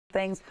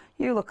things.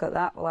 You look at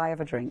that while I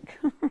have a drink.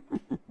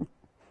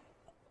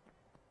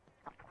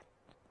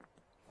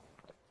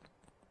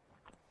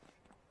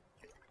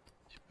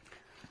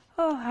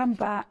 Oh, I'm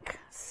back.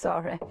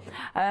 Sorry.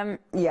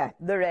 Yeah,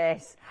 there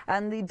is.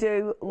 And they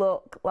do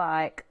look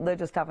like they're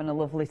just having a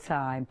lovely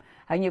time.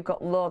 And you've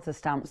got loads of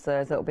stamps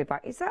there that'll be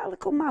back. Is that a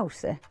little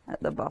mousey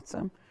at the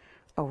bottom?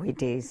 Oh,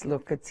 it is.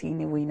 Look, a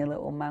teeny weeny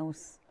little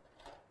mouse.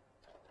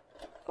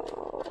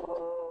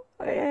 Oh,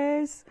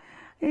 it is.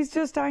 He's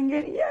just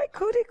hanging. Yeah, it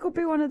could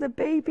be one of the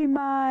baby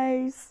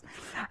mice.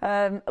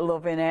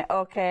 Loving it.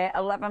 Okay,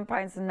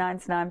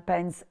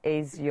 £11.99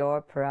 is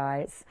your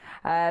price.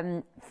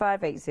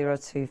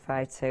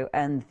 580252.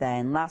 And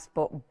then, last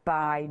but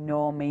by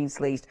no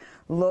means least,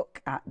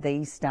 look at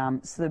these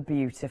stamps. They're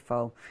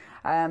beautiful.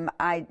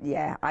 I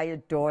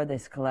adore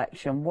this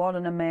collection. What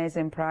an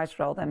amazing price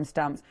for all them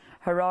stamps.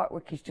 Her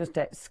artwork is just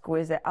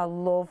exquisite. I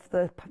love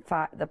the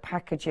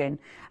packaging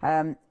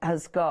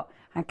has got.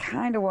 I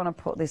kind of want to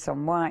put this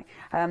on white.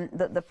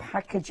 That the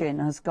packaging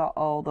has got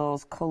all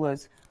those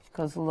colours.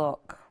 Because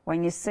look,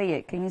 when you see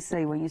it, can you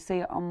see? When you see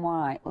it on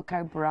white, look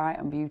how bright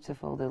and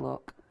beautiful they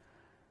look.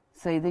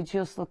 See, they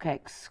just look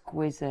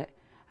exquisite.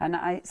 And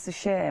it's a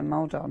shame,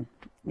 hold on.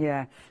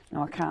 Yeah,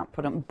 no, I can't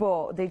put them.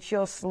 But they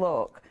just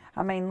look,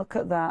 I mean, look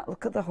at that.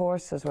 Look at the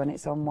horses when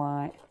it's on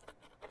white.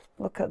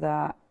 Look at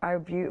that. How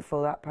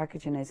beautiful that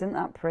packaging is. Isn't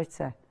that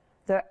pretty?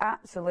 They're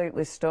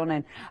absolutely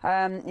stunning.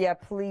 Yeah,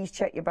 please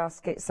check your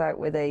baskets out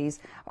with these.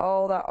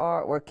 All that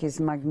artwork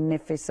is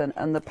magnificent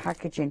and the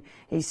packaging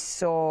is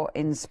so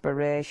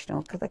inspirational.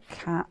 Look at the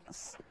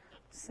cats.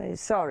 See,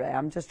 sorry,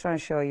 I'm just trying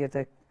to show you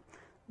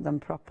them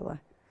properly.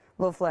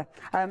 Lovely.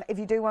 If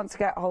you do want to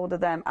get hold of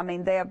them, I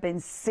mean, they have been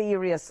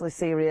seriously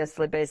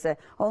busy.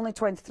 Only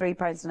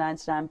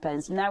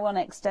 £23.99, now on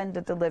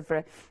extended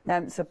delivery,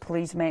 so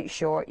please make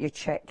sure you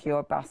check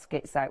your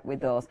baskets out with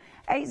those.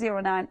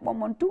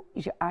 809112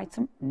 is your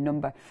item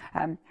number.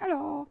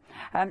 Hello.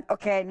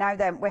 Okay, now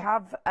then, we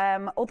have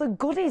other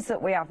goodies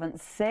that we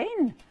haven't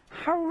seen.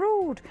 How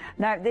rude.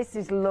 Now, this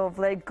is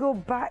lovely.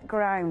 Good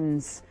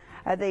backgrounds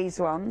are these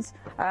ones.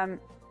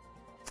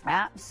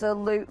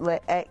 Absolutely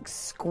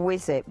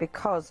exquisite,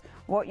 because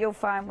what you'll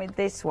find with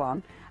this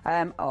one,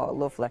 oh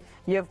lovely,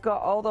 you've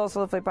got all those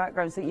lovely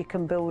backgrounds that you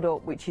can build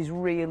up, which is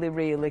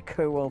really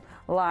cool,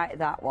 like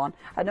that one,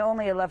 and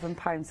only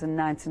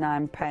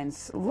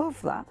 £11.99.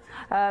 Love that.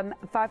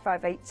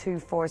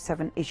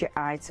 558247 is your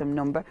item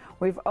number.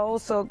 We've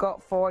also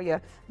got for you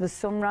the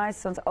Sunrise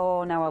Suns.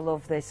 Oh, now I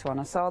love this one.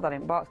 I saw that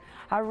in box.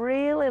 I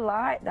really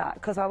like that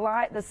because I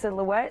like the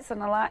silhouettes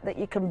and I like that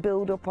you can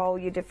build up all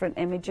your different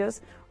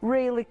images.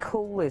 Really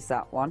cool is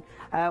that one.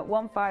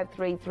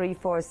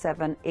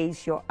 153347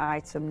 is your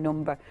item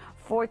number.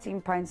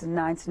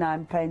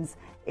 £14.99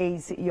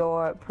 is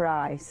your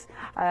price.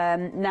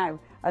 Now,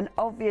 and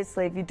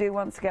obviously, if you do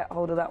want to get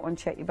hold of that one,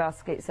 check your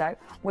baskets out.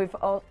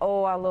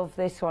 Oh, I love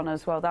this one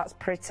as well. That's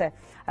pretty.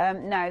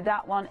 Now,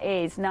 that one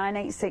is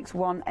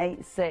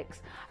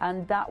 986186,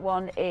 and that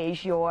one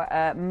is your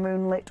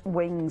Moonlit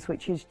Wings,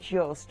 which is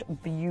just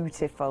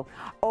beautiful.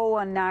 Oh,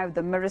 and now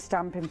the mirror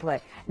stamping plate.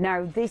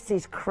 Now, this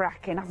is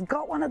cracking. I've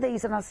got one of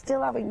these, and I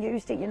still haven't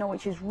used it, you know,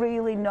 which is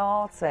really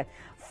naughty.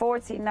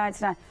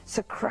 £14.99. It's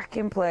a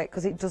cracking plate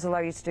because it does allow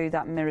you to do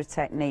that mirror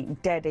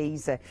technique dead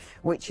easy,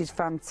 which is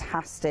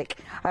fantastic.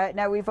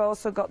 Now we've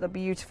also got the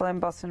beautiful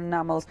embossing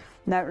enamels.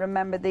 Now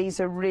remember, these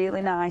are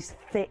really nice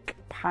thick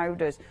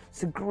powders,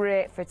 so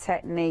great for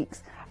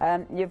techniques.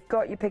 You've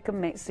got your pick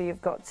and mix, so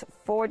you've got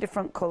 4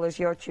 different colours,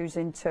 you're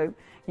choosing 2.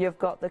 You've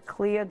got the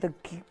clear, the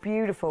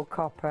beautiful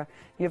copper.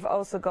 You've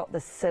also got the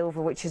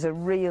silver, which is a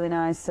really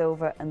nice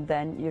silver, and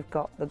then you've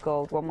got the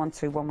gold.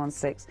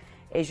 112116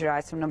 is your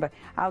item number.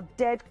 I'll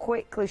dead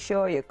quickly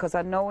show you because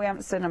I know we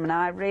haven't seen them and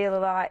I really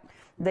like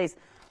these.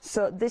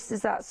 So this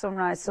is that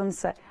Sunrise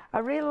Sunset. I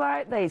really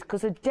like these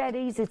because they're dead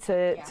easy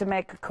to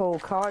make a cool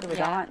card with,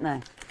 aren't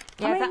they?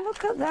 Yeah, I mean,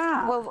 look at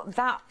that. Well,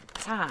 that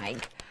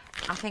tag,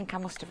 I think I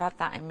must have had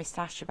that in my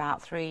stash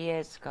about 3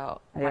 years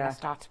ago when I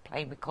started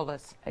playing with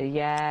colours.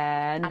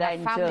 Yeah, and then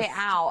I found it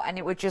out and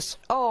it would just,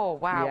 oh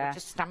wow,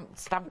 just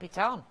stamp it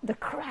on. The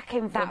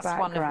cracking for That's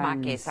one of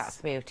Maggie's,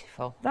 that's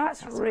beautiful.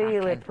 That's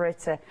really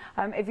pretty.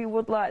 If you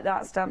would like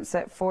that stamp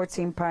set,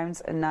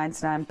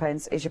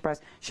 £14.99 is your price.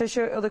 Shall I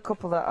show you the other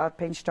couple that I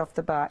pinched off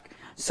the back?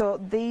 So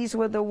these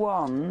were the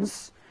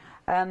ones,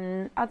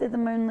 are they the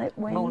Moonlit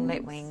Wings?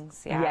 Moonlit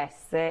Wings, yeah.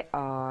 Yes, they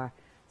are.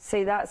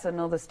 See, that's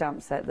another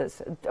stamp set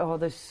that's... Oh,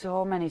 there's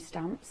so many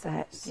stamp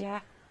sets.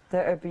 Yeah.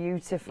 That are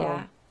beautiful.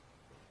 Yeah.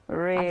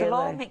 Really. And they'll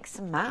all mix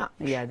and match.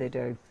 Yeah, they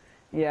do.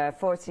 Yeah,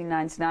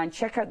 £14.99.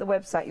 Check out the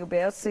website. You'll be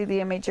able to see the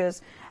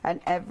images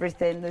and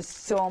everything. There's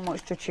so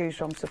much to choose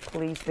from, so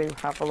please do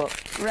have a look.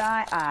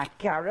 Right,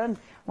 Karen,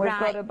 we've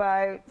got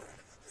about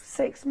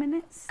 6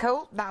 minutes.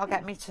 Cool. That'll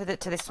get me to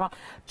this one.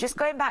 Just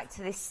going back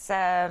to this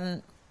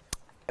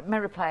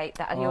mirror plate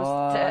that I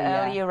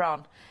used earlier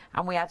on.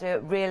 And we had a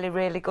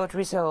really good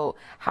result.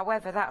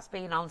 However, that's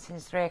been on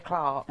since 3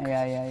 o'clock.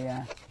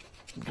 Yeah.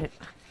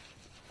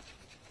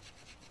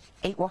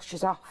 It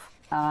washes off.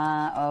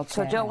 Ah, okay.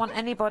 So I don't want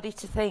anybody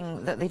to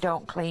think that they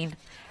don't clean.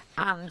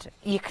 And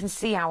you can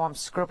see how I'm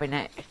scrubbing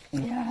it.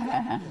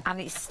 Yeah.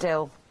 And it's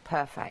still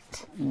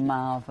perfect.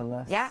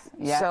 Marvellous. Yeah.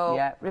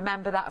 So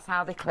remember, that's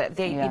how they clean.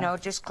 You know,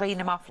 just clean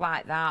them off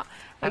like that,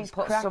 and It's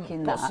put some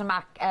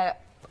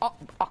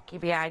hockey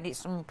behind it,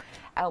 some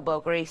elbow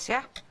grease.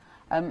 Yeah.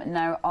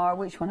 Now,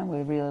 which one are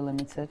we really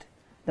limited?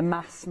 The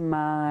mass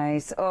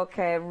mice.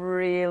 Okay,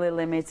 really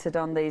limited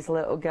on these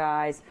little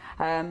guys.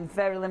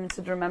 Very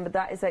limited. Remember,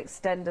 that is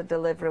extended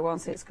delivery.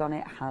 Once it's gone,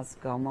 it has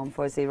gone.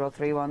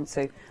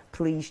 140312.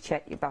 Please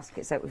check your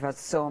baskets out. We've had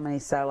so many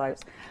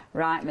sellouts.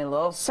 Right, my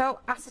love. So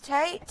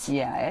acetate.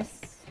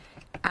 Yes.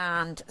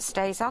 And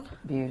stays on.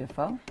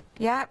 Beautiful.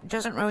 Yeah,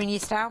 doesn't ruin your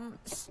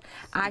stamps.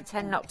 I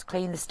tend not to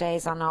clean the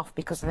stays on off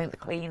because I think the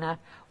cleaner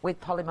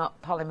with polymer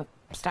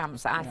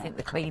stamps, I think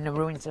the cleaner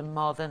ruins them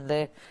more than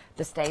the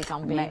stays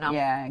on being off.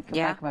 Yeah, it can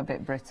make them a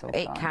bit brittle.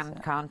 It can,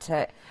 can't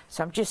it?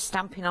 So I'm just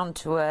stamping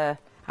onto I'm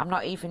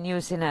not even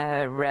using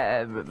a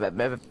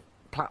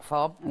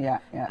platform.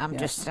 I'm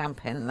just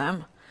stamping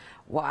them.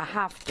 What I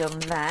have done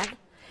then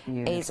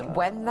is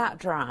when that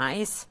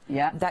dries,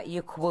 that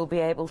you will be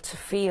able to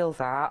feel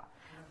that,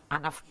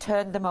 and I've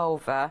turned them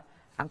over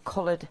and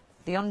coloured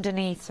the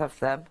underneath of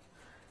them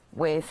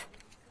with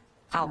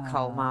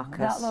alcohol markers.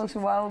 That looks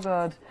well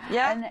good.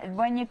 Yeah. And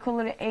when you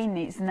colour it in,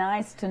 it's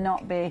nice to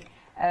not be,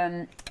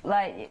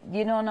 like,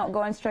 you know, not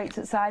going straight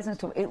to size and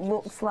stuff. It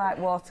looks like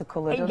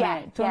watercolour,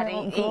 doesn't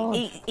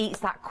it? It's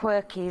that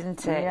quirky,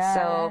 isn't it? Yeah,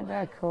 so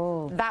very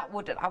cool.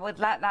 I would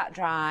let that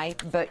dry,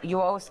 but you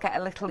always get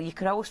a little, you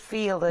can always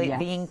feel the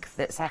ink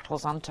that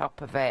settles on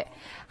top of it.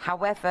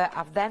 However,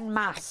 I've then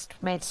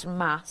made some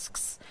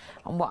masks,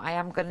 and what I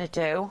am going to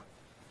do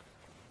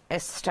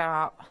is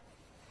start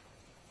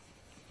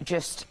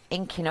just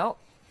inking up,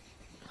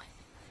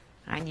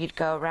 and you'd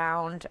go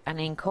around and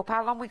ink up.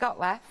 How long we got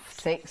left?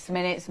 6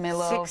 minutes, my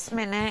love. 6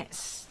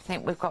 minutes. I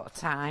think we've got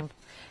time.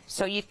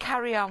 So you'd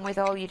carry on with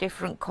all your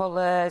different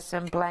colours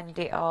and blend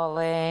it all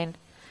in.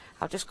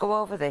 I'll just go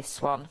over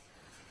this one,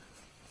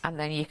 and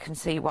then you can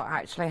see what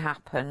actually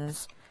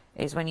happens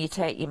is when you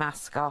take your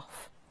mask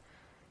off,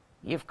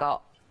 you've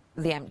got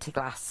the empty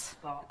glass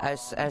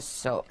as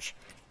such.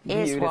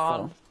 Here's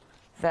one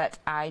that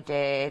I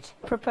did.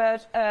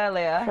 Prepared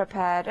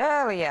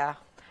earlier.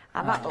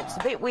 And that looks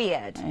a bit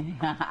weird.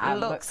 It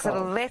looks a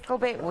little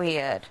bit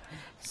weird.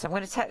 So I'm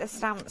going to take the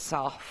stamps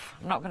off.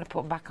 I'm not going to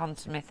put them back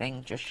onto my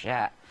thing just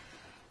yet,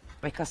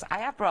 because I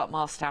have brought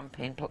more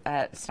stamping,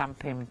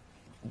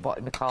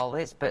 what we call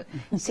this, but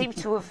seem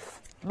to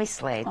have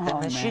mislaid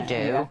them as you do.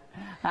 Yeah.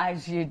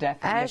 As you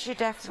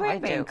definitely do.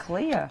 Being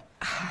clear.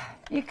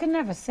 You can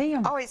never see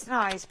them. Oh, it's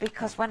nice,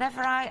 because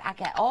whenever I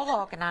get all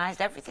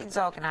organised, everything's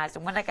organised,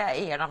 and when I get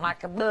here, I'm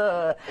like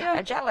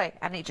a jelly,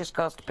 and it just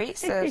goes to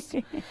pieces.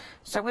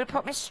 So I'm going to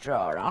put my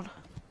straw on,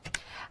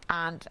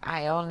 and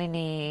I only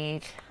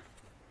need...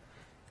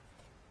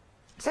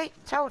 See,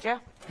 told you.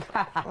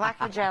 Like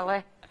a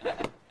jelly.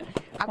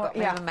 I've got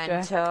my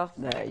memento,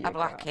 a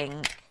black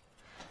ink,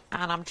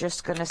 and I'm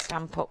just going to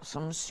stamp up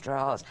some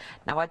straws.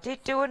 Now, I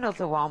did do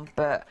another one,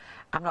 but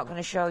I'm not going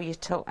to show you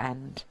till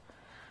end,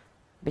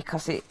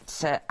 because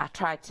it's I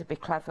tried to be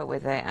clever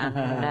with it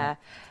and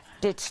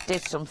did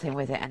something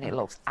with it, and it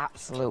looks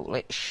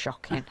absolutely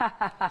shocking.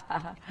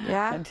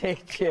 Yeah?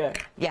 Did you?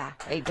 Yeah,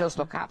 it does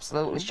look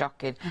absolutely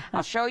shocking.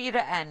 I'll show you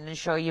the end and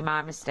show you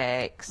my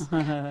mistakes,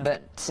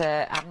 but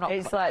I'm not...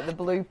 It's like the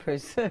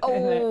bloopers.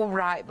 Oh,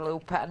 right,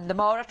 blooper. And the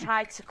more I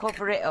tried to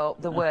cover it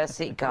up, the worse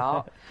it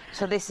got.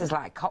 So this is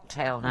like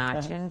cocktail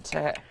night, isn't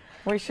it?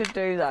 We should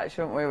do that,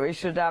 shouldn't we? We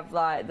should have,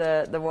 like,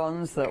 the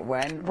ones that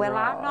went Well,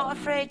 wrong. I'm not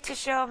afraid to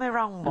show me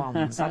wrong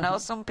ones. I know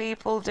some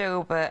people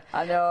do, but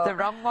I know. The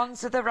wrong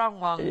ones are the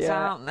wrong ones,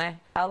 aren't they?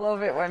 I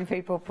love it when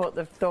people put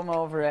the thumb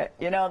over it.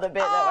 You know, the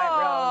bit that went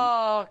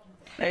wrong.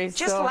 It's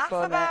just so laugh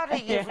funny. about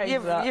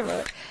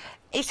it.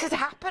 It should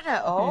happen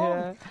at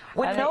home.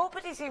 Well,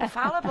 nobody's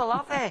infallible,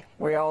 are they?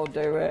 We all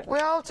do it. We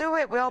all do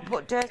it. We all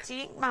put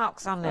dirty ink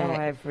marks on it.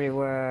 Oh,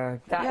 everywhere.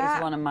 That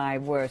is one of my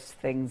worst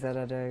things that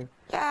I do.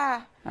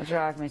 Yeah. I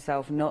drive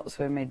myself nuts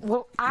with me.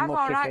 Well, I'm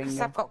all right because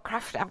finger.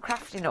 I'm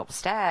crafting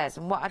upstairs,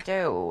 and what I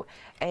do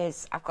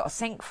is I've got a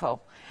sink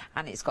full,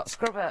 and it's got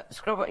scrubber,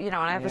 you know,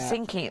 and I have a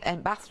sink in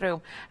the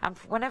bathroom, and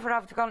whenever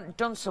I've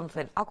done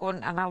something, I'll go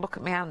and I'll look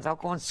at my hands, I'll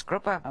go and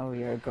scrub her. Oh,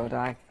 you're good.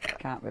 I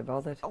can't be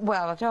bothered.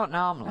 Well, I don't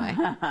normally.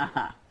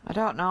 I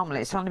don't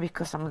normally. It's only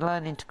because I'm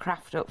learning to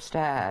craft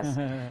upstairs.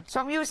 So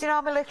I'm using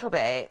all my little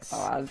bits.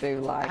 Oh, I do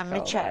like and my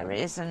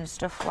cherries and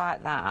stuff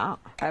like that.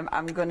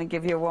 I'm going to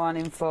give you a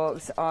warning,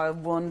 folks. Our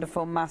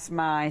wonderful mass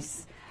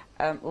mice,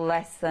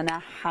 less than a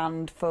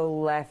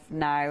handful left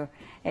now.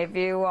 If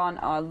you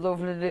want our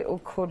lovely little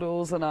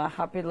cuddles and our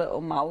happy little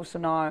mouse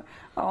and our...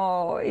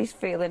 Oh, he's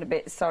feeling a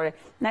bit sorry.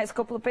 Next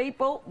couple of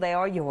people, they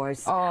are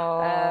yours.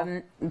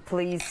 Oh.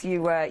 Please,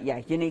 you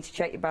need to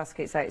check your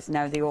baskets out. It's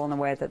now the only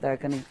way that they're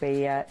going to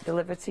be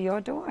delivered to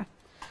your door.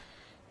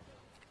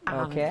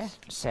 Okay.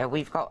 So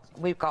we've got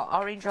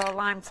orange or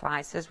lime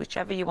slices,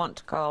 whichever you want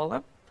to call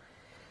them.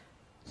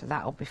 So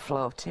that'll be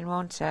floating,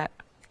 won't it?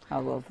 I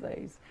love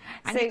these.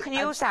 And you can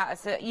use that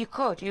as a, you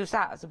could use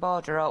that as a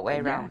border all the way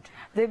around.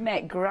 They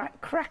make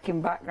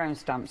cracking background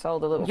stamps, all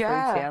the little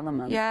fruity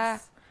elements. Yeah.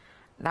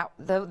 Now,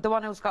 the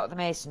one who's got the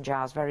mason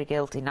jars, very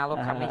guilty. Now look,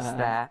 I missed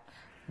there.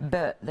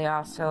 But they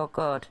are so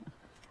good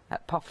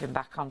at popping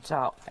back on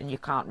top, and you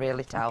can't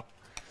really tell.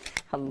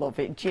 I love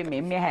it, Jimmy,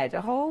 in my head.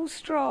 A whole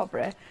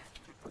strawberry.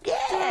 Yeah,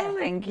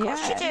 darling, of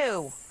course you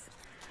do.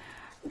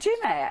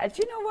 Jimmy,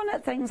 do you know one of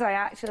the things I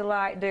actually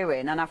like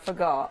doing, and I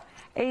forgot,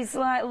 is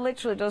like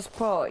literally just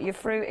put your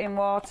fruit in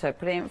water,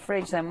 put it in the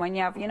fridge, then when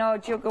you have, you know, a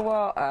jug of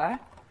water,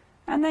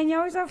 and then you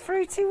always have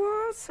fruity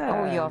water.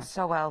 Oh, you're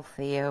so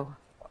healthy, you.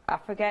 I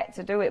forget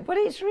to do it, but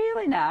it's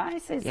really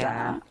nice, is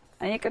that?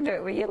 And you can do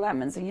it with your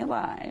lemons and your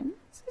limes.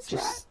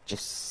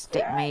 Just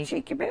stick me.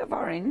 Cheeky bit of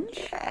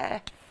orange.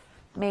 Yeah.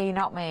 Me,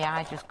 not me.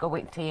 I just go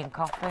with tea and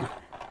coffee.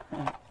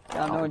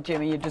 I know,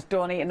 Jimmy, you just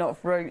don't eat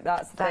enough fruit,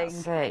 that's the thing.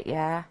 That's it,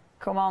 yeah.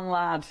 Come on,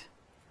 lad.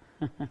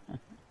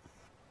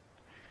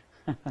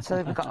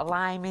 So we've got a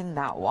lime in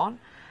that one.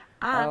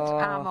 And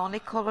I'm only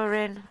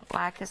colouring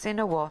like as in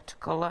a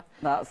watercolour.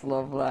 That's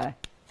lovely.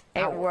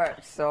 It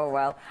works so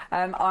well.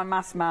 Our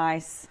mass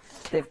mice,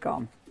 they've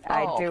gone.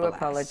 I do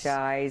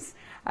apologise.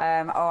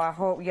 I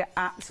hope you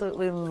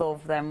absolutely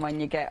love them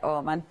when you get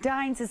home. I'm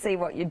dying to see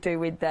what you do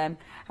with them,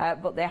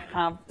 but they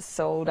have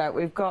sold out.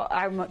 We've got,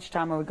 how much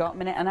time have we got? A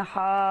minute and a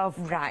half.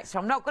 Right, so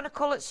I'm not going to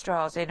colour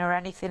straws in or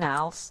anything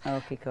else.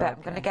 Okay, cool. But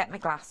I'm going to get my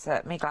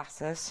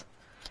glasses,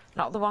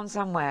 not the ones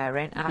I'm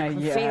wearing, and I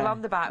can feel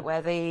on the back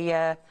where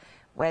the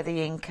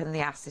ink and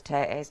the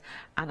acetate is,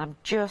 and I'm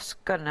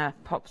just going to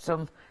pop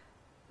some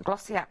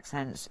glossy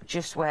accents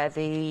just where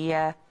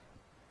the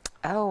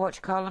what do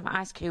you call them,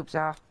 ice cubes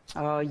are.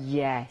 Oh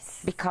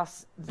yes.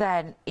 Because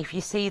then if you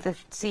see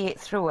it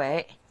through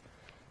it,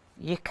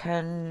 you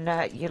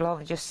can you'll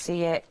only just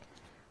see it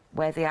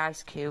where the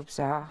ice cubes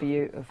are.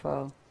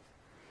 Beautiful.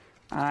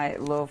 I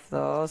love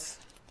those.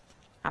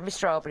 And my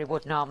strawberry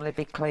would normally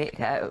be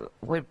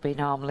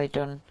normally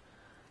done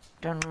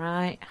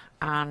right,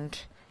 and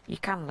you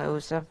can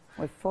lose them.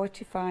 With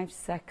 45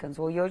 seconds.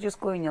 Well, you're just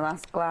gluing your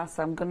last glass.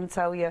 I'm going to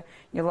tell you,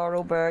 your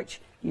Laurel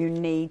Birch, you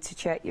need to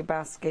check your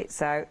baskets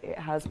out. It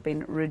has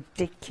been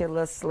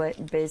ridiculously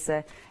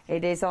busy.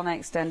 It is on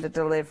extended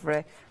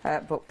delivery,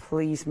 but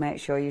please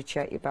make sure you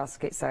check your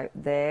baskets out.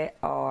 They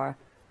are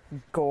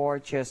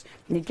gorgeous.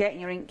 You get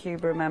your ink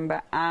cube,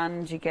 remember,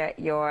 and you get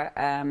your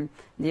the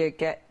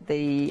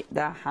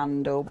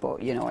handle,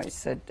 but you know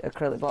it's an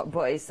acrylic block,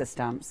 but it's the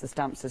stamps. The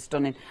stamps are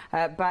stunning.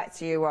 Back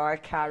to you,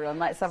 Karen.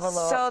 Let's have a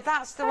look. So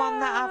that's the one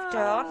that I've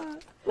done.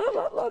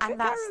 Look, and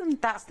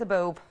that's the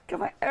boob.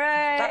 Come on.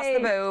 Hooray! That's the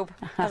boob.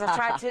 Because I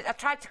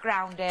tried to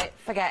ground it.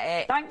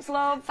 Forget it. Thanks,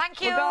 love. Thank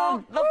you. We're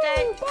gone. Loved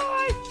it.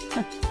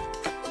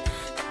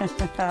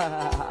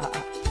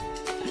 Bye.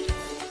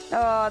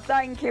 Oh,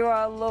 thank you,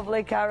 our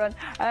lovely Karen.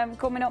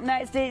 Coming up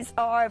next is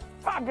our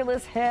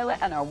fabulous Haley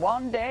and our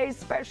one-day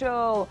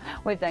special.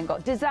 We've then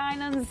got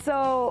design and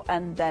sew,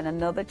 and then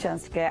another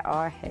chance to get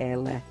our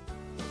Haley.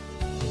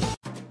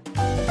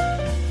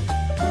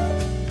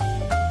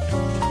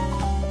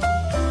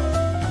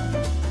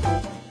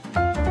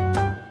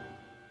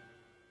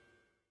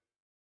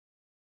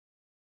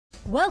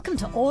 Welcome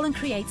to All and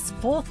Create's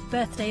 4th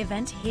birthday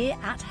event here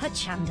at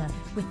Hochanda,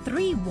 with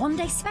 3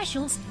 one-day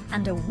specials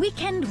and a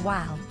weekend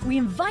wow. We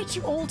invite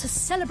you all to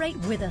celebrate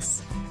with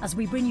us as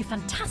we bring you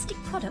fantastic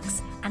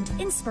products and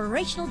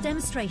inspirational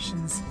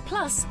demonstrations,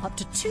 plus up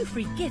to 2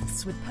 free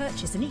gifts with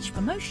purchase in each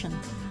promotion,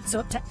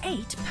 so up to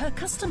 8 per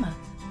customer.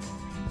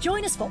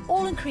 Join us for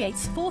All and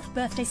Create's 4th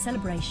birthday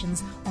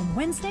celebrations on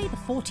Wednesday the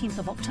 14th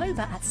of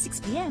October at 6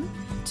 p.m.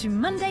 to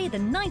Monday the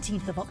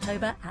 19th of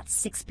October at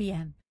 6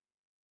 p.m.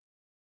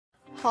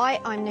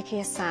 Hi, I'm Nikki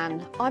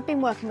Hassan. I've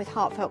been working with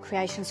Heartfelt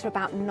Creations for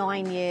about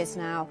 9 years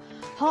now.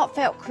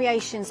 Heartfelt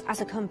Creations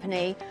as a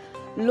company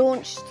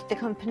launched the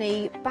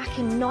company back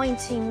in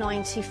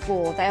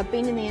 1994. They have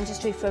been in the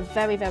industry for a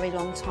very, very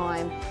long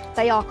time.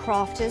 They are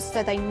crafters,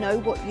 so they know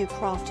what you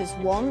crafters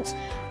want,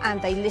 and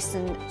they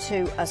listen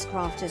to us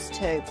crafters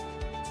too.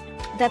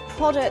 Their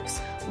products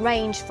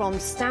range from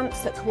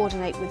stamps that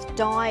coordinate with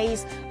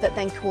dies that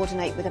then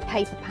coordinate with a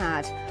paper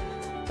pad.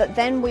 But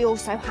then we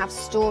also have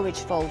storage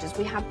folders,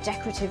 we have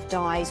decorative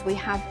dies, we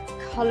have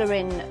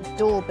colouring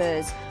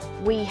daubers,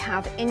 we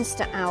have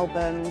Insta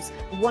albums.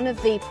 One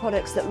of the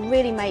products that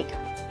really make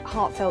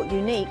Heartfelt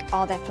unique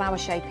are their flower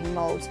shaping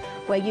moulds,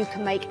 where you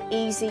can make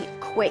easy,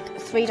 quick,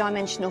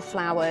 3-dimensional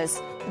flowers,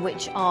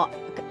 which are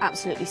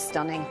absolutely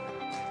stunning.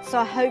 So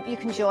I hope you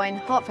can join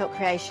Heartfelt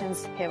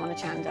Creations here on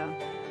Hochanda.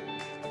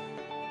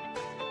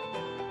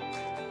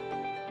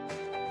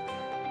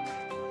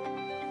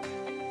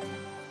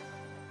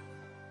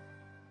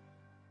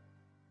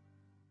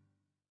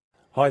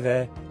 Hi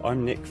there,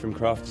 I'm Nick from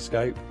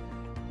Crafterscope.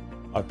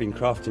 I've been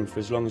crafting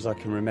for as long as I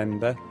can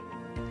remember.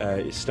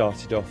 It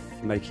started off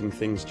making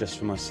things just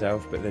for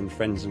myself, but then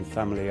friends and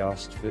family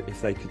asked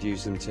if they could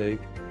use them too.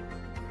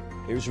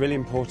 It was really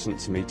important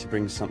to me to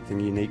bring something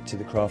unique to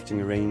the crafting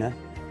arena,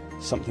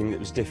 something that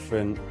was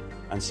different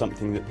and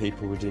something that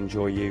people would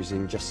enjoy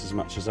using just as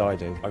much as I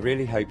do. I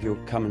really hope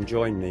you'll come and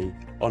join me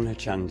on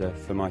Hochanda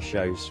for my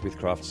shows with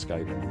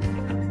Craftscape.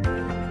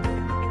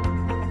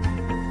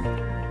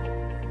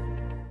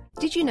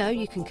 Did you know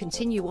you can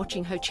continue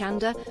watching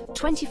Hochanda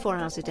 24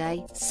 hours a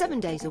day, 7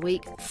 days a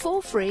week,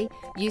 for free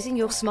using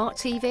your smart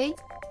TV?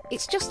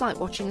 It's just like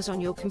watching us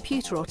on your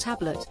computer or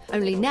tablet,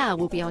 only now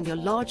we'll be on your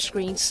large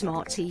screen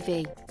smart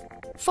TV.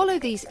 Follow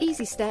these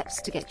easy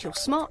steps to get your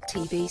smart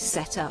TV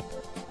set up.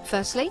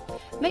 Firstly,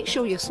 make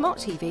sure your smart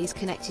TV is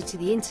connected to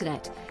the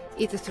internet,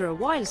 either through a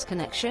wireless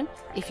connection,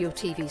 if your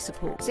TV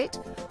supports it,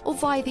 or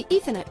via the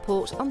Ethernet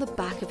port on the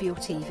back of your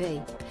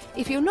TV.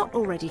 If you're not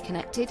already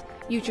connected,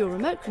 use your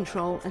remote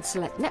control and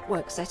select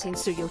network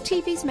settings through your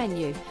TV's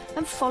menu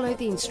and follow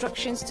the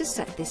instructions to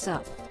set this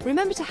up.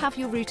 Remember to have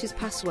your router's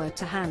password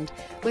to hand,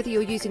 whether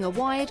you're using a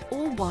wired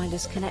or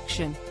wireless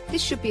connection.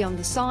 This should be on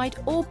the side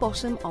or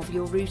bottom of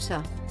your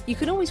router. You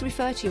can always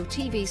refer to your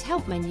TV's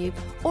help menu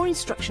or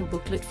instruction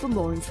booklet for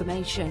more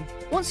information.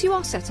 Once you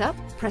are set up,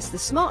 press the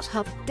Smart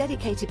Hub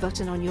dedicated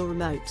button on your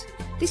remote.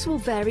 This will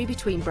vary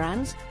between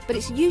brands, but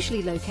it's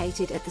usually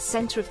located at the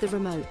centre of the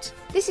remote.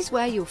 This is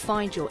where you'll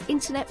find your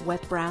internet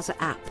web browser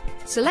app.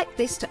 Select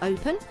this to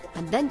open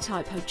and then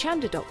type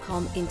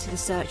hochanda.com into the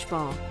search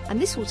bar, and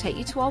this will take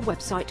you to our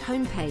website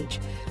homepage,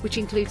 which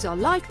includes our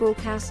live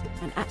broadcast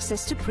and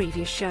access to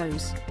previous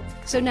shows.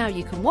 So now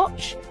you can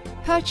watch,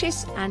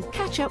 purchase and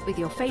catch up with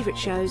your favourite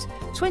shows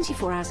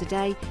 24 hours a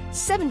day,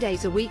 7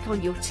 days a week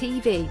on your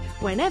TV,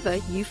 whenever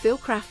you feel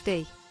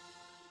crafty.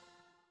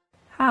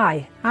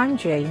 Hi, I'm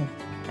Jean,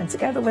 and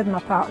together with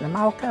my partner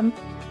Malcolm,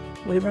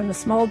 we run a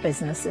small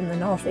business in the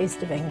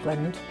northeast of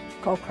England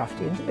called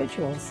Crafty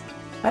Individuals.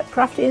 At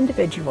Crafty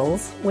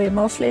Individuals, we're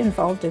mostly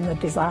involved in the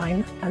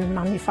design and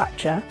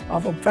manufacture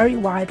of a very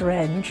wide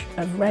range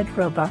of red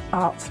rubber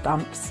art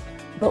stamps,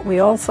 but we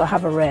also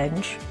have a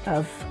range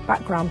of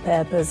background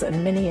papers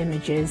and mini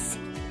images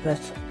that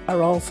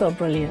are also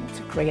brilliant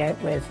to create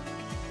with.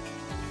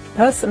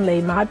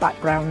 Personally, my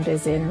background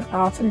is in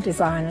art and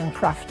design and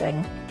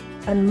crafting,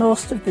 and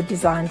most of the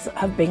designs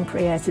have been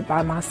created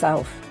by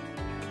myself.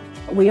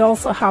 We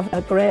also have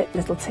a great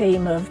little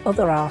team of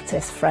other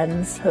artist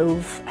friends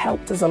who've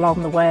helped us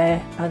along the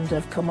way and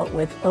have come up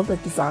with other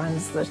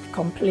designs that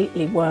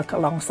completely work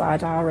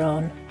alongside our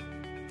own.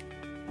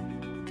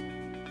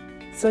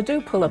 So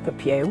do pull up a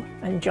pew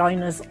and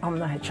join us on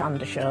the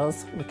Hochanda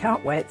shows. We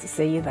can't wait to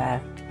see you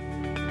there.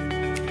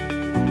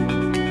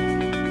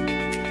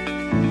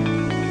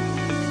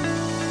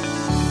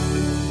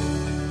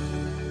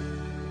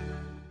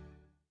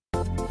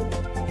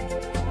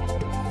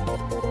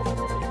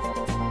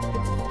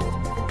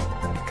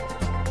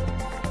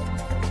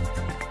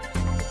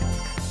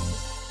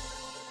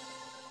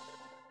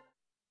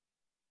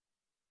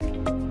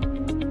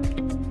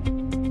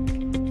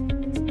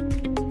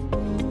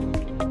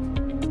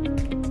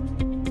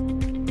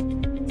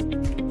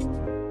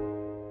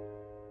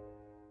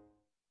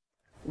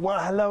 Well,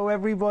 hello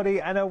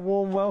everybody and a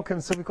warm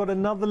welcome. So we've got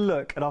another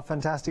look at our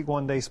fantastic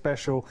one-day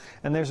special,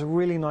 and there's a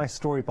really nice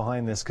story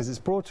behind this because it's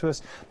brought to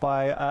us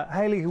by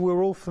Hayley, who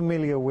we're all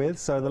familiar with.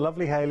 So the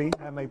lovely Hayley,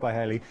 handmade by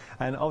Hayley,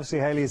 and obviously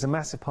Hayley is a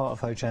massive part of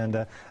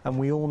Hochanda, and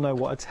we all know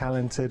what a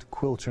talented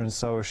quilter and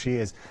sewer she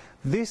is.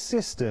 This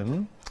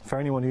system, for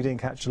anyone who didn't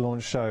catch the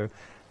launch show,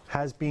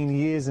 has been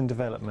years in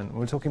development.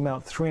 We're talking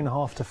about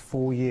 3.5 to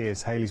 4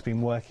 years Hayley's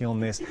been working on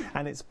this,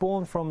 and it's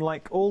born from,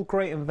 like all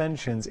great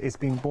inventions, it's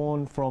been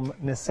born from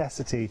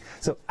necessity.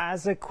 So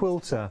as a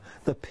quilter,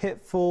 the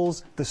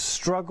pitfalls, the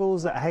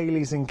struggles that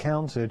Hayley's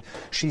encountered,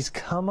 she's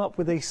come up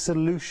with a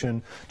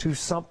solution to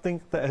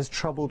something that has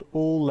troubled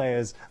all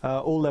layers,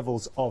 all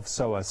levels of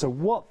sewer. So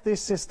what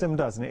this system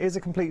does, and it is a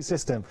complete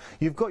system,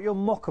 you've got your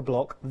mocker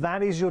block,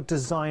 that is your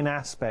design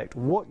aspect.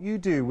 What you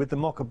do with the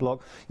mocker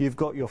block, you've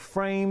got your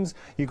frames,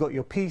 you've got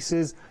your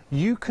pieces,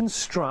 you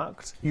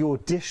construct, you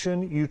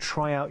audition, you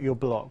try out your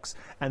blocks,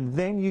 and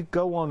then you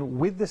go on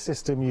with the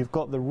system. You've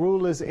got the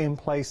rulers in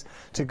place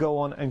to go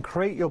on and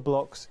create your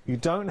blocks. You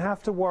don't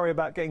have to worry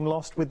about getting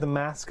lost with the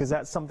maths, because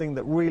that's something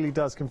that really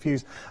does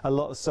confuse a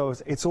lot of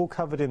sewers. It's all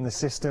covered in the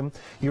system.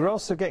 You're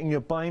also getting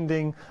your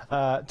binding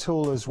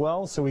tool as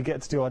well, so we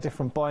get to do our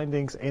different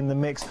bindings in the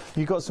mix.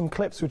 You've got some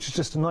clips, which is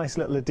just a nice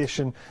little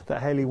addition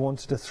that Hayley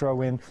wanted to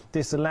throw in.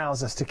 This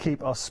allows us to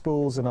keep our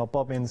spools and our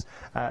bobbins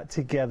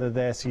together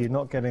there, so you're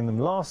not getting them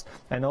lost,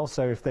 and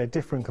also if they're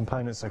different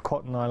components, so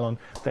cotton, nylon,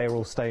 they're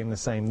all staying the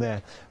same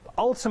there. But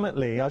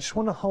ultimately, I just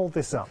want to hold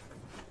this up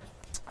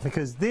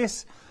because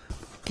this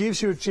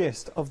gives you a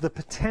gist of the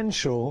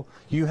potential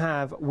you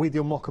have with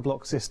your mocker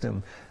block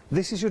system.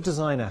 This is your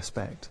design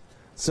aspect.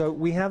 So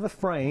we have a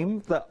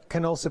frame that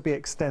can also be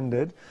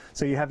extended.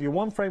 So you have your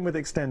one frame with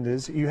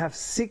extenders. You have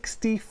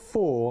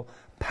 64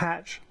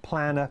 patch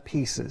planner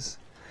pieces.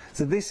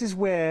 So this is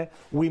where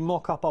we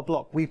mock up our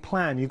block. We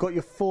plan. You've got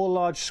your 4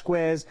 large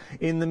squares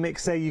in the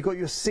mix there. You've got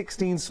your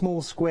 16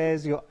 small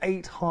squares, your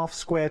 8 half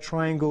square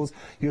triangles,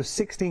 your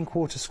 16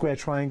 quarter square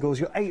triangles,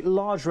 your 8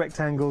 large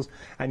rectangles,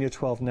 and your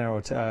 12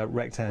 narrow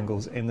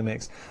rectangles in the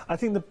mix. I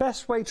think the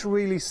best way to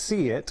really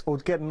see it, or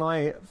to get an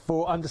eye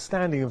for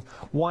understanding of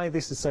why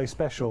this is so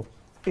special,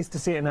 is to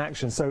see it in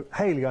action. So,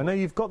 Hayley, I know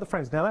you've got the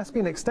frames. Now, that's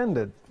been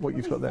extended, what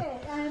you've got there.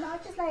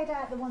 I've just laid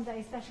out the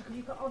one-day special because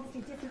you've got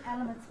obviously different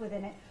elements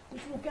within it,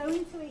 which will go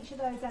into each of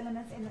those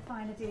elements in the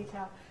finer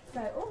detail. So,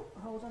 oh,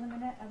 hold on a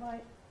minute.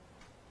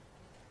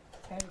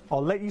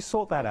 I'll let you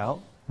sort that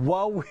out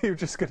while we're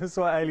just going to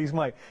sort out Hayley's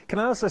mic. Can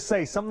I also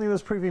say something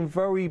that's proving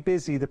very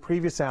busy the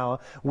previous hour?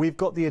 We've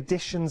got the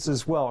additions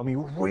as well. I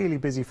mean, really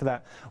busy for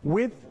that.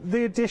 With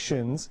the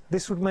additions,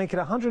 this would make it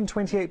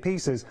 128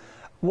 pieces.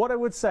 What I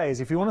would say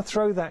is if you want to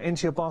throw that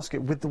into your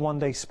basket with the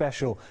one-day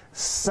special,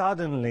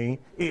 suddenly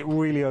it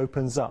really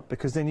opens up,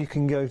 because then you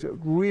can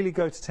really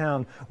go to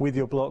town with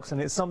your blocks, and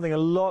it's something a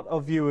lot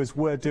of viewers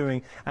were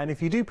doing. And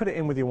if you do put it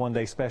in with your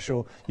one-day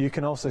special, you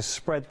can also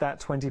spread that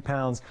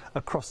 £20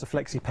 across the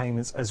flexi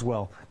payments as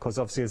well, because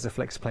obviously there's a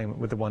flexi payment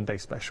with the one-day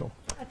special.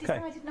 I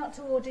decided not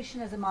to audition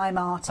as a mime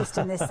artist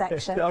in this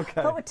section.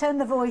 Okay. Thought we'd turn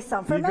the voice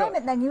on. For a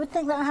moment then you would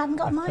think that I hadn't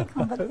got a mic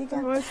on, but there you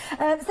go. Right.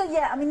 So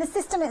yeah, I mean the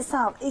system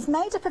itself is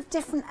made up of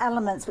different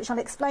elements which I'll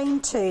explain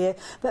to you,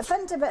 but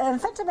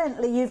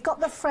fundamentally you've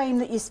got the frame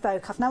that you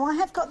spoke of. Now I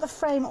have got the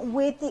frame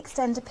with the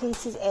extender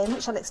pieces in,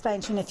 which I'll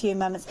explain to you in a few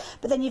moments,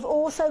 but then you've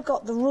also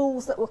got the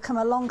rules that will come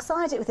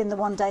alongside it within the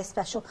one-day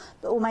special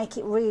that will make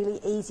it really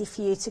easy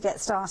for you to get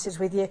started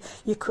with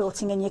your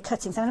quilting and your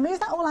cutting. So I'm going to move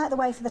that all out of the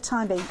way for the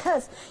time being,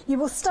 because you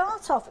will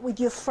start off with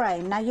your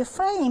frame. Now your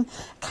frame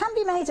can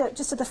be made up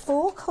just of the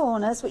 4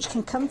 corners which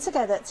can come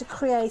together to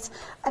create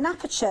an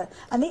aperture,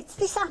 and it's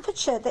this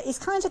aperture that is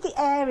kind of the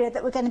area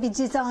that we're going to be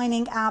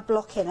designing our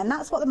block in, and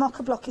that's what the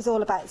mocker block is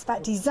all about. It's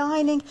about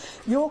designing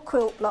your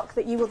quilt block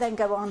that you will then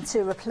go on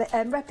to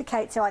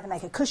replicate to either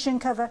make a cushion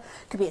cover,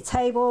 it could be a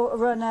table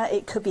runner,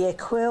 it could be a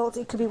quilt,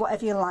 it could be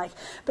whatever you like.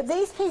 But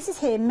these pieces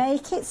here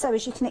make it so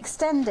as you can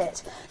extend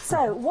it.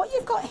 So what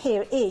you've got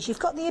here is you've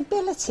got the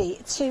ability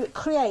to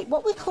create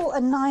what we call a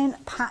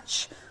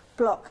 9-patch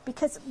block,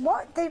 because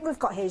what we've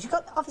got here is you've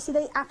got obviously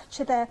the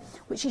aperture there,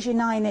 which is your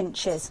 9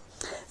 inches.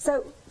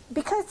 So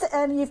because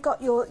you've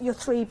got your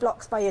 3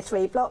 blocks by your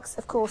 3 blocks,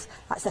 of course,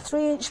 that's a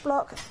 3-inch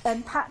block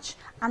and patch,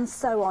 and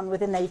so on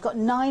within there. You've got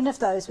 9 of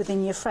those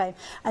within your frame.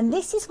 And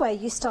this is where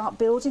you start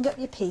building up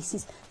your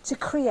pieces to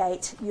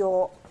create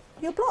your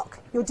block,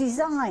 your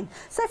design.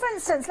 So for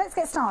instance, let's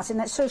get started.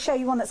 Let's show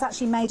you one that's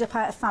actually made up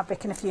out of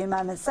fabric in a few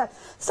moments. So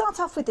start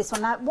off with this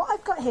one. Now what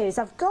I've got here is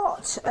I've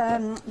got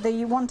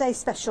the one-day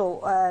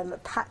special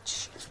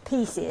patch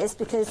pieces,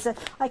 because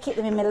I keep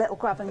them in my little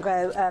grab and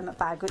go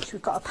bag, which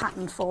we've got a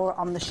pattern for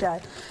on the show.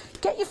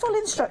 Get your full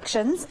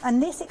instructions,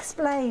 and this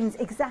explains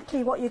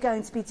exactly what you're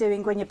going to be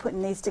doing when you're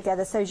putting these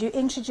together. So as you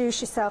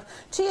introduce yourself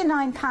to your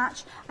 9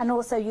 patch and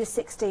also your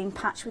 16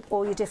 patch with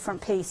all your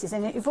different pieces.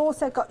 And you've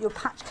also got your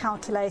patch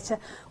calculator,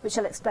 which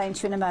I'll explain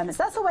to you in a moment.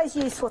 So that's always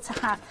useful to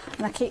have,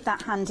 and I keep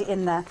that handy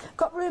in there.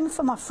 Got room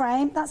for my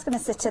frame, that's going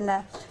to sit in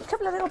there. A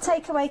couple of little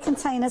takeaway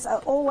containers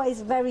are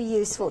always very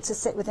useful to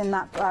sit within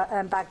that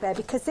bag there,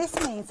 because this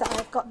means that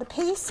I've got the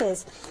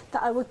pieces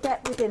that I would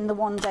get within the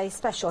one-day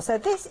special. So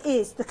this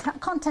is the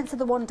contents of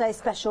the one-day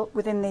special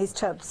within these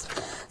tubs.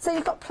 So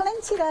you've got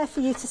plenty there for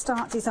you to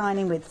start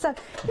designing with. So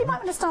you might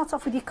want to start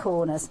off with your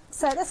corners.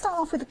 So let's start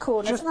off with the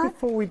corners. Just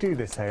before we do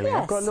this, Hayley,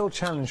 yes, I've got a little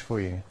challenge for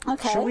you.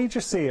 Okay. Shall we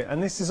just see it?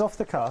 And this is off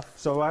the cuff,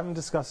 so I haven't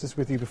discussed this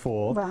with you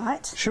before.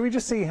 Right. Shall we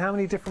just see how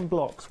many different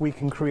blocks we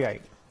can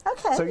create?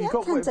 Okay, so yeah,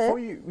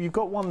 you've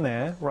got one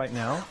there right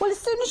now. Well, as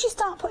soon as you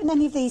start putting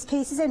any of these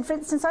pieces in, for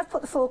instance, I've put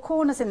the 4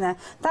 corners in there.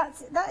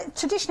 That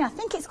traditionally, I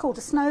think it's called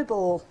a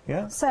snowball.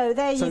 Yeah. So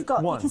there you've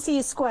got, you can see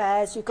your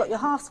squares, you've got your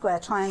half square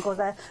triangle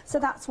there. So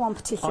that's one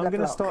particular I'm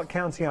going to block. start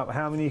counting up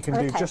how many you can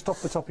do just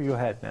off the top of your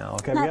head now.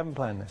 Okay, now, we haven't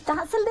planned this.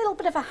 That's a little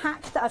bit of a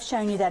hack that I've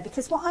shown you there,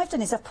 because what I've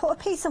done is I've put a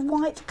piece of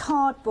white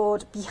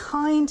cardboard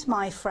behind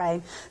my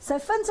frame. So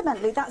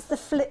fundamentally, that's the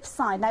flip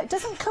side. Now, it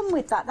doesn't come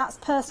with that. That's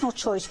personal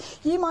choice.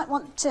 You might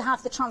want to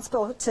have the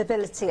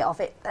transportability of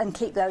it and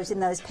keep those in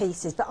those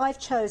pieces, but I've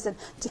chosen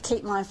to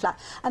keep mine flat,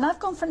 and I've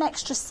gone for an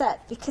extra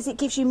set because it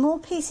gives you more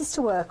pieces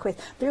to work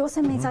with, but it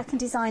also means I can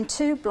design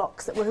 2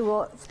 blocks that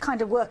will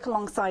kind of work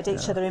alongside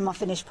each other in my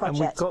finished project.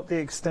 And we've got the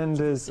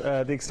extenders,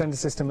 the extender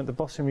system at the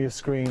bottom of your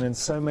screen, and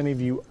so many of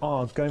you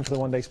are going for the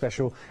one-day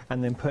special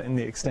and then putting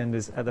the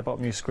extenders at the bottom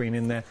of your screen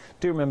in there.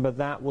 Do remember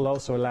that will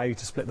also allow you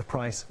to split the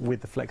price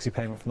with the flexi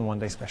payment from the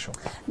one-day special.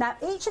 Now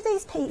each of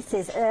these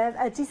pieces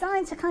are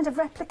designed to kind of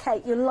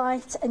replicate your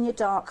light and your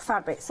dark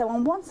fabric. So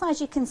on one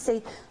side you can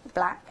see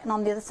black, and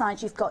on the other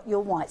side you've got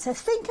your white. So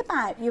think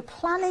about, you're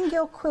planning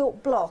your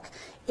quilt block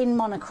in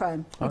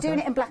monochrome. You're doing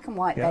it in black and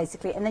white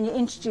basically, and then you're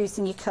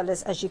introducing your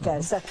colours as you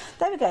go. So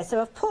there we go.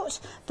 So I've put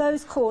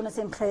those corners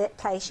in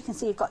place. You can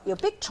see you've got your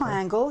big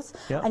triangles,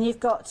 and you've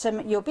got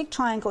your big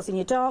triangles in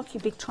your dark,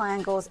 your big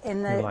triangles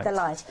in the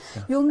light.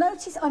 You'll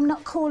notice I'm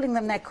not calling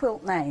them their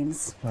quilt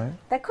names.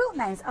 Their quilt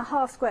names are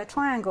half square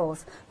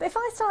triangles. But if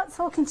I start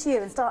talking to you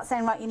and start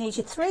saying, right, you need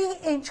your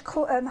 3-inch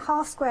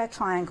half square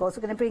triangles,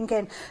 we're going to bring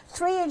in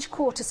 3-inch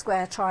quarter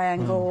square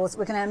triangles,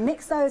 we're going to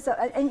mix those up,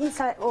 and it's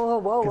like, oh,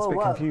 whoa, It's a bit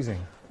whoa. confusing.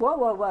 Whoa,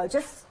 whoa, whoa,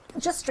 just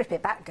strip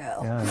it back,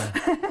 girl.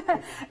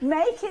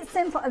 Make it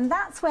simple, and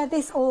that's where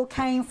this all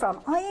came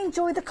from. I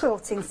enjoy the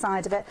quilting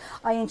side of it.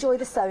 I enjoy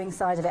the sewing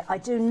side of it. I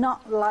do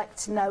not like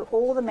to know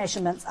all the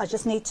measurements. I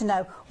just need to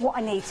know what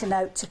I need to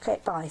know to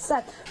get by. So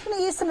I'm going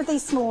to use some of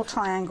these small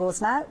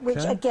triangles now,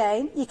 which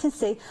again, you can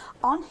see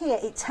on here,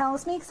 it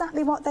tells me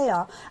exactly what they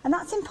are. And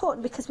that's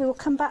important because we will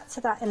come back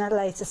to that in a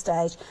later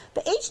stage.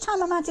 But each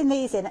time I'm adding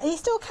these in, are you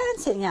still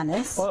counting,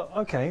 Yanis? Well,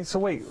 okay, so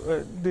wait,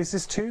 is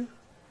this 2?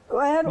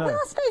 Well, I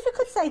suppose we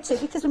could say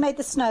 2 because we made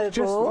the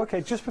snowball.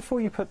 Just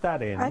before you put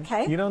that in,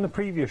 okay. You know, in the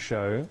previous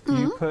show,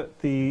 you put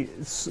the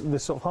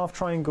sort of half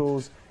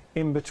triangles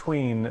in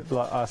between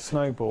like a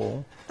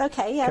snowball.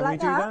 Okay, yeah, can like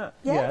we do that?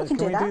 Yeah, we can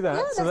do that.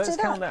 Yeah, so let's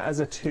count that as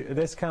a 2.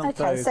 Let's count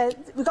those. Okay,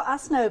 so we've got our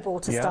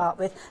snowball to start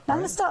with. Now I'm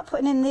going to start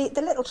putting in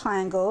the little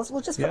triangles. We'll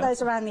just put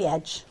those around the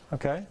edge.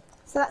 Okay.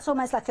 So that's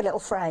almost like a little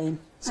frame.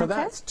 So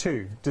that's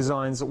 2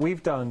 designs that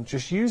we've done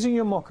just using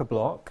your mocha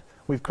block.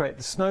 We've created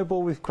the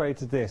snowball, we've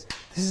created this.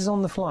 This is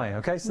on the fly,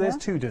 okay? So there's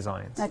 2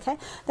 designs. Okay,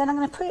 then I'm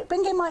going to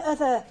bring in my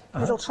other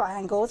little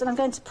triangles, and I'm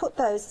going to put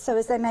those so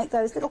as they make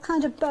those little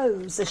kind of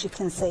bows, as you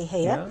can see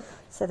here.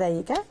 So there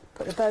you go.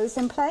 Put the bows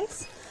in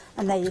place,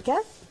 and there you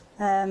go.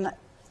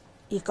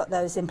 You've got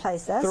those in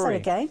place there. 3. So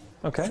again,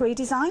 3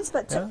 designs,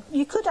 but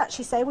you could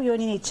actually say, well, you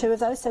only need 2 of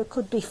those, so it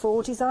could be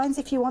 4 designs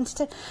if you wanted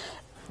to.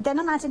 Then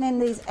I'm adding in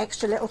these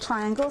extra little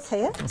triangles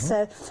here.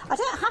 So I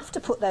don't have to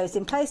put those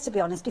in place, to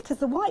be honest, because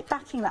the white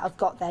backing that I've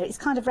got there is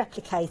kind of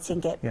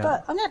replicating it.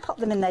 But I'm going to pop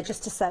them in there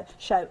just to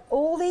show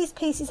all these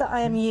pieces that I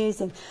am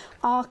using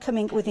are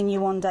coming within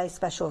your one-day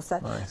special. So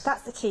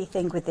that's the key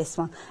thing with this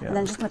one. And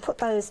then just going to put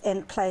those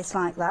in place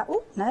like that.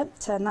 Oh, no,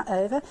 turn that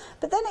over.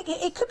 But then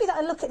it could be that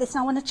I look at this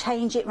and I want to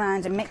change it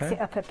round and mix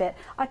it up a bit.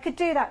 I could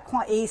do that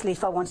quite easily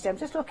if I wanted to. I'm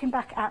just looking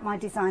back at my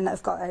design that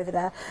I've got over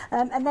there.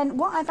 And then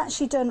what I've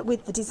actually done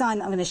with the design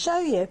that I'm going to show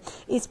you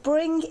is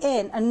bring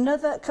in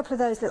another couple of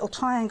those little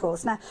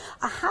triangles. Now,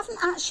 I haven't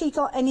actually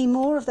got any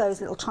more of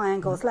those little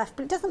triangles left,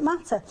 but it doesn't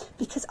matter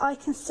because I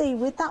can see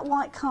with that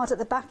white card at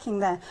the backing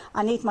there,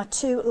 I need my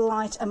 2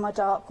 light and my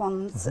dark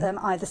ones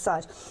either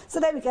side. So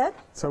there we go.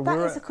 So that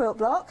is a quilt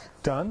block.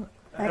 Done.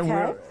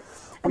 Okay.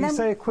 When you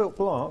say a quilt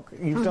block,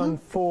 you've done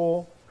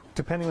 4,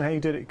 depending on how you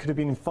did it, could have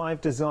been in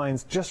 5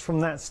 designs just from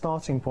that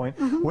starting point.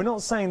 We're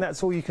not saying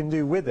that's all you can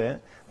do with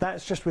it.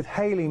 That's just with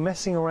Hayley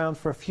messing around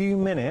for a few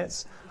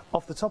minutes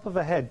off the top of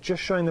her head,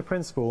 just showing the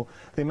principle,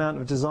 the amount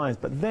of designs.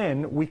 But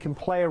then we can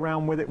play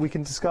around with it, we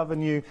can discover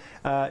new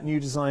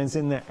designs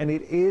in there. And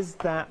it is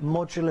that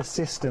modular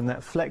system,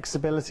 that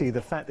flexibility,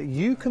 the fact that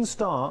you can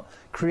start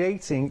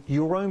creating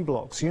your own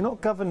blocks. You're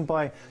not governed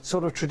by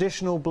sort of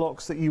traditional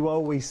blocks that you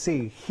always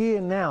see.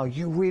 Here now,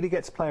 you really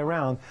get to play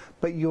around,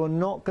 but you're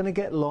not going to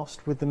get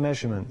lost with the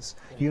measurements.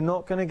 You're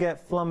not going to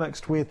get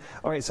flummoxed with,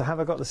 all right, so have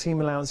I got the seam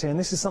allowance here? And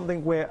this is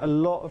something where a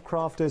lot of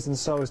crafters and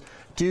sewers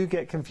do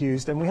get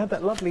confused. And we had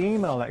that lovely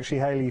email, actually,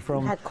 Hayley,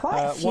 from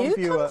one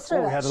viewer. We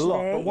had a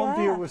lot, but one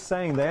viewer was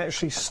saying they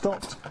actually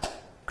stopped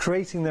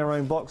creating their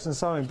own blocks and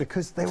sewing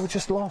because they were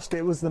just lost.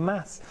 It was the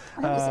maths.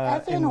 It was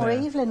Evelyn or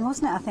Evelyn,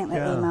 wasn't it? I think they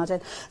emailed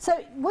in.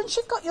 So once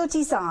you've got your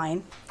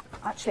design,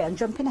 actually, I'm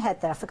jumping ahead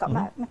there. I forgot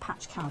my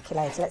patch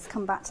calculator. Let's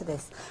come back to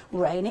this.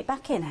 Rein it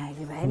back in,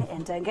 Hayley. Rein it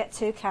in. Don't get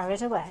too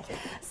carried away.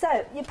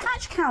 So your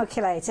patch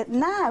calculator.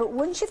 Now,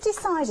 once you've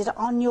decided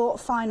on your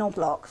final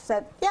block,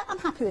 so yeah, I'm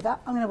happy with that.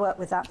 I'm going to work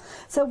with that.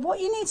 So what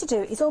you need to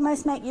do is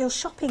almost make your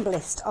shopping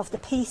list of the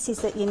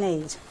pieces that you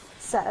need.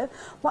 So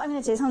what I'm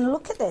going to do is I'm going to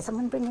look at this. I'm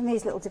going to bring in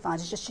these little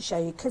dividers just to show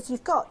you, because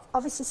you've got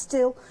obviously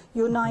still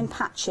your 9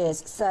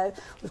 patches. So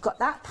we've got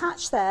that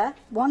patch there,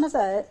 one of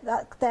those,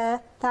 that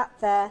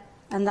there,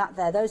 and that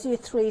there. Those are your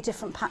 3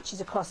 different patches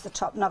across the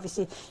top, and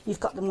obviously you've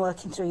got them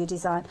working through your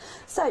design.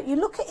 So you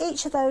look at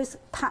each of those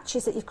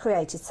patches that you've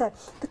created. So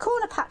the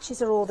corner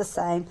patches are all the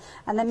same,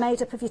 and they're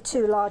made up of your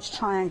 2 large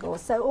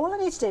triangles. So all I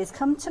need to do is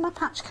come to my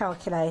patch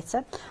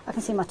calculator. I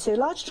can see my 2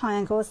 large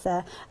triangles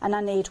there, and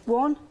I need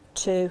 1,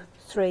 2,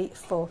 3,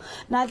 4.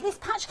 Now this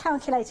patch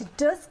calculator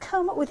does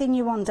come within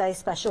your one-day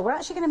special. We're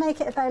actually going to make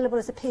it available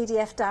as a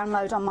PDF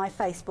download on my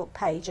Facebook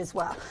page as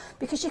well,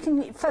 because you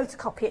can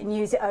photocopy it and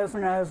use it over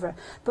and over.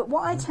 But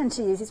what I tend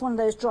to use is one of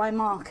those dry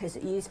markers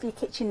that you use for your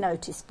kitchen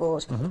notice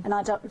board, and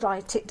I don't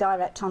write it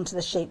direct onto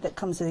the sheet that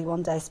comes with your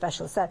one-day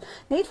special. So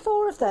need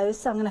 4 of those.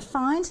 So I'm going to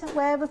find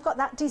where we've got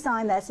that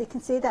design there. So you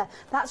can see there,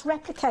 that's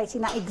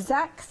replicating that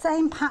exact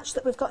same patch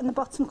that we've got in the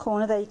bottom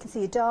corner there. You can see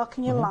your dark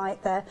and your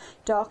light there,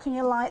 dark and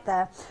your light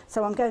there. So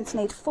So I'm going to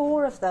need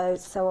 4 of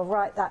those, so I'll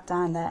write that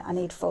down there. I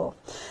need 4.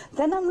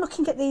 Then I'm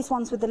looking at these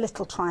ones with the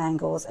little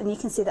triangles, and you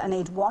can see that I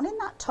need 1 in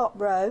that top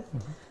row,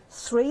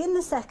 3 in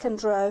the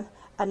second row,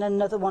 and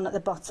another one at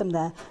the bottom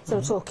there. So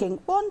we're talking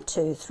 1,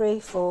 2, 3,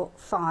 4,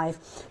 5.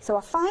 So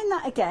I find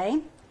that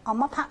again on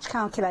my patch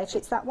calculator.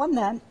 It's that one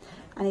there.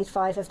 I need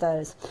 5 of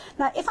those.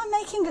 Now, if I'm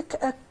making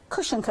a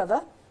cushion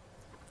cover,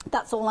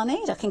 that's all I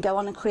need. I can go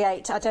on and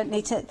create. I don't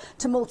need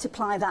to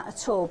multiply that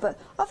at all. But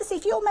obviously,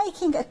 if you're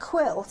making a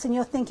quilt and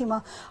you're thinking,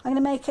 well, I'm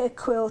going to make a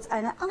quilt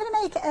and I'm going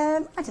to make,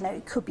 I don't know,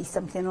 it could be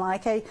something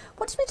like a,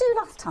 what did we do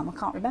last time? I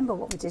can't remember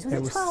what we did. Was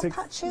it 12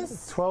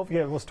 patches? 12,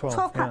 yeah, it was 12.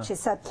 12 patches.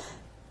 So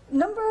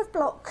number of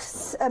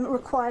blocks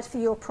required for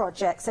your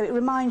project, so it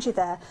reminds you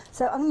there.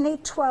 So I'm going to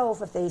need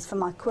 12 of these for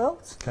my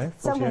quilt. Okay,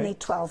 so I'm going to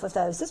need 12 of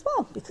those as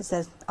well, because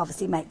they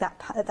obviously make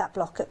that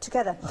block up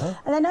together.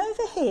 And then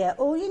over here,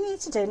 all you need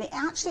to do, and it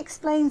actually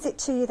explains it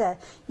to you there,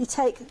 you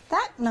take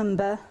that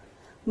number,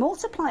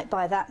 multiply it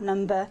by that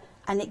number,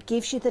 and it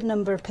gives you the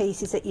number of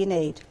pieces that you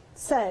need.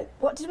 So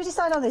what did we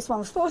decide on this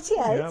one? 48.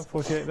 Yeah,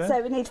 48 there.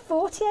 So we need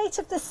 48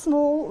 of the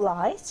small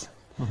light.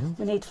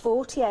 We need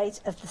 48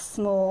 of the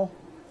small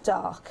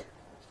dark.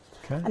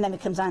 Okay. And then we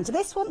come down to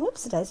this one.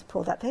 Whoops, today's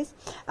pulled that piece.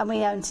 And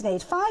we going to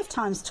need 5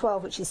 times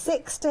 12, which is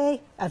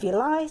 60 of your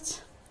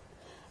light,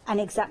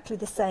 and exactly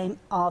the same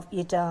of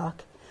your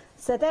dark.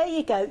 So there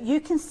you go. You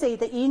can see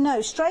that you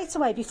know straight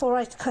away before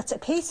I cut a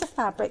piece of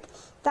fabric,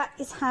 that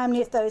is how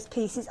many of those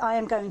pieces I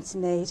am going to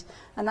need.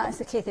 And that is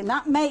the key thing.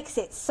 That makes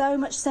it so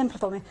much simpler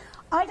for me.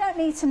 I don't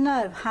need to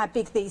know how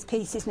big these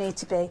pieces need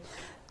to be.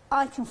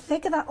 I can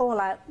figure that all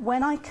out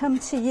when I come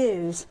to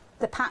use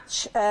the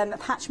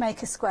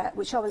Patchmaker Square,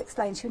 which I will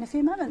explain to you in a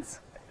few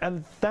moments.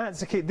 And that's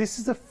the key. This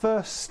is the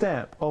first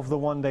step of the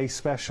one-day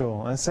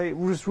special. And so it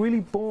was really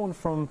born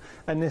from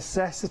a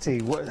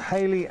necessity.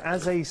 Hayley,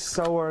 as a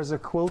sewer, as a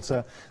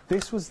quilter,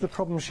 this was the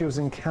problem she was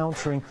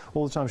encountering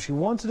all the time. She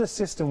wanted a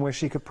system where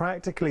she could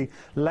practically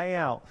lay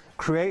out,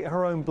 create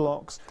her own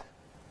blocks,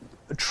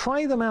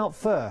 try them out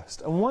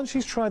first, and once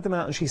she's tried them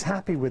out and she's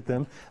happy with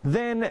them,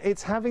 then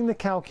it's having the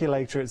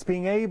calculator, it's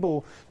being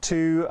able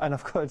to, and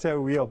I've got to tell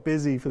you, we are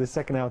busy for the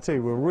second hour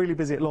too, we're really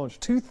busy at launch.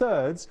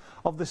 2/3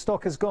 of the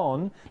stock is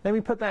gone. Let me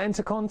put that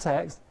into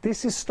context.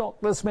 This is stock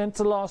that's meant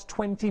to last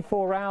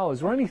 24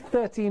 hours. We're only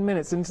 13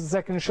 minutes into the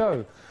second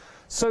show.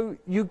 So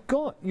you've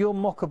got your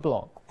mocha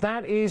block.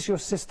 That is your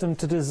system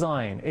to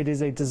design. It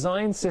is a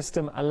design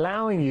system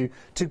allowing you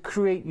to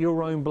create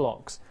your own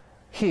blocks.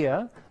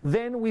 Here,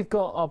 then we've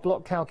got our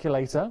block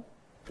calculator.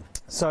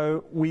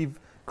 So we've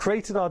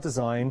created our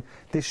design.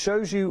 This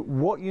shows you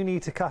what you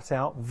need to cut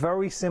out.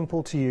 Very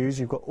simple to use.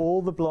 You've got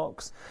all the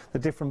blocks, the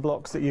different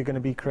blocks that you're going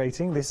to be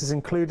creating. This is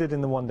included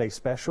in the one-day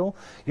special.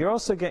 You're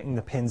also getting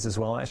the pins as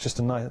well. That's just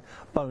a nice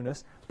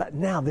bonus. But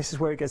now this is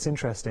where it gets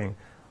interesting.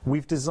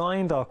 We've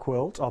designed our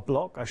quilt, our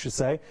block, I should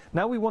say.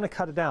 Now we want to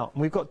cut it out.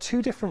 And we've got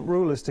 2 different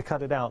rulers to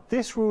cut it out.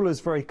 This ruler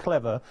is very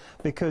clever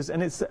because,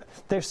 and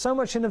there's so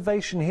much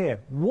innovation here.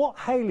 What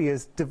Hayley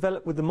has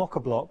developed with the mocha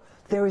block,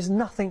 there is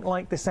nothing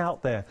like this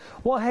out there.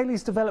 What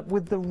Hayley's developed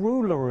with the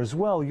ruler as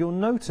well, you'll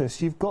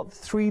notice you've got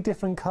 3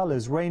 different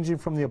colours ranging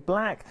from your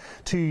black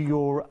to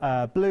your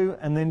blue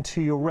and then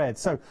to your red.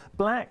 So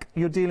black,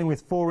 you're dealing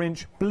with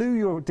 4-inch, blue,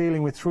 you're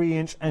dealing with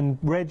 3-inch, and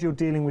red, you're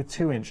dealing with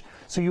 2-inch.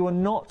 So you are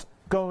not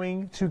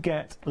going to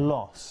get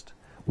lost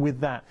with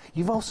that.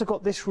 You've also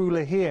got this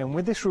ruler here, and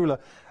with this ruler,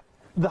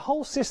 the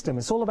whole system,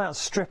 it's all about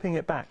stripping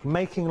it back,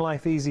 making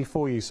life easy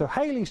for you. So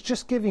Hayley's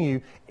just giving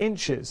you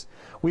inches.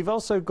 We've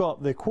also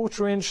got the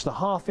 1/4 inch, the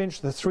 1/2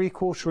 inch, the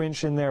 3/4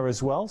 inch in there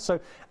as well. So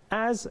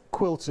as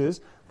quilters,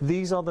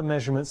 these are the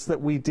measurements that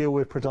we deal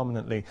with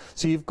predominantly.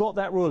 So you've got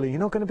that ruler. You're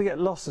not going to get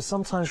lost. So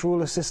sometimes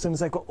ruler systems,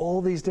 they've got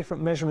all these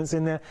different measurements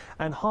in there,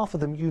 and half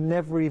of them you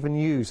never even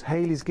use.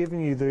 Hayley's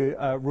giving you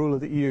the ruler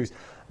that you use.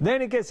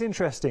 Then it gets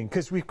interesting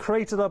because we've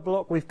created our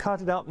block, we've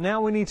cut it up.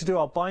 Now we need to do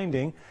our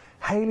binding.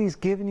 Hayley's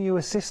given you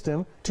a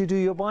system to do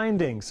your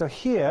binding. So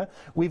here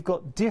we've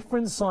got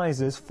different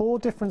sizes, 4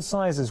 different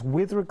sizes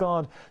with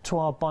regard to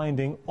our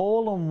binding,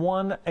 all on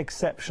one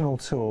exceptional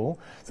tool.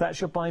 So that's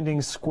your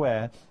binding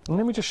square. And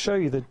let me just show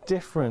you the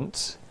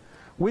difference.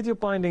 With your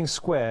binding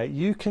square,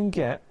 you can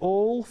get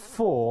all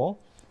 4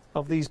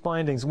 of these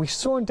bindings. And we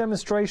saw in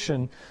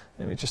demonstration,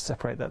 let me just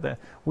separate that there.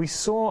 We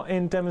saw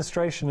in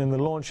demonstration in the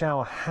launch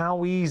hour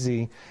how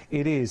easy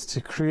it is to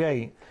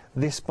create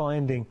this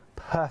binding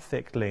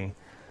perfectly.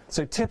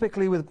 So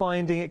typically with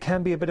binding, it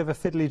can be a bit of a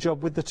fiddly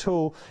job with the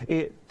tool.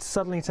 It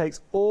suddenly takes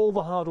all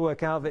the hard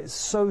work out of it. It's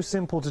so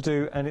simple to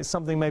do, and it's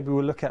something maybe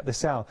we'll look at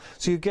this hour.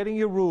 So you're getting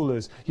your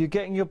rulers, you're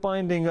getting your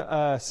binding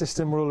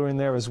system ruler in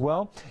there as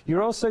well.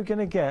 You're also going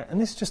to get, and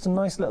this is just a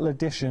nice little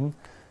addition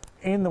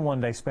in the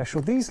one-day special,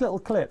 these little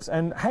clips,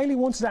 and Hayley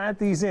wanted to add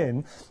these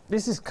in.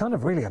 This is kind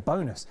of really a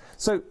bonus.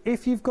 So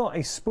if you've got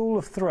a spool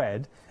of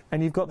thread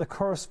and you've got the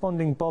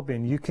corresponding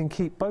bobbin, you can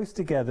keep both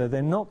together.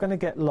 They're not going to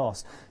get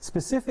lost.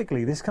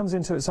 Specifically, this comes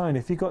into its own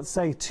if you've got,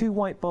 say, 2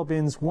 white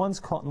bobbins, one's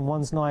cotton,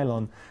 one's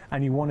nylon,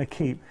 and you want to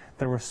keep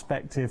the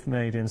respective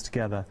made-ins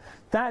together.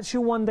 That's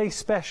your one-day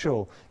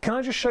special. Can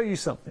I just show you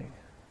something?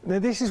 Now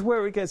this is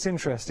where it gets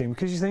interesting,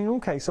 because you think,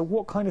 okay, so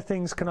what kind of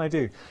things can I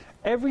do?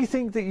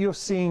 Everything that you're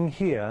seeing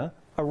here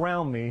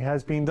around me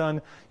has been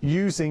done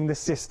using the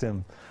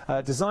system.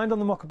 Designed on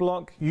the mocker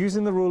block,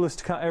 using the rulers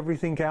to cut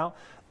everything out.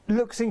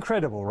 Looks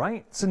incredible,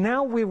 right? So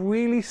now we're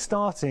really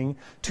starting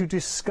to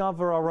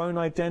discover our own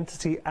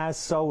identity as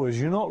sewers.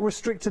 You're not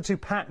restricted to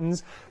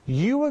patterns.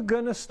 You are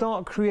going to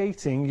start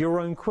creating your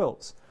own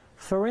quilts.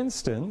 For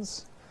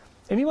instance,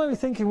 and you might be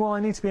thinking, well, I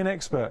need to be an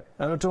expert.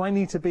 Or do I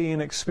need to be an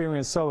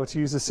experienced sewer to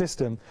use the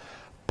system?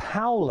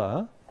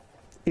 Paula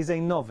is a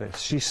novice.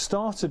 She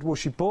started, well,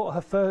 she bought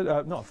her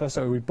first, not first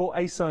sewing, we bought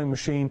a sewing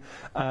machine.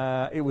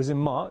 It was in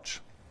March,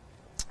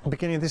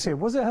 beginning of this year.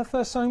 Was it her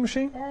first sewing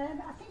machine? I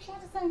think she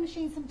had a sewing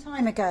machine some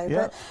time ago,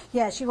 but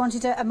yeah, she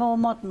wanted a more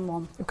modern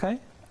one. Okay.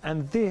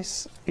 And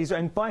this is,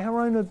 and by her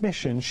own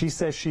admission, she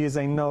says she is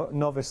a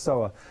novice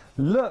sewer.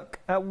 Look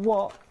at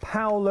what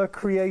Paula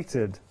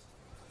created.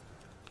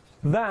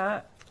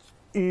 That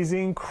is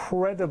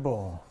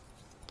incredible.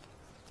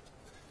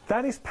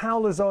 That is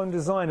Paula's own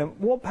design. And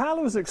what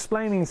Paula was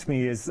explaining to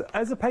me is,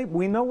 as a paper,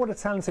 we know what a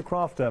talented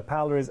crafter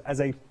Paula is as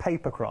a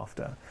paper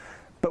crafter.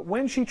 But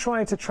when she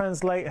tried to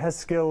translate her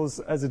skills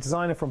as a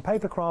designer from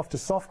papercraft to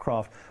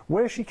softcraft,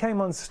 where she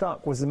came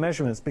unstuck was the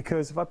measurements.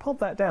 Because if I pop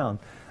that down,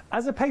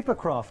 as a paper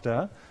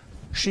crafter,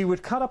 she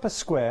would cut up a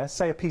square,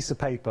 say a piece of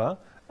paper,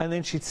 and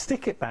then she'd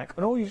stick it back,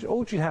 and all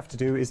you'd have to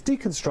do is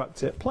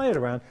deconstruct it, play it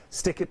around,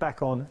 stick it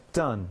back on,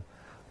 done.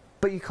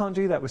 But you can't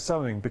do that with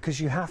sewing, because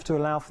you have to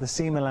allow for the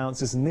seam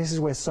allowances, and this is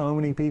where so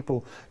many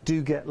people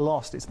do get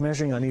lost. It's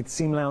measuring, I need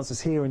seam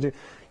allowances here, and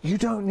you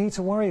don't need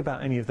to worry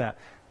about any of that.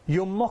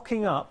 You're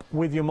mocking up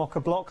with your mocker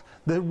block.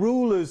 The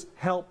rulers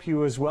help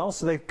you as well,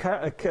 so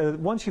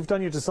once you've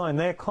done your design,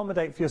 they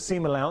accommodate for your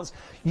seam allowance.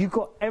 You've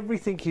got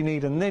everything you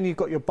need, and then you've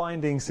got your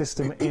binding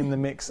system in the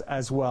mix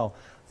as well.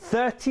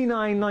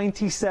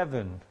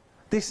 $39.97.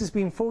 This has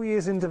been 4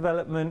 years in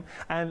development,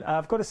 and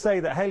I've got to say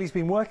that Hayley's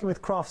been working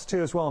with Crafts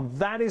too as well, and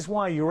that is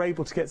why you're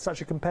able to get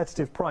such a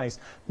competitive price.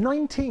 Hayley,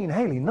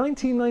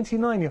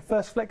 $19.99, your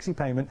first flexi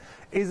payment,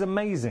 is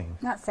amazing.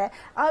 That's it.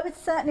 I would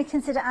certainly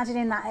consider adding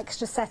in that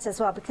extra set as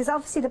well, because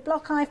obviously the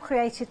block I've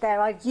created there,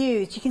 I've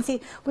used, you can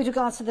see with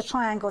regards to the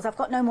triangles, I've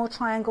got no more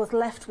triangles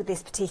left with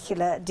this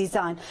particular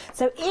design.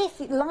 So if,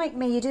 like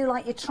me, you do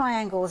like your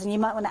triangles and you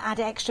might want to add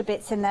extra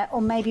bits in there,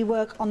 or maybe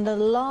work on the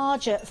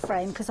larger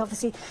frame, because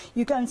obviously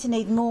you're going to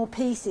need more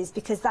pieces,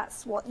 because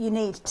that's what you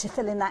need to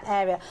fill in that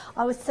area.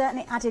 I would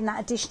certainly add in that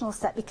additional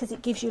set, because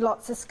it gives you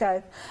lots of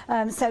scope.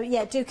 So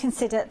yeah, do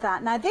consider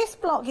that. Now this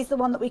block is the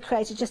one that we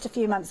created just a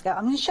few months ago.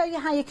 I'm going to show you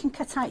how you can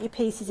cut out your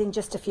pieces in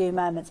just a few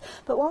moments,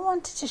 but what I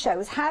wanted to show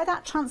is how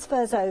that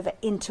transfers over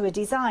into a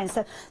design.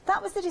 So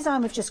that was the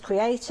design we've just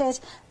created.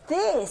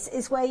 This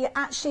is where you're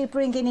actually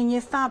bringing in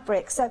your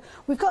fabric. So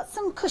we've got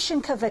some cushion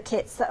cover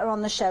kits that are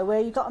on the show, where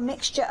you've got a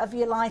mixture of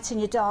your light and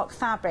your dark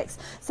fabrics.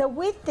 So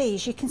with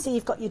these, you can see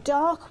you've got your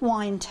dark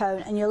wine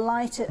tone and your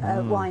lighter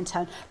wine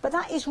tone, but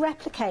that is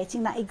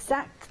replicating that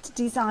exact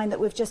design that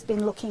we've just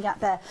been looking at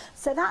there.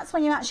 So that's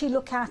when you actually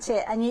look at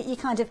it and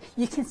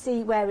you can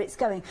see where it's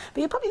going.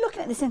 But you're probably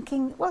looking at this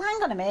thinking, well,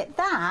 hang on a minute,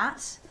 that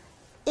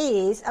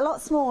is a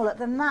lot smaller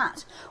than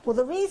that. Well,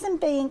 the reason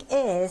being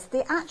is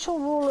the actual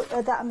rule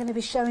that I'm going to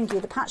be showing you,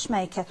 the patch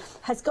maker,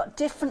 has got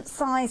different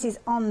sizes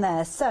on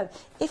there. So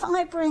if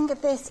I bring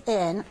this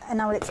in,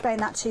 and I will explain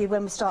that to you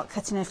when we start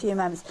cutting in a few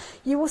moments,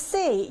 you will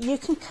see you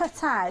can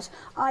cut out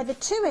either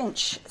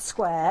 2-inch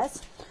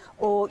squares,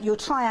 or your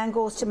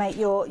triangles to make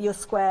your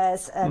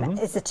squares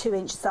is a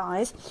 2-inch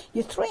size,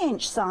 your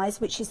 3-inch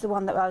size, which is the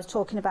one that I was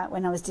talking about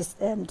when I was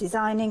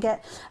designing it,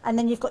 and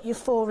then you've got your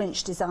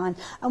 4-inch design.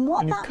 And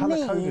what that means...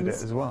 you've colour-coded it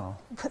as well.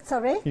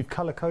 Sorry? You've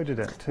colour-coded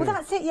it too. Well,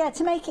 that's it, yeah,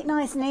 to make it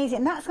nice and easy.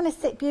 And that's going to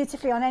sit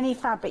beautifully on any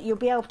fabric. You'll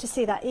be able to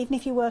see that. Even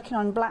if you're working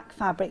on black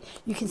fabric,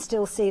 you can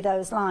still see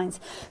those lines.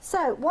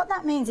 So what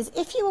that means is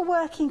if you were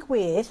working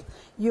with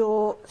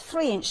your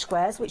 3-inch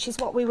squares, which is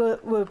what we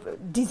were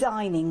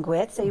designing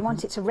with, so you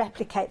want it to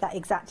replicate that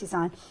exact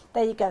design,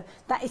 there you go.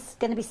 That is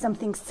going to be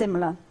something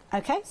similar.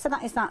 Okay, so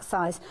that is that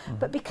size.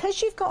 But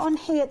because you've got on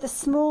here the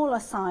smaller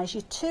size,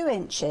 your 2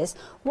 inches,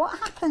 what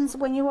happens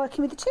when you're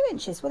working with the 2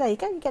 inches? Well, there you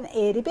go, you get an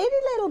itty bitty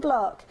little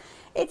block.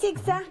 It's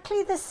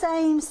exactly the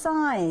same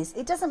size.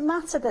 It doesn't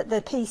matter that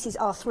the pieces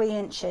are 3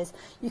 inches.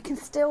 You can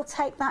still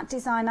take that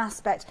design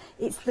aspect.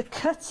 It's the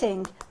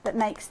cutting that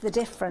makes the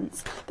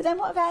difference. But then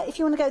what about if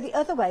you want to go the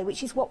other way,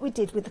 which is what we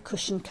did with the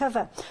cushion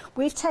cover?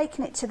 We've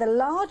taken it to the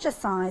larger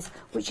size,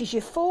 which is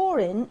your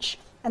 4-inch,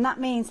 and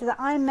that means that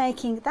I'm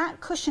making that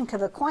cushion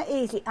cover quite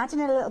easily, adding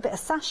a little bit of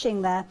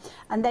sashing there,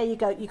 and there you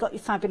go, you've got your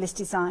fabulous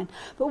design.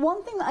 But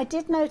one thing that I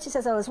did notice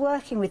as I was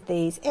working with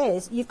these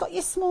is you've got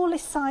your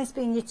smallest size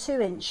being your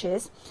 2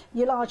 inches,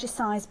 your largest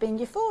size being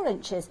your 4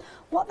 inches.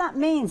 What that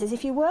means is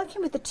if you're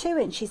working with the 2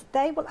 inches,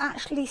 they will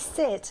actually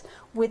sit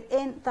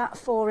within that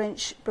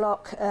 4-inch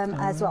block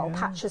as well,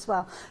 patch as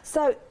well.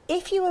 So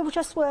if you were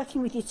just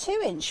working with your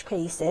 2-inch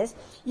pieces,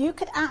 you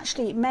could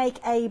actually make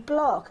a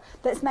block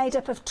that's made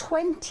up of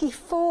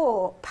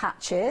 24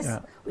 patches,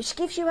 which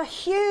gives you a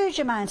huge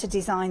amount of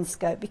design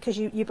scope because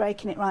you're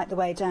breaking it right the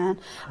way down.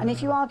 And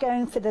if you are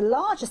going for the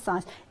larger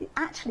size,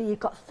 actually you've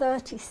got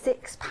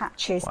 36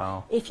 patches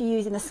if you're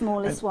using the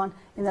smallest one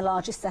in the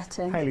largest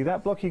setting. Hayley,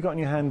 that block you got in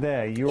your hand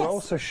there, you're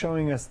also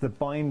showing us the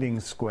binding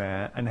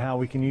square and how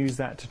we can use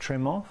that to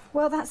trim off?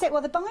 Well, that's it.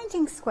 Well, the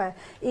binding square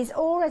is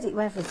already,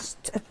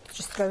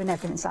 just throwing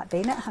everything, it's like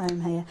being at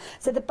home here.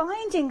 So the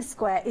binding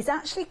square is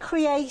actually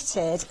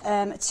created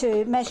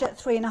to measure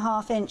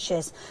 3.5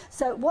 inches.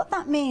 So what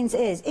that means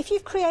is, if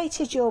you've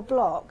created your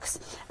blocks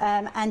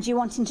and you're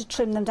wanting to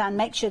trim them down,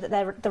 make sure that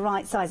they're the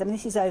right size. I mean,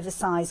 this is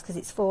oversized because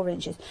it's 4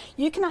 inches.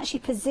 You can actually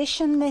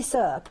position this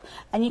up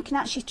and you can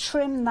actually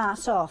trim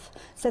that off.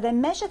 So they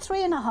measure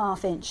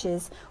 3.5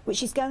 inches,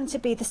 which is going to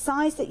be the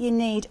size that you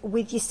need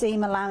with your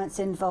seam allowance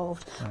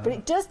involved. But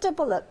it does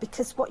double up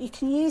because what you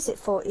can use it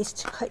for is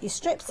to cut your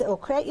strips or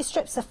create your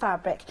strips of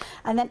fabric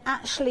and then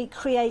actually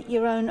create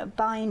your own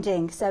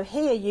binding. So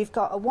here you've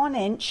got a 1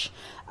 inch,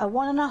 a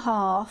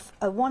 1.5,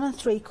 a 1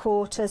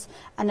 3/4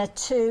 and a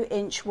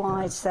 2-inch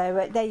wide.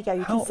 So there you go,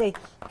 you can see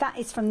that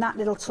is from that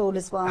little tool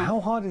as well. How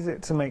hard is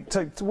it to make?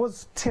 So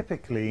what's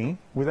typically,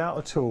 without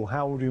a tool,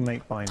 how would you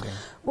make binding?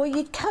 Well,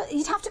 you'd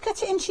have to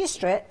cut it into your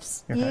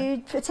strips.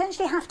 You'd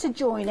potentially have to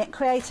join it,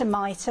 create a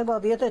mitre. Well,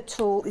 the other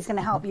tool is going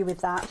to help you with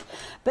that.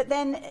 But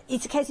then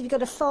it's a case of you've got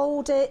to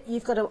fold it,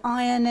 you've got to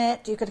iron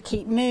it, you've got to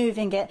keep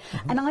moving it.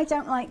 And I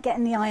don't like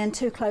getting the iron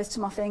too close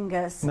to my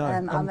fingers, I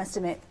must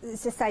admit.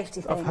 It's a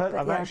safety thing.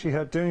 I've actually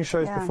heard, doing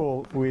shows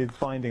before with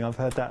binding, I've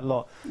heard that a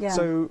lot.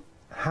 So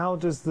how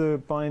does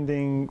the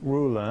binding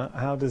ruler,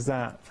 how does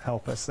that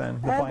help us then?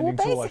 The binding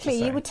well, tool,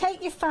 basically, you would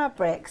take your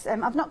fabrics.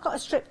 I've not got a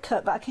strip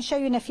cut, but I can show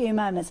you in a few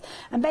moments.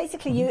 And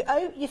basically,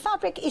 your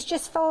fabric is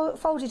just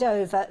folded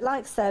over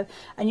like so,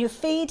 and you're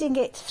feeding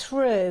it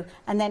through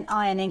and then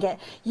ironing it.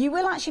 You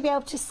will actually be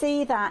able to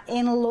see that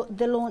in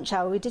the launch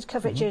hour. We did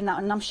cover it during that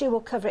one, and I'm sure we'll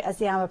cover it as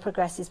the hour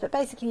progresses. But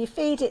basically, you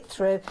feed it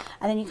through,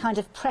 and then you're kind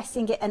of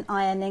pressing it and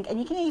ironing, and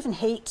you can even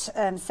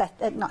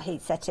not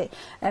heat set it,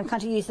 kind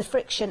of use the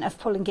friction of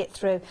pulling it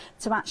through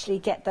to actually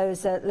get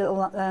those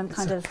little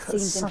kind of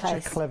seams in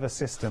place. Such a clever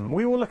system.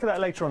 We will look at that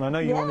later on. I know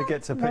you want to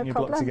get to putting your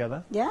block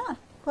together. Yeah.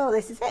 Well,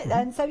 this is it.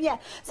 And so,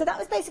 so that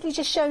was basically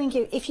just showing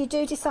you, if you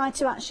do decide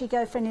to actually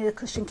go for any of the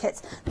cushion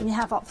kits, then you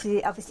have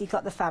obviously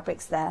got the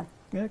fabrics there.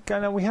 Yeah,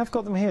 now we have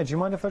got them here. Do you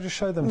mind if I just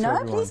show them to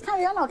everyone? No, please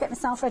carry on. I'll get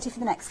myself ready for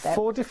the next bit.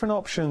 4 different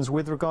options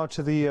with regard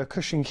to the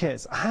cushion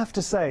kits. I have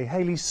to say,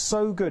 Hayley's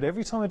so good.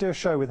 Every time I do a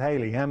show with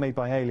Hayley, Handmade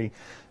by Hayley,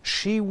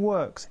 she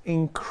works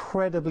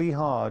incredibly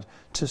hard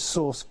to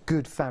source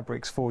good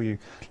fabrics for you.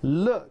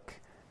 Look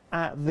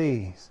at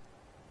these.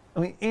 I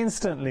mean,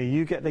 instantly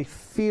you get, they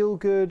feel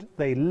good,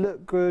 they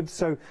look good.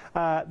 So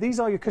these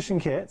are your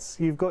cushion kits.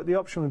 You've got the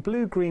option with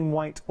blue, green,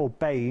 white or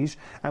beige.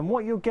 And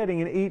what you're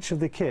getting in each of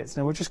the kits,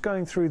 now we're just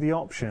going through the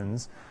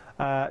options,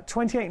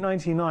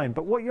 $28.99.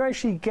 But what you're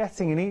actually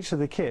getting in each of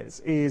the kits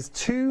is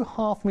 2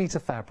 half-metre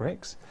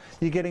fabrics.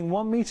 You're getting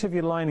 1 metre of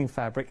your lining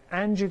fabric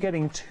and you're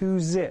getting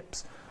 2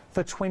 zips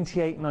for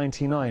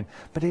 $28.99.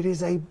 But it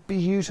is a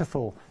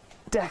beautiful,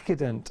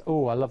 decadent,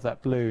 oh, I love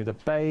that blue, the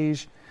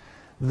beige,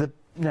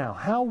 now,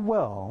 how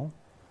well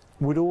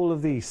would all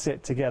of these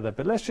sit together?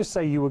 But let's just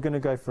say you were going to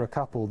go for a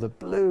couple. The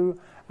blue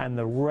and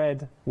the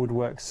red would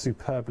work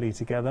superbly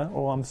together.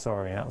 Oh, I'm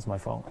sorry, that was my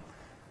fault.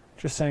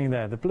 Just saying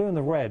there, the blue and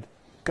the red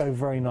go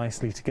very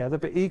nicely together,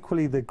 but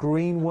equally the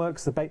green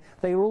works, the beige,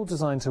 they are all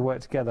designed to work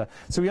together.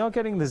 So we are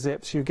getting the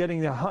zips, you're getting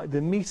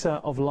the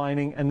metre of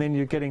lining, and then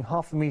you're getting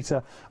half a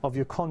metre of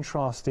your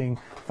contrasting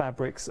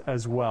fabrics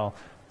as well.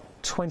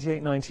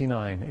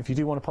 $28.99. If you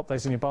do want to pop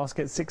those in your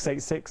basket,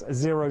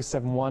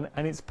 686071,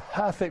 and it's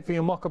perfect for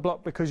your mocha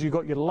block because you've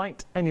got your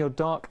light and your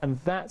dark, and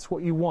that's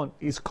what you want,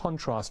 is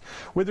contrast.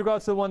 With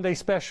regards to the one-day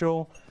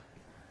special,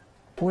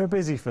 we're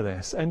busy for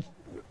this, and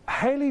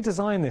Hayley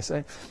designed this.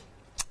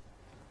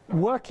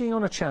 Working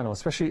on a channel,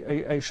 especially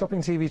a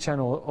shopping TV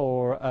channel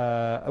or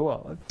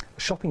well, a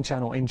shopping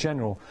channel in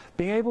general,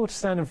 being able to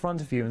stand in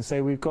front of you and say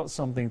we've got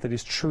something that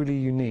is truly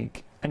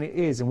unique, and it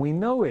is, and we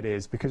know it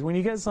is, because when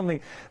you get something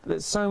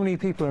that so many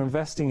people are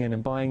investing in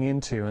and buying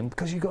into, and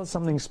because you've got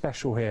something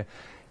special here.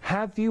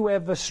 Have you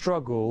ever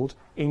struggled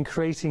in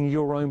creating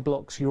your own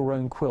blocks, your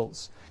own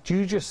quilts? Do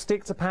you just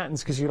stick to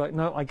patterns because you're like,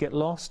 no, I get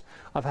lost,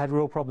 I've had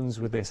real problems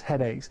with this,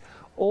 headaches?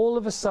 All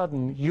of a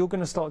sudden, you're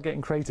going to start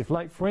getting creative.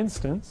 Like, for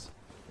instance,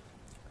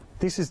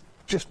 this is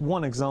just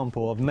one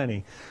example of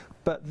many,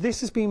 but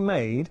this has been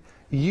made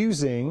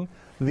using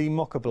the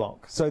mocha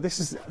block. So this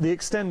is the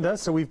extender,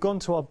 so we've gone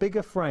to our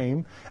bigger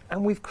frame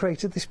and we've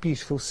created this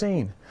beautiful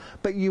scene.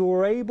 But you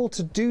were able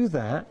to do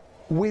that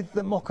with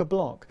the mocha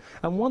block.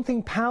 And one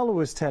thing Paola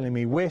was telling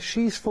me where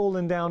she's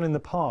fallen down in the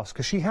past,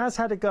 because she has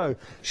had a go,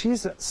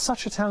 she's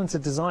such a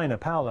talented designer,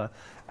 Paola,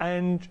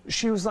 and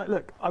she was like,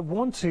 look, I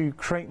want to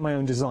create my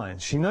own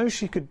designs. She knows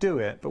she could do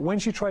it, but when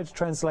she tried to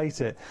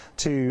translate it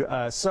to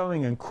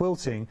sewing and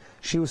quilting,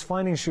 she was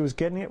finding she was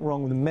getting it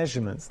wrong with the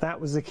measurements. That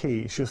was the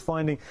key. She was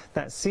finding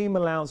that seam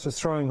allowance was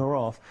throwing her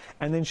off,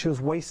 and then she was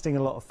wasting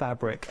a lot of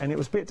fabric, and it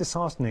was a bit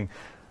disheartening.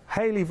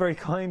 Hayley very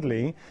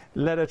kindly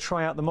let her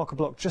try out the mocha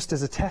block just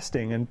as a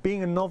testing, and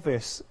being a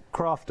novice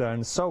crafter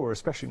and sewer,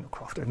 especially not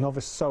crafter,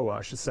 novice sewer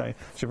I should say,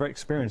 she's a very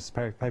experienced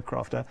paper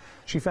crafter,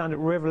 she found it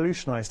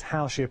revolutionised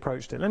how she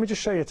approached it. Let me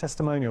just show you a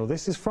testimonial.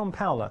 This is from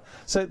Paola.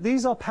 So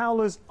these are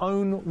Paola's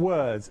own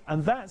words,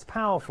 and that's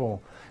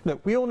powerful.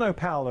 Look, we all know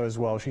Paola as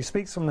well. She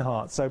speaks from the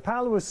heart. So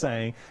Paola was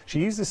saying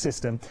she used the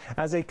system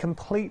as a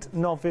complete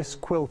novice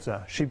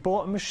quilter. She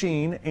bought a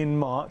machine in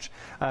March.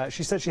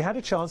 She said she had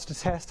a chance to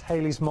test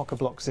Hayley's mocha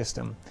block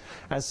system.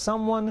 As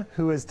someone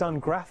who has done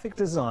graphic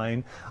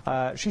design,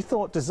 she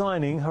thought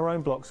designing her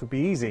own blocks would be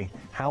easy.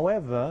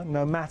 However,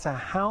 no matter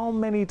how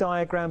many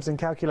diagrams and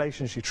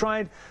calculations she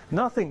tried,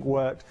 nothing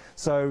worked,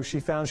 so she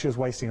found she was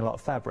wasting a lot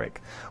of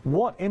fabric.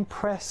 What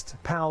impressed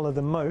Paola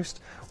the most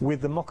with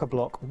the mocha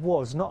block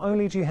was not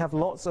only do you have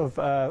lots of,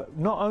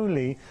 not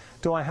only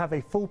do I have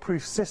a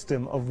foolproof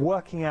system of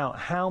working out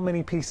how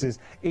many pieces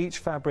each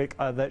fabric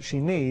that she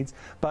needs,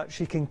 but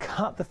she can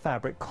cut the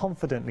fabric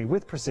confidently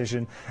with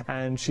precision,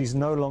 and she's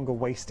no longer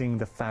wasting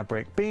the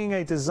fabric. Being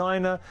a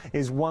designer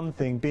is one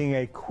thing, being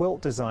a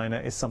quilt designer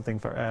is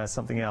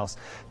something else.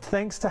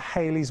 Thanks to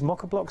Hayley's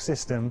mocha block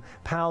system,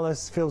 Paola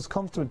feels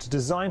confident to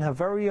design her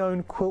very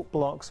own quilt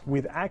blocks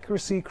with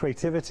accuracy,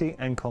 creativity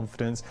and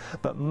confidence,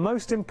 but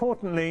most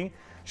importantly,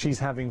 she's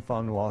having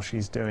fun while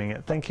she's doing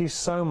it. Thank you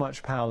so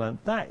much, Paola.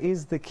 That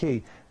is the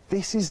key.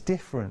 This is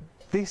different.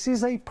 This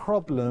is a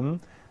problem.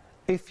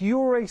 If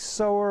you're a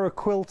sewer or a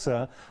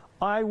quilter,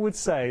 I would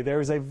say there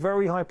is a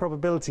very high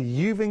probability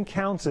you've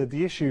encountered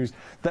the issues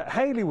that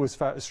Hayley was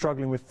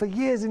struggling with for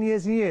years and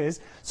years and years.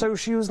 So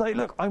she was like,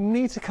 look, I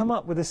need to come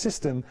up with a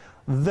system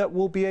that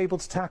will be able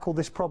to tackle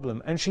this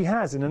problem. And she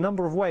has in a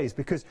number of ways,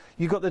 because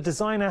you've got the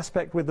design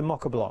aspect with the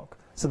mocha block.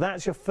 So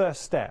that's your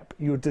first step.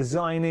 You're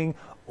designing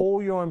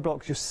all your own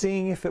blocks. You're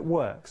seeing if it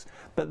works.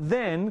 But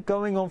then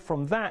going on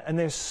from that, and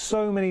there's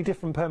so many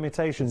different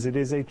permutations, it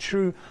is a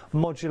true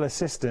modular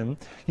system.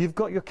 You've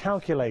got your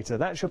calculator.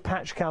 That's your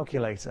patch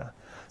calculator.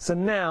 So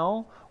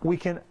now we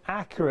can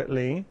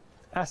accurately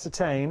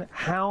ascertain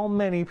how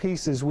many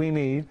pieces we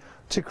need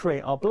to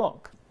create our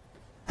block.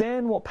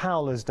 Then what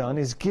Paola's done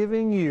is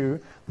giving you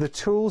the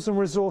tools and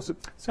resources.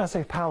 So I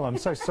say Paola, I'm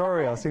so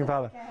sorry, I was thinking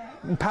Paola.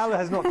 Paola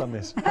has not done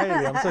this.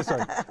 Hayley, I'm so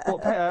sorry.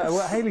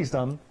 What Hayley's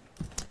done,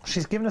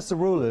 she's given us the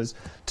rulers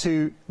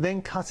to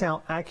then cut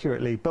out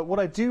accurately. But what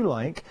I do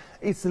like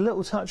is the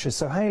little touches.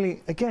 So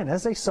Hayley, again,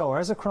 as a sewer,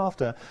 as a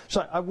crafter, she's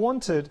like, I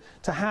wanted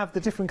to have the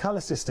different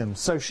colour systems.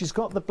 So she's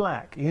got the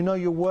black. You know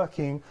you're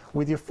working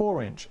with your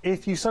 4-inch.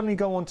 If you suddenly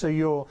go onto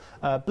your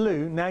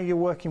blue, now you're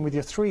working with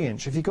your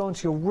 3-inch. If you go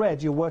onto your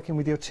red, you're working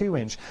with your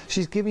 2-inch.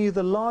 She's giving you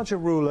the larger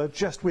ruler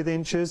just with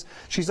inches.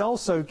 She's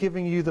also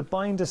giving you the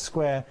binder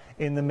square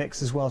in the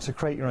mix as well to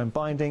create your own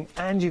binding.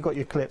 And you've got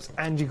your clips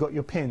and you've got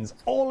your pins.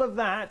 All of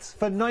that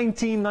for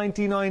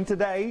 $19.99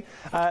 today,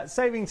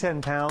 saving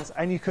 £10.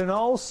 And you can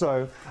also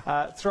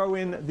throw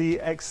in the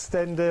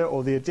extender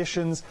or the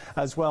additions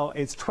as well.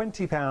 It's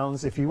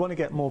 £20 if you want to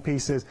get more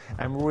pieces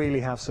and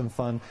really have some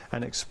fun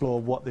and explore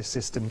what this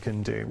system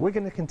can do. We're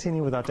going to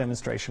continue with our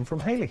demonstration from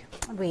Hayley.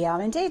 We are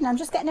indeed, and I'm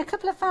just getting a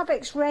couple of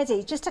fabrics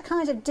ready just to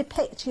kind of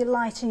depict your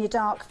light and your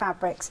dark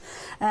fabrics.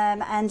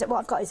 And what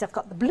I've got is I've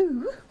got the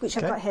blue, which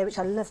I've got here, which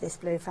I love this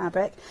blue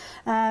fabric.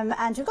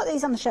 And we've got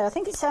these on the show. I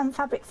think it's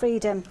Fabric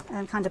Freedom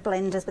kind of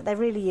blenders, but they're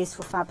really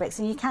useful fabrics,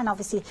 and you can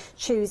obviously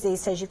choose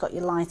these so you've got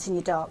your light and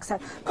your dark. So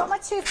I've got my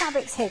two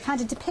fabrics here kind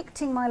of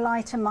depicting my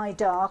light and my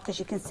dark, as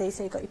you can see.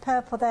 So you've got your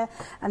purple there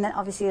and then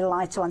obviously your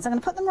lighter one. So I'm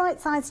going to put them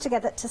right sides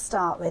together to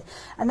start with,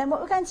 and then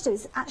what we're going to do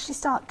is actually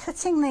start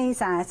cutting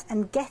these out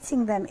and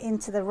getting them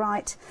into the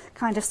right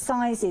kind of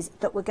sizes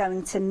that we're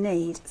going to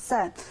need.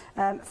 So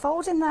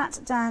folding that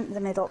down the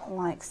middle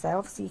like so.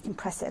 Obviously you can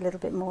press it a little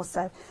bit more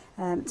so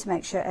to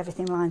make sure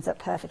everything lines up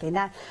perfectly.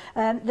 Now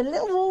the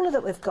little ruler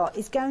that we've got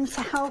is going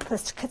to help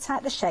us to cut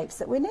out the shapes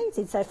that we're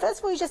needing. So first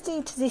of all, you just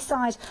need to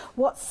decide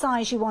what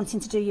size you're wanting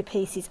to do your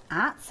pieces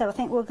at. So I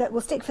think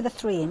we'll stick for the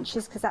 3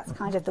 inches because that's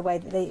kind of the way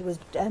that it was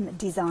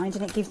designed,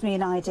 and it gives me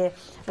an idea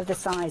of the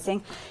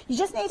sizing. You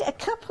just need a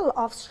couple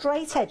of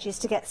straight edges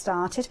to get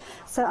started.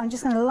 So I'm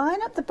just going to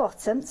line up the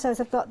bottom so as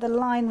I've got the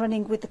line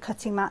running with the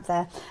cutting mat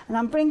there, and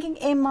I'm bringing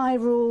in my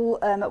rule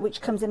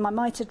which comes in my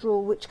mitered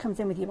rule, which comes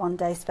in with your 1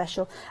 day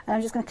special, and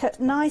I'm just going to cut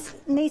nice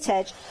neat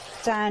edge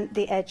down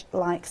the edge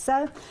like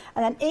so.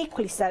 And then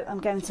equally so, I'm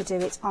going to do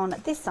it on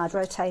this side,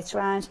 rotate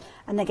around,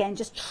 and again,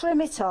 just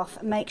trim it off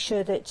and make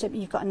sure that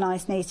you've got a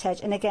nice neat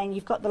edge. And again,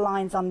 you've got the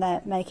lines on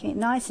there, making it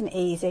nice and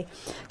easy.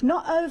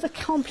 Not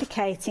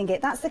overcomplicating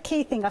it. That's the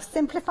key thing. I've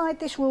simplified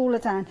this ruler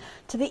down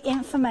to the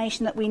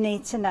information that we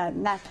need to know.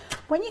 Now,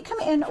 when you come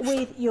in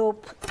with your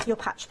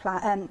patch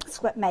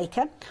square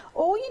maker,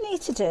 all you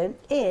need to do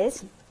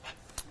is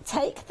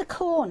take the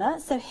corner,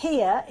 so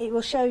here it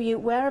will show you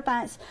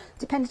whereabouts,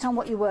 depending on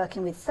what you're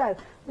working with. So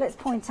let's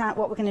point out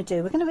what we're going to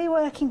do. We're going to be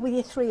working with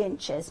your 3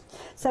 inches.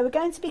 So we're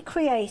going to be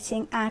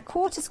creating our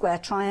quarter square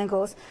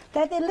triangles.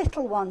 They're the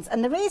little ones,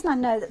 and the reason I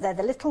know that they're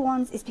the little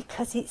ones is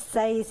because it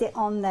says it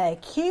on there.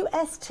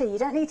 QST, you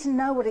don't need to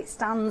know what it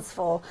stands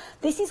for.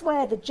 This is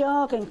where the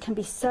jargon can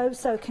be so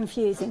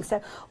confusing.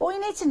 So all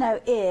you need to know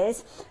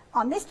is,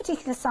 on this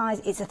particular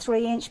size, it's a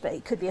 3 inch, but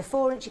it could be a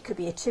 4 inch, it could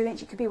be a 2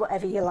 inch, it could be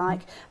whatever you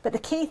like. But the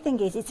key thing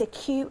is it's a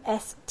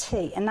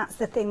QST, and that's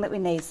the thing that we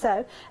need.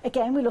 So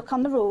again, we look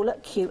on the ruler,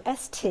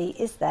 QST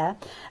is there.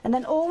 And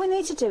then all we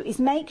need to do is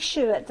make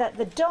sure that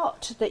the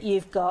dot that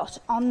you've got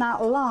on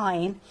that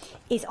line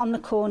is on the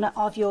corner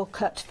of your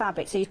cut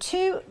fabric. So your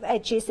 2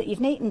 edges that you've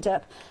neatened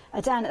up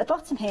are down at the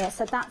bottom here,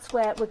 so that's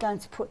where we're going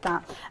to put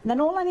that. And then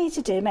all I need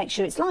to do, make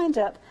sure it's lined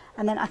up,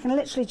 and then I can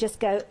literally just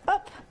go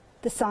up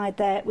the side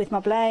there with my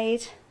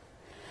blade.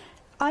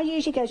 I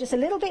usually go just a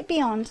little bit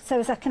beyond so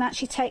as I can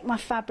actually take my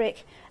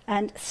fabric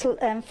and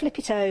flip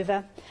it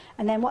over,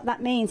 and then what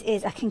that means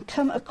is I can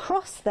come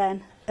across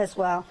then as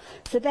well.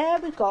 So there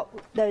we've got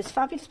those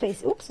fabulous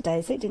pieces. Oops,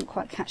 daisy, didn't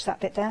quite catch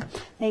that bit there.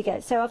 There you go.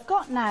 So I've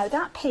got now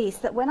that piece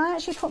that when I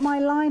actually put my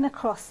line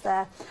across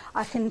there,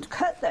 I can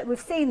cut that. We've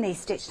seen these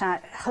stitched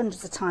out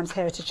hundreds of times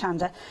here at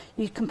Hochanda.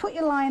 You can put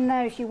your line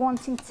there if you're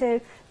wanting to.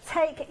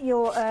 Take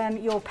your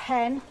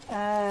pen.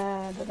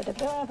 I've got a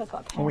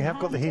pen. Well, we have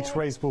got the heat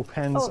erasable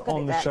pens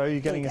on the show. You're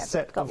getting a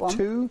set of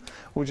 2.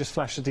 We'll just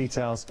flash the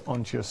details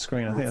onto your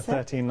screen. I think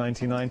they're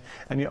 $13.99.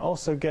 And you're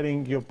also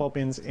getting your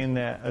bobbins in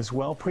there as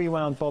well.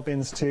 Pre-wound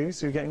bobbins too.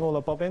 So you're getting all the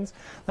bobbins.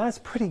 That's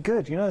pretty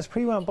good. You know, those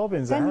pre-wound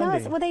bobbins They're are handy.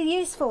 nice. Well, they're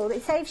useful.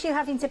 It saves you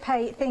having to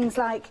pay things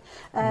like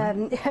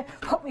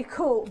what we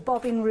call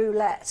bobbin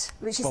roulette,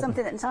 which is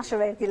something that Natasha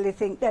regularly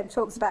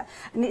talks about.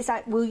 And it's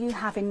like, will you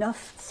have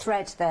enough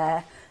thread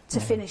there to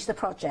finish the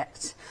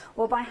project?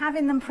 Well, by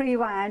having them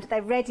pre-wound,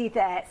 they're ready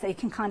there, so you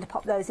can kind of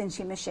pop those into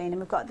your machine, and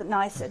we've got the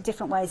nice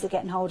different ways of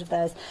getting hold of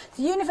those. It's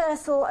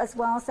universal as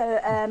well, so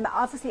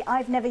obviously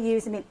I've never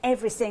used them in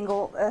every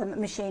single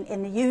machine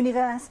in the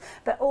universe,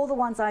 but all the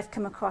ones I've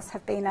come across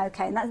have been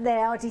okay, and they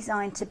are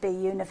designed to be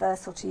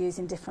universal to use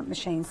in different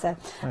machines, so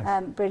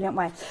brilliant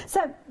way.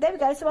 So there we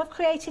go. So I've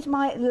created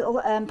my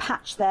little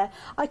patch there.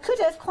 I could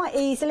have quite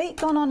easily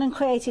gone on and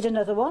created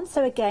another one,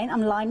 so again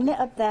I'm lining it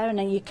up there, and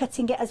then you're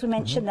cutting it as we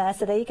mentioned there.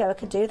 So there you go, I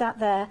could do that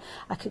there.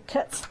 I could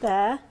cut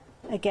there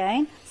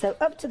again, so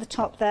up to the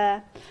top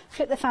there,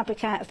 flip the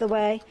fabric out of the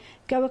way,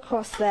 go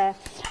across there,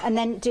 and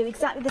then do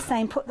exactly the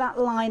same, put that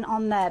line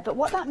on there. But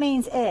what that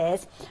means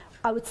is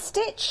I would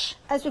stitch,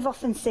 as we've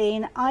often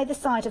seen, either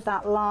side of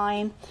that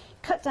line,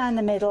 cut down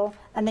the middle,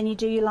 and then you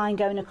do your line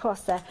going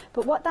across there.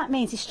 But what that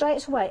means is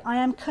straight away I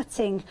am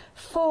cutting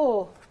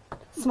 4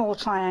 small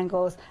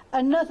triangles,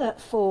 another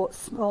 4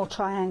 small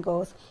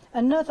triangles,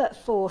 another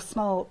 4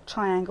 small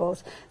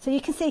triangles. So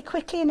you can see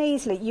quickly and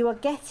easily you are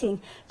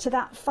getting to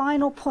that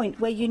final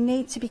point where you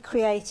need to be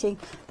creating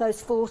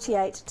those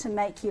 48 to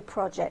make your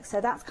project.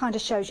 So that kind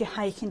of shows you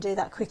how you can do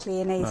that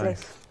quickly and easily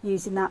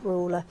using that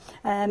ruler.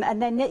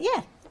 And then,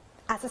 yeah,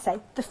 as I say,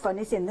 the fun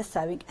is in the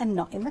sewing and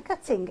not in the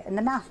cutting and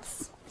the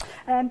maths.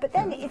 But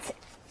then it's...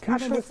 Can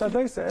you show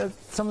us those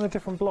some of the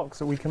different blocks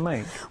that we can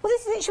make? Well,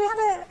 this is it. Should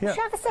we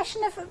have a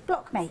session of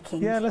block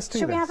making? Yeah, let's do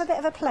Should we have a bit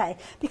of a play?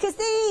 Because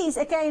these,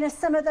 again, are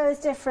some of those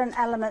different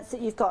elements that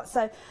you've got.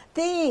 So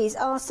these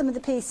are some of the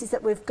pieces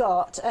that we've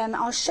got.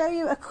 I'll show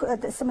you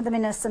some of them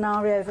in a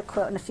scenario of a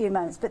quilt in a few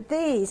moments. But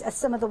these are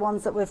some of the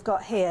ones that we've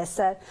got here.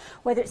 So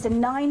whether it's a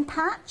 9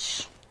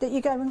 patch that you're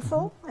going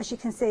for, as you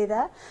can see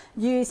there,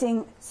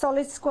 using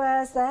solid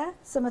squares there,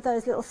 some of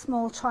those little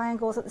small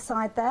triangles at the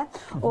side there,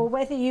 or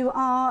whether you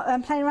are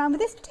playing around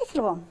with this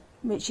particular one,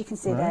 which you can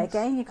see there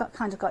again, you've got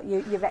kind of got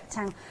your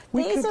rectangle.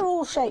 These are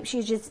all shapes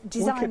you're just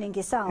designing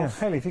yourself. Yeah,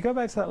 Hayley, if you go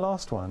back to that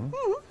last one,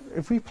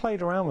 if we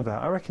played around with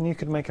that, I reckon you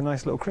could make a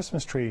nice little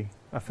Christmas tree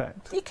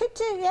effect. You could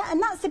do, yeah, and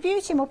that's the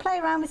beauty, and we'll play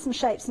around with some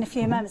shapes in a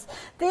few moments.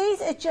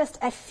 These are just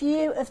a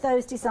few of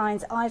those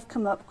designs I've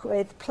come up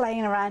with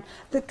playing around.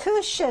 The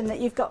cushion that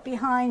you've got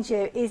behind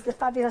you is the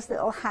fabulous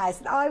little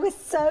house. I was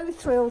so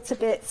thrilled to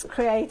bits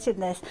creating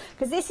this,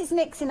 because this is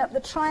mixing up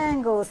the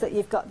triangles that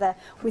you've got there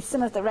with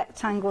some of the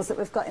rectangles that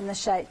we've got in the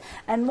shape.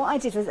 And what I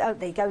did was, oh,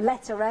 there you go,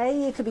 letter A,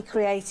 you could be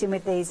creating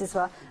with these as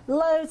well.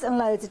 Loads and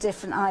loads of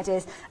different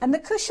ideas. And the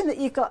cushion that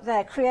you've got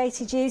there,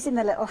 created using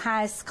the little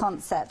house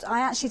concept.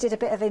 I actually did a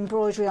bit of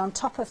embroidery on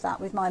top of that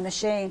with my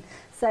machine.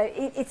 So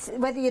it's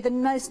whether you're the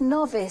most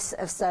novice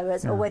of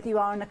sewers or whether you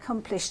are an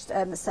accomplished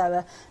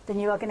sewer, then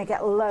you are going to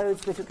get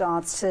loads with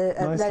regards to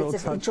loads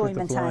of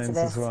enjoyment out of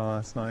this. As well.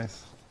 That's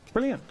nice.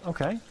 Brilliant,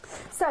 okay.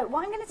 So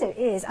what I'm going to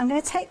do is I'm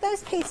going to take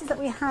those pieces that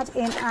we had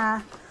in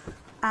our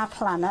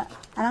planner,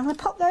 and I'm going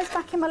to pop those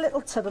back in my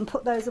little tub and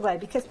put those away,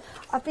 because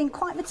I've been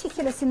quite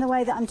meticulous in the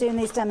way that I'm doing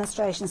these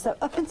demonstrations. So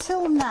up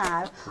until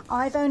now,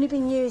 I've only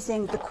been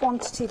using the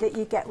quantity that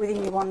you get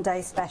within your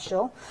one-day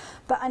special,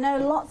 but I know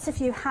lots of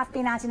you have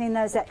been adding in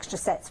those extra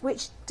sets,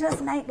 which does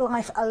make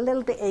life a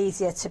little bit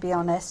easier, to be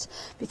honest,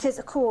 because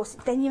of course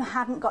then you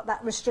haven't got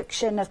that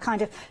restriction of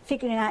kind of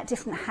figuring out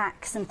different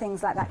hacks and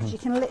things like that, because you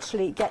can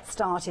literally get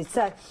started.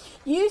 So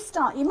you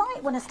might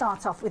want to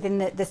start off within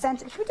the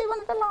centre. Should we do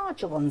one of the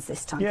larger ones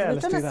this time? Yeah, We've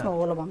let's done do a that.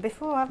 smaller one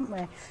before, haven't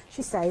we?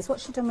 She says,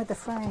 what's she done with the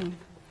frame?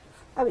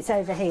 Oh, it's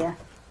over here.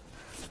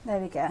 There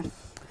we go.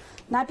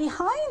 Now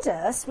behind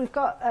us, we've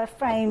got a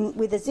frame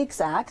with a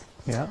zigzag,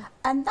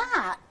 and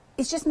that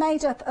is just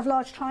made up of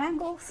large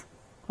triangles.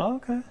 Oh,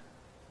 okay.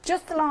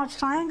 Just the large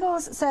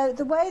triangles. So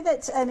the way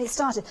that it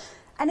started,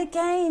 and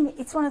again,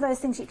 it's one of those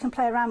things you can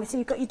play around with. So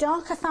you've got your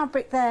darker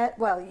fabric there.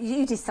 Well,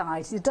 you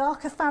decide. The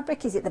darker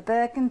fabric, is it the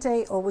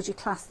burgundy, or would you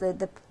class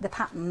the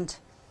patterned?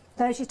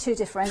 Those are your two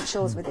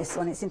differentials with this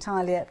one. It's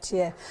entirely up to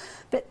you.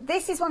 But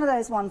this is one of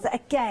those ones that,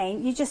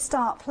 again, you just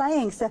start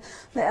playing. So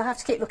I have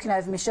to keep looking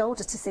over my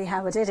shoulder to see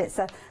how I did it.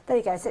 So there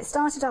you go. So it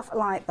started off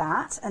like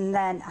that, and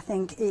then I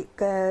think it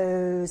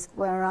goes,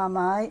 where am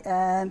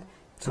I?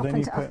 So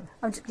then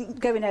I'm just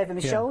going over my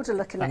shoulder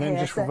looking and at then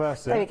here. just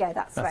reverse it. There we go,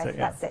 that's right, it,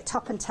 that's it.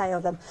 Top and tail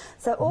them.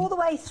 So all the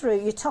way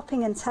through, you're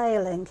topping and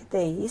tailing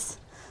these.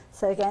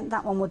 So again,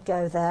 that one would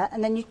go there,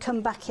 and then you come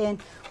back in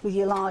with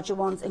your larger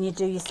ones and you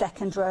do your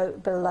second row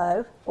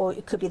below, or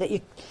it could be that you,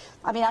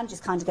 I mean, I'm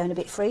just kind of going a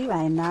bit free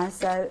rein now,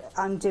 so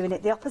I'm doing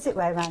it the opposite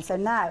way around. So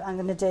now I'm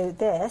going to do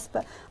this,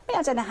 but I mean,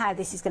 I don't know how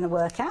this is going to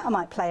work out. I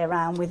might play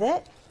around with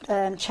it,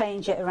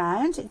 change it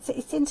around.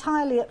 It's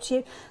entirely up to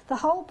you. The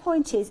whole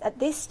point is, at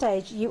this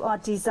stage, you are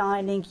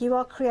designing, you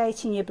are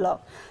creating your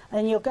block,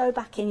 and you'll go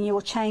back in,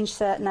 you'll change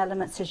certain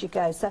elements as you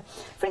go. So,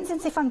 for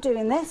instance, if I'm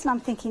doing this and I'm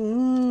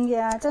thinking,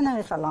 yeah, I don't know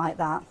if I like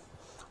that,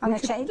 I'm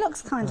going to change. It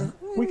looks kind of...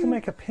 We can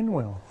make a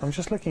pinwheel. I'm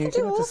just looking. You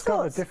can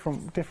discover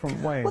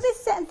different ways. Well,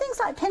 this is it. And things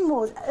like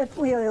pinwheels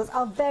wheels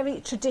are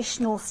very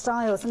traditional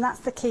styles, and that's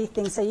the key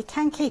thing. So you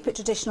can keep it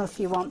traditional if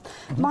you want.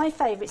 My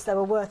favourites, though,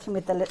 are working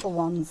with the little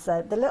ones.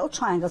 So the little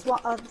triangles.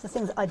 What are the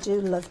things that I do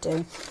love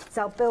doing?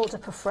 So I'll build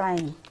up a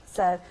frame.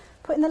 So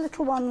putting the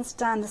little ones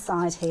down the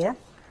side here,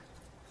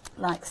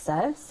 like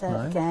so.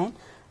 So again,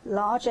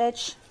 large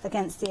edge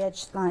against the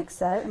edge, like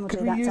so. And we'll Could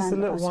do we that use down the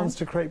little bottom. ones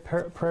to create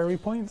prairie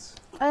points?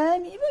 Yeah,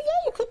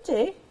 you could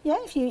do. Yeah,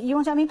 if you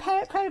want to. I mean,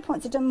 prairie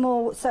points are done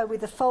more so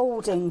with the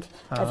folding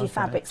of your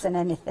fabrics than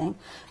anything.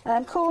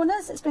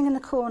 Corners, let's bring in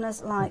the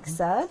corners like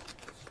so.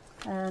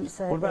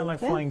 So what about like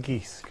flying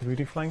geese? Could we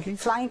do flying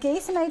geese? Flying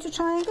geese are made of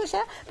triangles,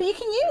 yeah. But you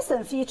can use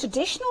them for your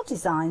traditional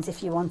designs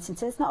if you wanted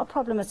to. It's not a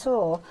problem at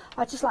all.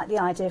 I just like the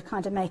idea of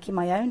kind of making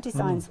my own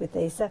designs with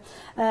these. So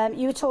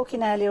you were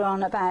talking earlier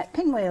on about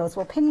pinwheels.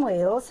 Well,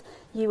 pinwheels,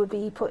 you would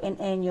be putting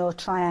in your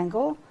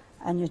triangle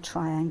and your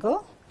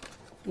triangle.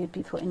 You'd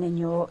be putting in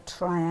your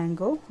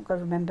triangle. I've got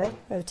to remember,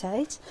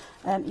 rotate.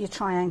 Your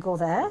triangle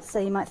there. So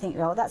you might think,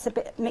 well, that's a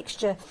bit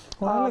mixture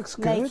of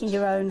making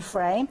your own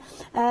frame.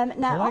 Now,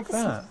 I like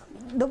obviously, that.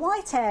 the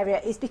white area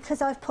is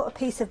because I've put a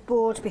piece of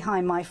board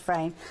behind my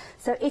frame.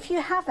 So if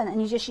you haven't, and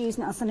you're just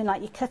using it on something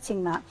like you're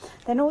cutting that,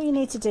 then all you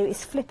need to do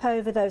is flip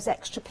over those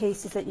extra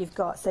pieces that you've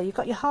got. So you've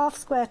got your half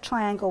square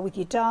triangle with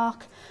your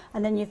dark,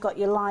 and then you've got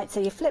your light. So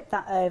you flip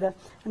that over,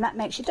 and that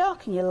makes your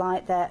dark and your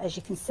light there, as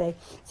you can see.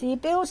 So you're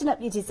building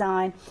up your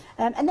design,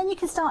 and then you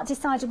can start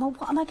deciding, well,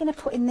 what am I going to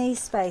put in these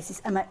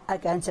spaces? Am I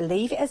going to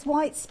leave it as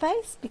white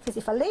space? Because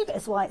if I leave it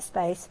as white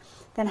space,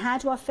 then how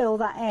do I fill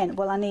that in?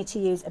 Well, I need to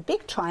use a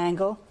big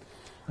triangle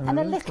and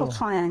a little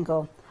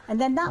triangle, and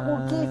then that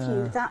will give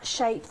you that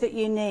shape that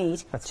you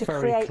need to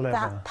create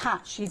that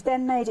patch. You've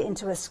then made it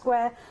into a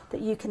square that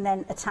you can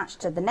then attach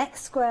to the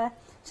next square,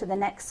 to the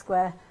next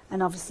square,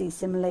 and obviously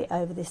similarly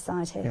over this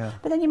side here. Yeah.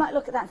 But then you might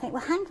look at that and think,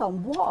 well, hang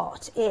on,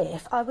 what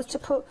if I was to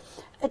put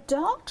a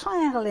dark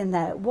triangle in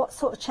there? What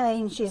sort of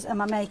changes am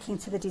I making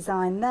to the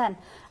design then?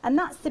 And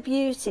that's the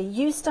beauty.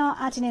 You start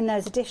adding in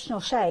those additional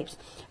shapes,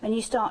 and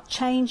you start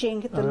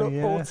changing the look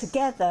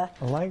altogether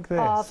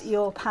of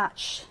your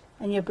patch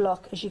and your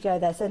block as you go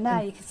there. So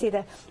now you can see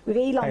that we've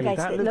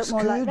elongated it, look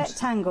more like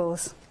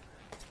rectangles.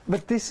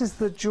 But this is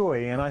the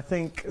joy, and I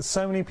think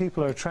so many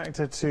people are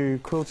attracted to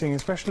quilting,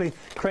 especially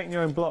creating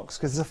your own blocks,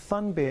 because the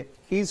fun bit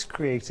is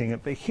creating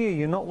it. But here,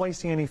 you're not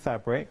wasting any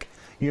fabric.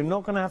 You're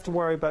not going to have to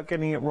worry about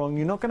getting it wrong.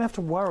 You're not going to have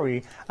to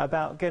worry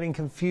about getting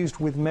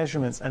confused with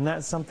measurements, and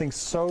that's something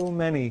so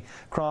many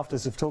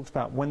crafters have talked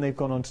about when they've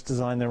gone on to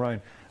design their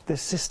own. The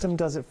system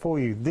does it for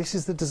you. This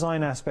is the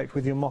design aspect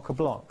with your mocha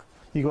block.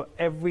 You've got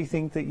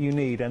everything that you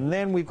need. And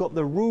then we've got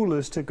the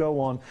rulers to go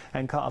on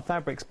and cut our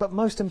fabrics. But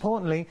most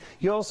importantly,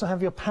 you also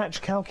have your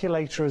patch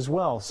calculator as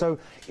well. So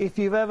if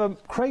you've ever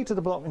created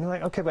a block and you're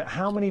like, okay, but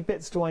how many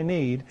bits do I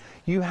need?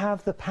 You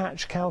have the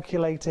patch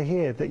calculator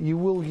here that you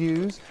will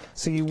use,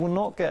 so you will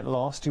not get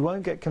lost, you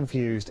won't get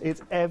confused.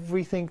 It's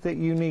everything that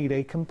you need,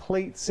 a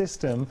complete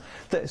system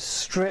that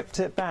stripped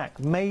it back,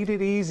 made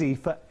it easy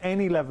for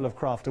any level of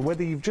crafter.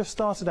 Whether you've just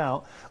started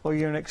out or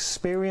you're an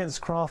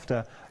experienced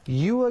crafter,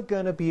 you are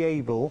going to be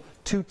able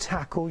to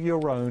tackle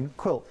your own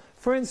quilt.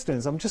 For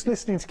instance, I'm just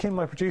listening to Kim,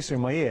 my producer,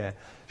 in my ear.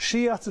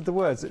 She uttered the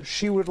words that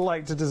she would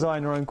like to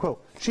design her own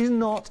quilt. She's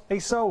not a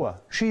sewer.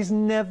 She's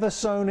never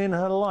sewn in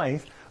her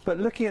life, but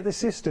looking at the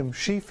system,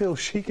 she feels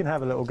she can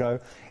have a little go.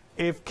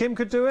 If Kim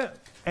could do it,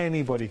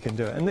 anybody can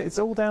do it. And it's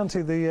all down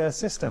to the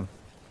system.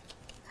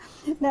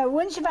 Now,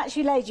 once you've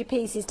actually laid your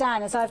pieces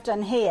down, as I've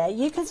done here,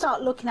 you can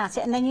start looking at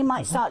it, and then you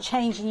might start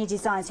changing your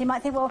design. So you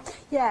might think, well,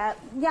 yeah,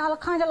 I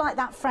kind of like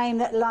that frame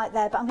that light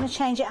there, but I'm going to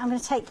change it. I'm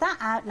going to take that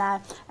out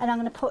now, and I'm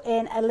going to put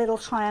in a little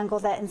triangle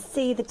there and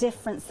see the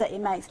difference that it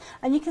makes.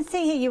 And you can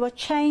see here, you are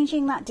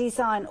changing that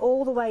design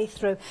all the way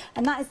through,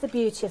 and that is the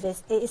beauty of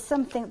this. It is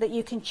something that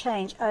you can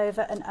change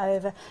over and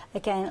over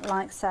again,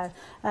 like so.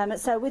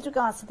 So with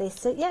regards to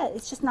this, yeah,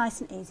 it's just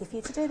nice and easy for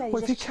you to do that.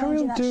 Well, if you carry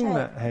on doing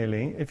that,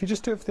 Hayley, if you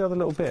just do it for the other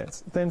little bits,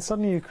 then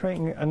suddenly you're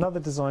creating another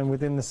design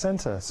within the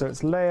centre, so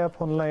it's layer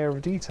upon layer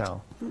of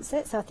detail. That's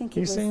it. So I think it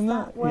was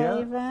that way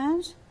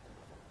around.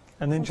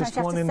 And then just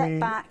one in the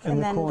back,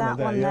 and then corner that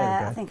there. one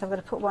there. I think I've got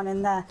to put one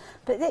in there.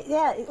 But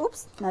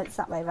oops, no, it's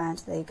that way around.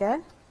 There you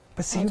go.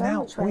 But see,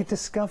 now we're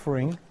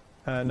discovering.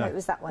 No, it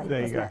was that way.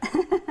 There you go.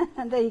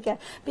 And there you go.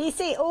 But you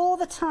see, all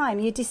the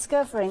time you're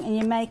discovering and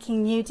you're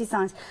making new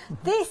designs.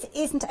 This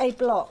isn't a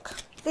block.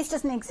 This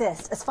doesn't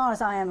exist, as far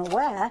as I am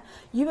aware.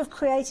 You have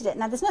created it.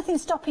 Now, there's nothing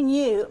stopping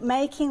you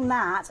making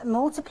that,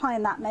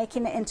 multiplying that,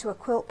 making it into a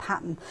quilt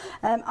pattern.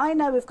 I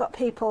know we've got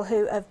people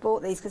who have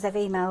bought these because they've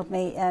emailed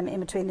me in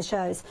between the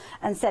shows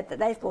and said that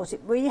they've bought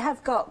it. We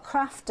have got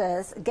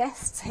crafters,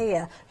 guests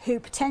here, who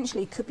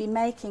potentially could be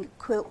making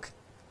quilt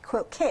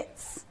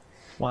kits.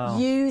 Wow.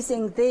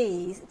 Using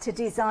these to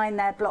design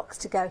their blocks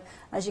to go,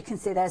 as you can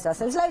see there as well.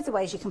 So there's loads of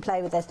ways you can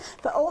play with this,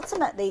 but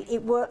ultimately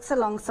it works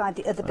alongside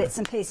the other bits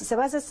and pieces. So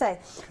as I say,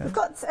 we've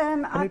got...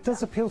 and it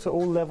does appeal to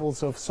all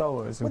levels of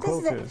sewers and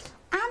quilters.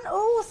 And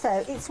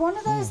also, it's one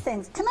of those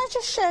things. Can I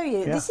just show you?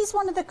 Yeah. This is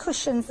one of the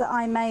cushions that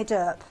I made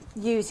up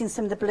using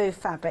some of the blue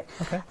fabric.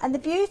 Okay. And the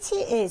beauty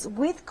is,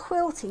 with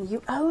quilting,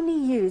 you only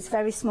use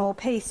very small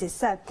pieces.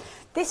 So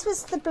this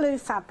was the blue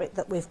fabric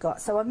that we've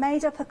got. So I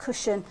made up a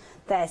cushion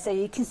there. So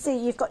you can see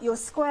you've got your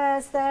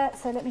squares there.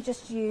 So let me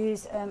just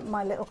use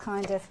my little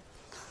kind of...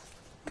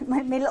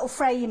 my little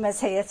framers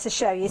here to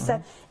show you.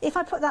 So if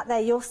I put that there,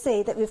 you'll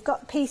see that we've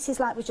got pieces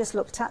like we just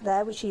looked at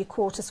there, which are your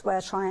quarter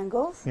square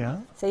triangles. Yeah.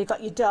 So you've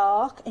got your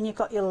dark and you've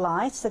got your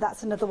light. So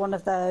that's another one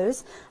of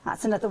those.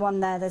 That's another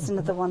one there. There's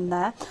another one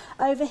there.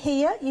 Over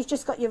here, you've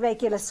just got your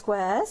regular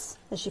squares,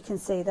 as you can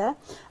see there.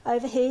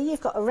 Over here,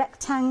 you've got a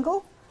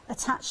rectangle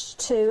attached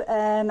to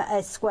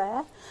a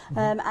square.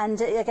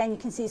 And again, you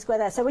can see a square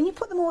there. So when you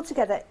put them all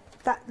together,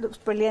 that looks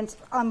brilliant.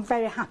 I'm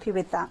very happy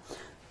with that.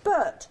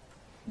 But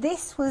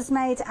this was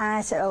made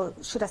out, or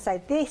should I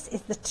say, this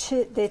is the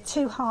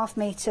 2.5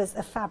 meters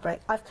of fabric.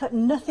 I've cut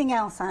nothing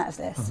else out of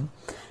this.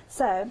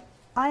 So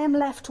I am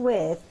left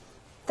with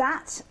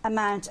that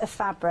amount of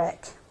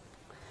fabric,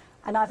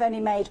 and I've only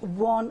made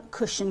one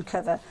cushion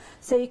cover.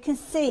 So you can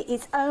see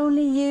it's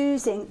only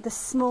using the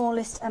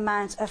smallest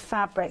amount of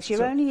fabrics.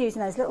 You're only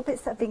using those little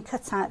bits that have been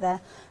cut out there.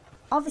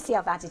 Obviously,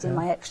 I've added in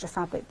my extra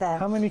fabric there.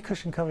 How many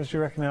cushion covers do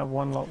you reckon out of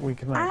one lot we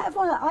could make? Out of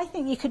one lot, I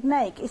think you could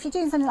make, if you're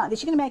doing something like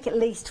this, you're going to make at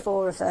least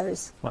 4 of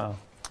those. Wow.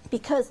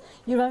 Because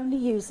you're only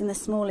using the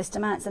smallest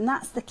amounts, and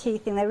that's the key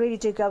thing. They really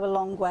do go a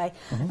long way.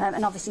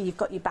 And obviously, you've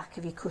got your back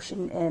of your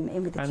cushion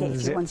in with the kit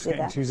if you want to do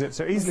that. 2 zips,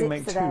 so easily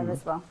make 2. There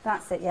as well.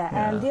 That's it,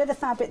 yeah. The other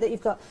fabric that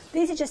you've got,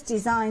 these are just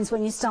designs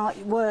when you start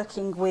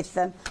working with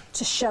them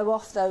to show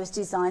off those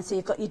designs. So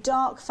you've got your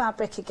dark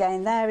fabric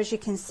again there, as you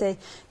can see,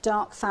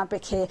 dark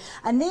fabric here.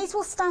 And these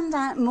will stand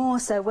out more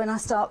so when I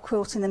start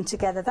quilting them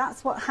together.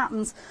 That's what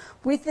happens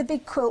with the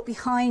big quilt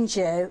behind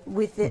you,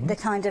 with the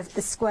kind of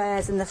the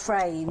squares and the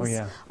frames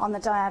on the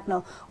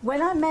diagonal.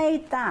 When I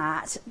made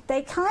that,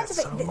 they kind of,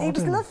 it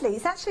was lovely.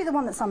 It's actually the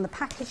one that's on the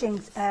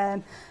packaging.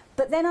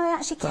 But then I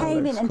actually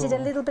came in and did a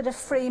little bit of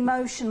free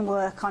motion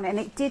work on it, and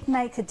it did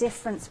make a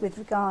difference with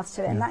regards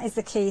to it, and that is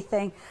the key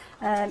thing.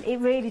 It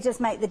really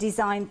does make the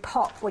design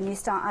pop when you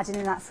start adding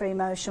in that free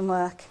motion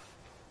work.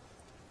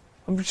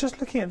 I'm just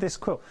looking at this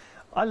quilt.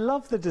 I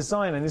love the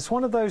design, and it's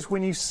one of those,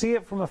 when you see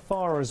it from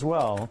afar as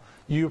well,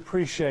 you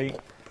appreciate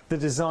the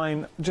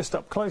design just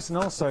up close, and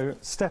also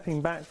stepping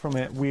back from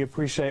it, we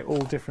appreciate all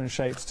different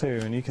shapes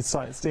too, and you can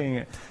start seeing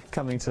it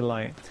coming to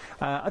light.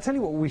 I'll tell you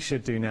what we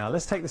should do now.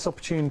 Let's take this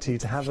opportunity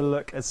to have a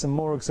look at some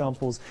more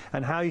examples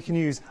and how you can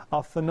use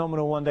our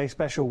phenomenal one-day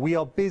special. We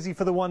are busy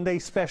for the one-day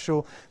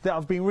special. That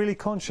I've been really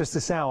conscious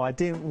this hour. I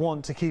didn't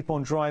want to keep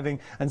on driving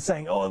and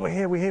saying, oh, we're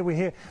here, we're here, we're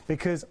here,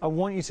 because I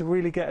want you to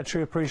really get a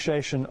true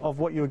appreciation of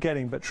what you're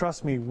getting. But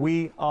trust me,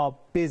 we are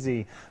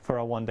busy for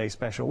our one-day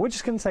special. We're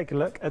just going to take a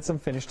look at some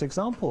finished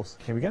examples.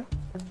 Here we go.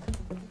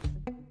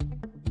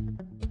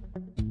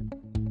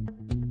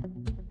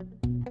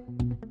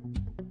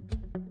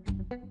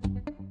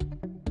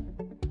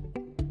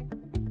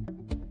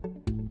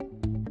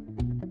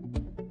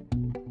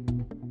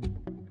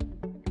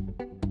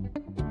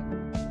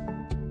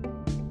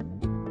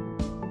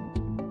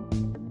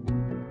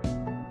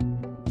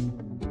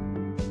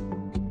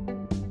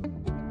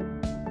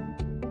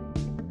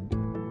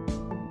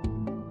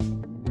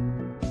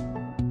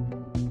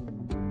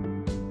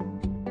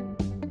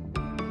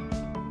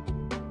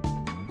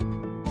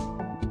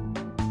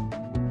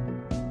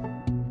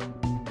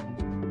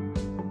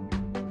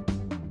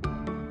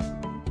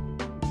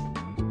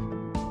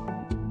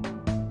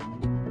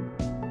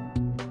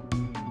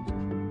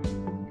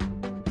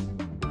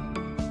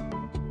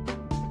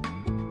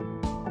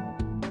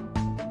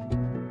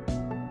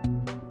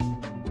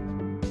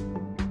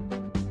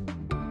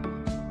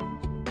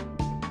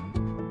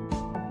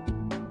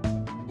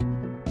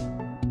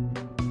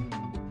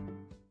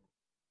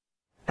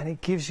 And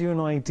it gives you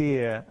an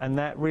idea, and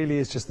that really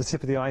is just the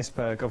tip of the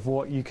iceberg of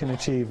what you can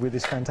achieve with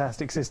this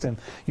fantastic system.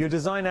 Your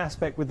design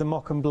aspect with the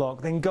mock and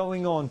block, then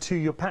going on to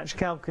your patch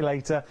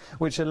calculator,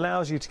 which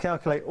allows you to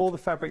calculate all the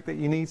fabric that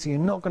you need, so you're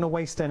not going to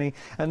waste any.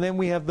 And then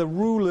we have the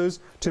rulers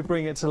to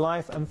bring it to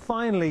life. And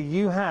finally,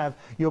 you have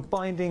your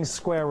binding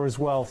square as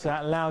well, so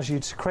that allows you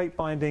to create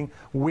binding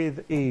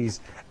with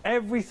ease.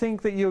 Everything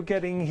that you're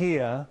getting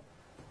here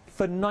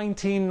for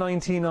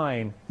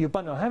 $19.99. Your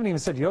bundle, I haven't even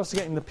said, you're also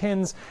getting the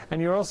pins,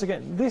 and you're also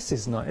getting, this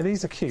is nice,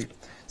 these are cute.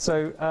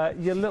 So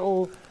your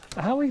little,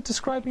 how are we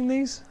describing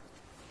these?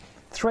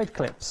 Thread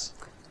clips.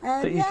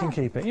 That you can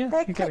keep it, yeah?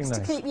 They're you're getting clips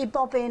those. to keep your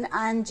bobbin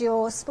and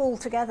your spool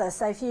together.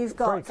 So if you've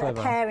got a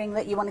pairing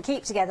that you want to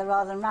keep together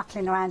rather than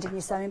rattling around in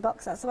your sewing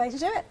box, that's the way to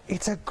do it.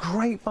 It's a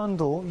great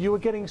bundle. You are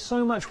getting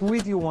so much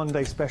with your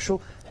one-day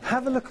special.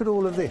 Have a look at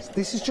all of this.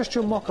 This is just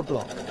your mocker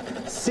block.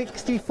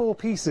 64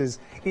 pieces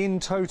in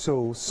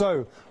total.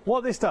 So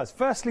what this does,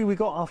 firstly, we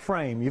got our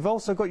frame. You've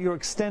also got your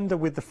extender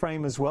with the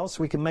frame as well,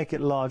 so we can make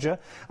it larger.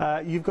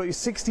 You've got your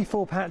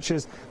 64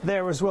 patches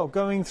there as well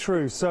going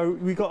through. So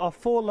we've got our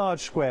 4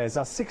 large squares,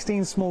 our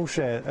 16 small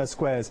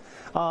squares,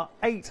 our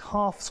 8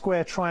 half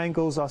square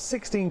triangles, our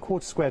 16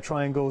 quarter square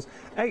triangles,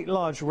 8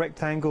 large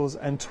rectangles,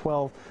 and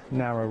 12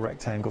 narrow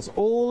rectangles.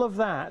 All of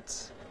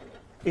that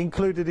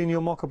included in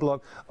your mocker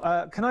block.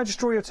 Can I just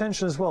draw your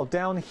attention as well,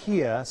 down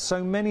here,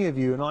 so many of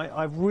you, and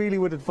I really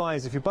would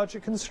advise, if your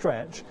budget can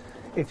stretch,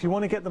 if you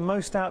want to get the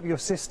most out of your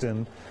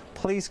system,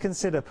 please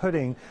consider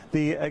putting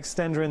the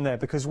extender in there,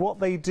 because what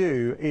they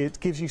do, it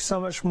gives you so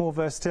much more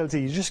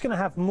versatility. You're just going to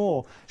have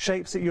more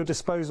shapes at your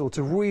disposal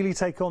to really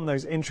take on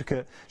those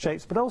intricate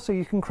shapes, but also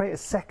you can create a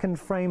second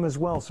frame as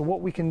well. So what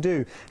we can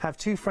do, have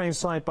 2 frames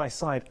side by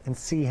side and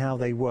see how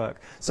they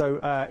work. So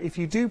if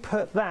you do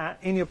put that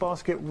in your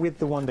basket with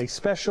the one-day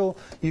special,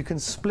 you can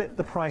split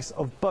the price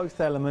of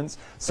both elements.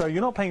 So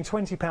you're not paying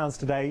 £20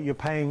 today, you're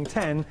paying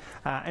 10,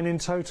 and in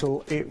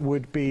total it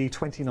would be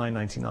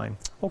 $29.99.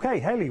 Okay,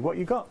 Hayley, what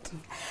you got?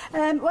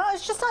 Well, I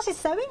just started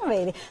sewing,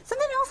 really.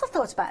 Something else I've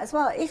thought about as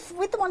well, if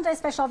with the one-day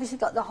special, obviously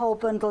got the whole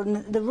bundle,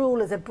 and the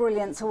rulers are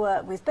brilliant to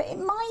work with, but it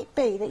might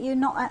be that you're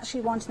not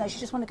actually wanting those, you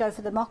just want to go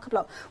for the mocker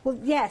block. Well,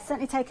 yeah,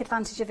 certainly take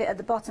advantage of it at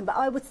the bottom, but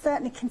I would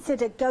certainly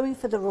consider going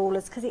for the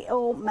rulers, because it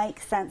all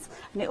makes sense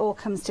and it all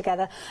comes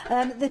together.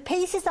 The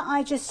pieces that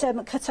I just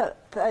cut up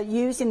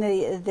using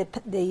the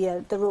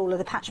ruler,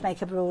 the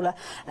patchmaker ruler,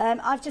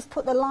 I've just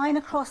put the line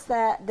across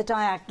there, the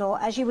diagonal,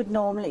 as you would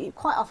normally.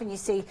 Quite often you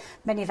see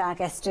many of our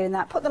guests doing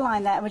that. Put the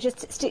line there, and we're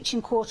just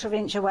stitching 1/4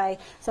 inch away.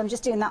 So I'm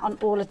just doing that on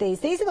all of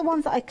these. These are the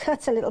ones that I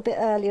cut a little bit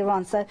earlier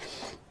on. So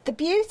the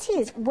beauty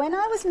is, when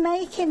I was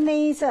making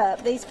these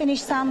up, these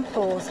finished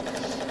samples,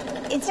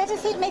 instead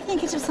of me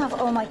thinking to myself,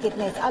 oh my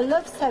goodness, I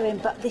love sewing,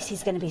 but this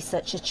is going to be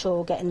such a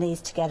chore getting these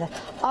together,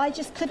 I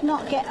just could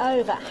not get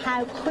over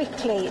how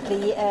quickly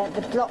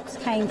the blocks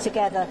came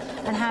together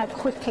and how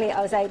quickly I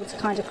was able to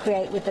kind of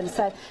create with them.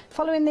 So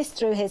following this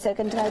through here, so I'm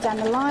going to go down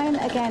the line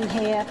again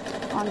here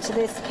onto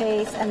this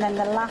piece, and then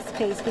the last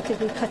piece, because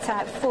we cut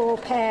out 4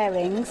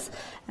 pairings,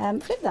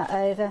 flip that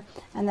over,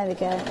 and there we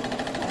go,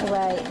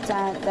 away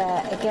down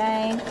there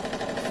again,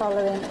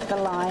 following the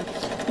line.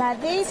 Now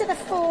these are the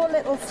 4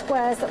 little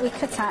squares that we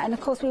cut out, and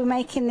of course we were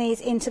making these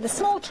into the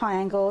small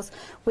triangles,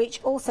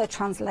 which also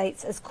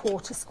translates as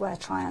quarter square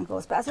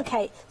triangles. But as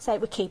okay, so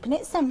we're keeping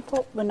it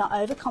simple, we're not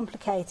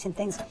overcomplicating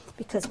things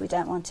because we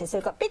don't want to. So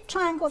we've got big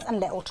triangles and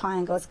little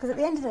triangles, because at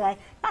the end of the day,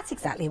 that's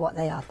exactly what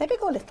they are. They're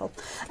big or little.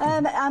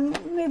 I'm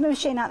moving my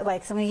machine out of the way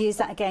because I'm going to use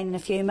that again in a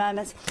few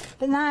moments.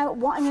 But now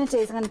what I'm going to do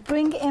is I'm going to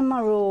bring in my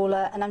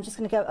ruler, and I'm just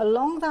going to go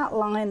along that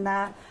line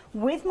there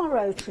with my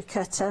rotary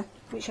cutter,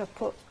 which I've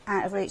put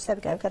out of reach. There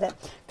we go, got it.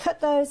 Cut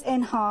those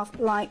in half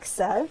like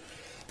so.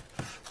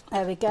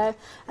 There we go.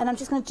 And I'm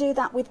just going to do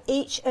that with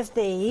each of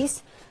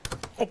these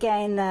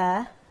again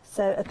there.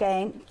 So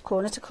again,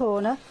 corner to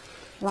corner,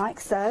 like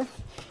so.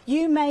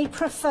 You may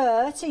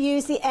prefer to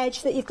use the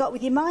edge that you've got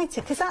with your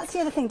mitre, because that's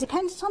the other thing.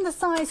 Dependent on the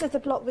size of the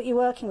block that you're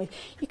working with,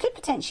 you could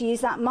potentially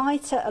use that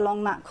mitre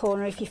along that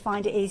corner if you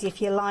find it easy, if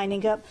you're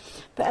lining up.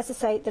 But as I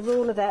say, the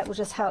ruler there will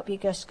just help you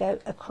just go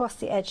across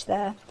the edge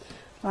there,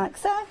 like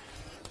so.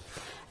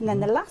 And then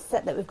the last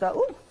set that we've got,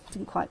 oh,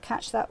 didn't quite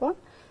catch that one.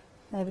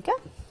 There we go.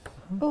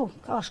 Oh,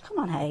 gosh, come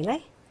on,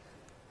 Hayley.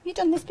 You've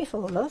done this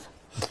before, love.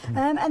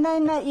 And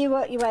then you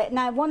work your way.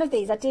 Now, one of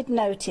these, I did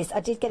notice, I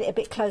did get it a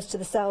bit close to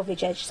the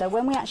selvage edge. So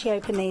when we actually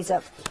open these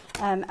up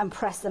and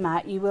press them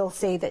out, you will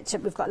see that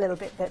we've got a little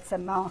bit that's a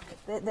mark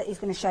that is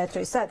going to show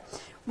through. So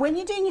when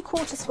you're doing your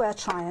quarter square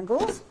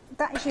triangles,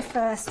 that is your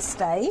first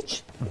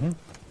stage.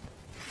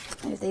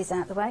 Move these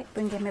out of the way,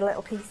 bring in my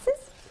little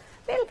pieces.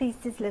 Little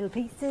pieces, little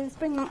pieces.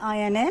 Bring my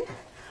iron in.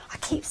 I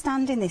keep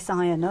standing this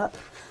iron up.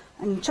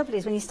 And the trouble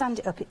is, when you stand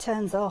it up, it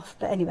turns off.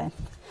 But anyway,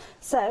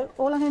 so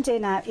all I'm going to do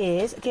now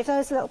is give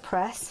those a little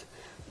press.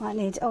 Might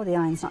need, oh, the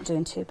iron's not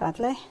doing too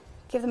badly.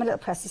 Give them a little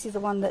press. This is the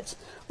one that,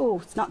 oh,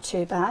 it's not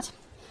too bad.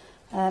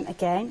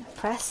 Again,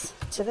 press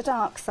to the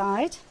dark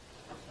side,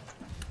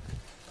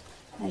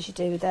 as you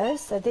do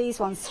those. So these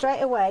ones,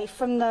 straight away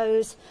from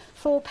those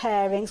 4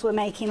 pairings, we're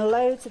making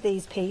loads of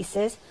these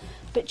pieces.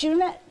 But do you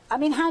remember, I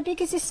mean, how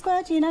big is this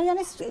square? Do you know,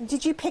 Yanis?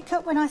 Did you pick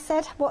up when I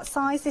said what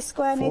size this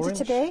square needed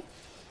to be?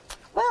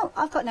 Well,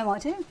 I've got no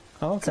idea,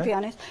 to be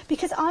honest,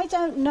 because I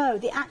don't know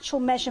the actual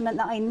measurement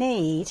that I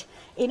need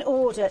in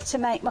order to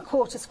make my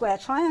quarter square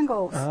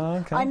triangles.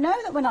 I know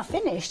that when I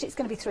finished, it's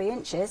going to be 3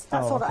 inches.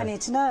 That's all that I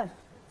need to know.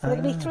 So they're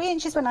going to be 3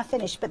 inches when I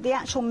finish, but the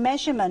actual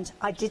measurement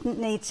I didn't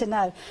need to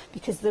know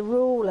because the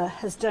ruler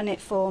has done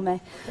it for me.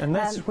 And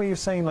that's where you're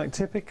saying, like,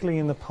 typically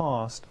in the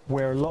past,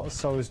 where a lot of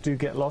sewers do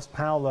get lost,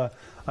 Paola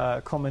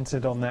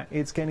commented on that,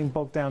 it's getting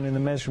bogged down in the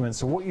measurements.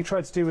 So what you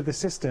try to do with the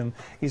system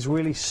is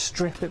really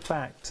strip it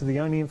back to the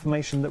only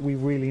information that we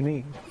really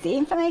need. The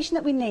information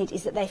that we need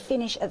is that they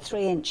finish at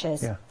 3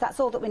 inches. That's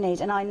all that we need.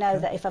 And I know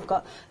that if I've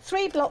got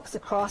 3 blocks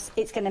across,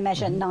 it's going to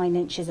measure 9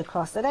 inches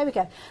across. So there we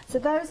go. So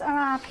those are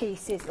our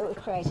pieces that we've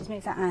created.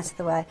 Move that out of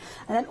the way.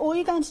 And then all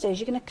you're going to do is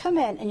you're going to come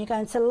in and you're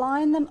going to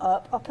line them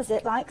up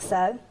opposite like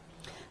so.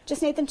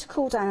 Just need them to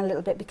cool down a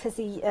little bit because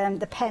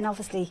the pen,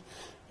 obviously,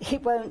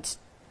 it won't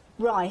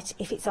write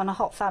if it's on a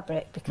hot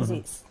fabric because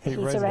it's heat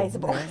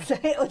erasable, so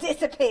it'll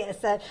disappear.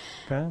 So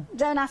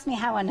don't ask me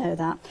how I know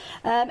that.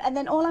 And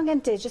then all I'm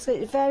going to do is just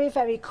very,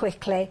 very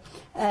quickly,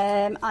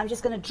 I'm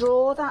just going to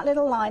draw that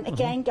little line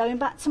again, going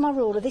back to my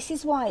ruler. This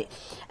is why,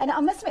 and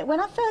I must admit,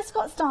 when I first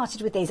got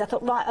started with these, I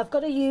thought, right, I've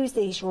got to use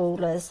these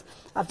rulers.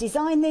 I've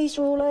designed these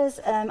rulers.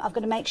 I've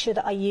got to make sure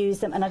that I use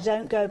them and I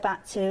don't go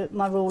back to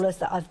my rulers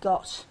that I've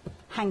got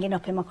hanging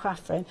up in my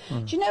craft room.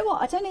 Do you know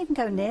what? I don't even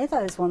go near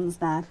those ones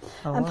now.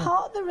 And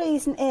part of the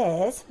reason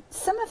is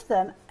some of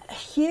them are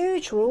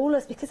huge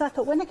rulers, because I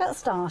thought when I got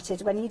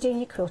started, when you're doing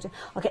your quilting,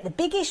 I'll get the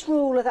biggest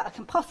ruler that I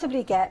can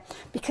possibly get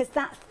because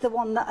that's the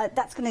one that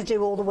that's going to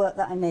do all the work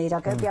that I need.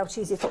 I'll be able to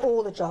use it for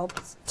all the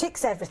jobs,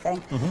 ticks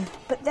everything.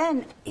 But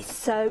then it's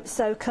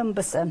so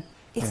cumbersome.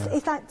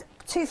 It's like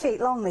 2 feet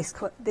long, this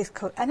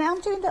cut, and now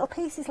I'm doing little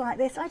pieces like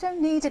this. I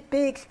don't need a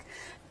big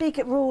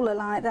ruler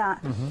like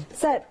that.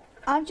 So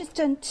I've just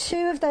done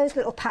 2 of those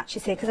little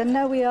patches here because I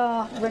know we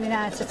are running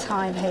out of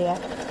time here,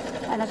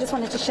 and I just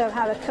wanted to show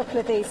how a couple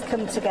of these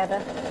come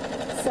together.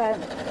 So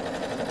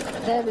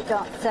there we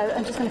go. So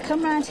I'm just going to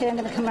come around here, I'm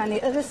going to come around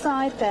the other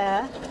side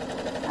there,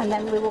 and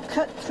then we will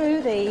cut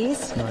through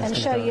these and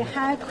show you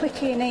how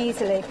quickly and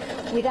easily,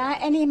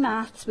 without any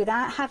maths,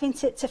 without having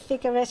to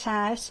figure it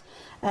out,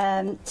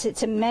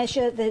 to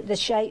measure the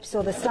shapes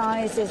or the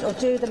sizes or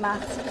do the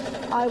maths,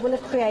 I will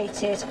have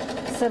created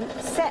some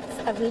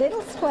sets of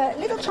little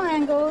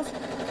triangles,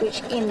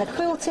 which in the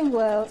quilting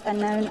world are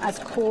known as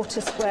quarter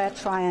square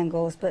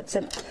triangles. But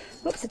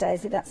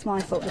whoops-a-daisy, that's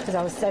my fault because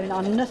I was sewing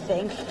on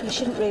nothing. You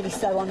shouldn't really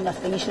sew on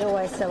nothing, you should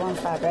always sew on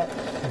fabric.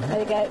 There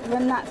we go,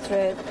 run that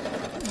through.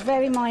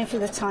 Very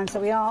mindful of the time, so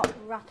we are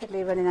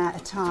rapidly running out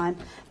of time.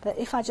 But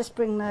if I just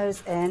bring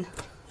those in,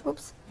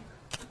 whoops,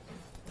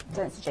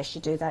 don't suggest you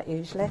do that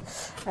usually,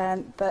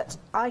 but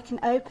I can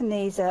open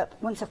these up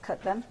once I've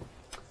cut them.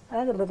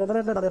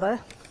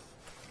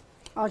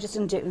 I'll just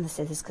undo it with the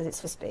scissors because it's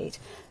for speed.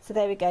 So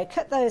there we go,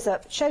 cut those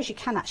up. It shows you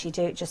can actually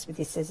do it just with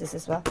your scissors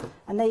as well.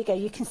 And there you go,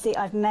 you can see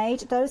I've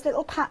made those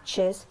little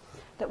patches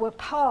that were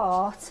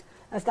part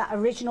of that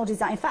original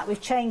design. In fact,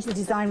 we've changed the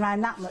design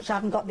around that much. I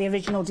haven't got the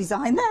original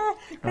design there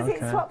because it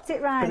swapped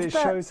it round. But it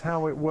shows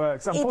how it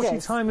works. Unfortunately,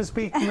 time is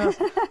beating us.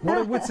 What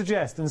I would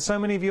suggest, and so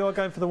many of you are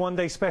going for the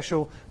one-day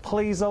special,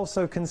 please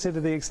also consider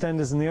the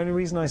extenders. And the only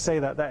reason I say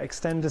that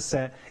extender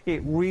set,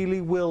 it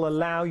really will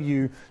allow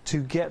you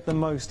to get the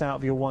most out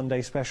of your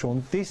one-day special.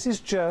 And this is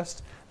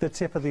just the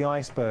tip of the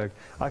iceberg.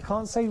 I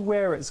can't say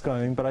where it's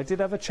going, but I did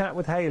have a chat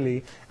with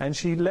Hayley and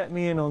she let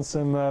me in on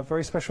some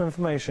very special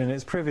information.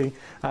 It's privy,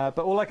 but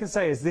all I can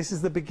say is this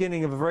is the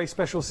beginning of a very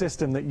special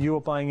system that you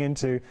are buying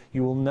into.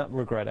 You will not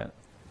regret it.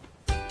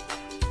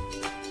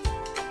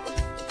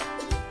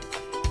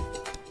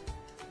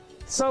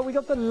 So we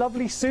got the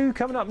lovely Sue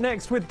coming up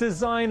next with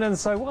design, and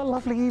so what a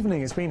lovely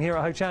evening it's been here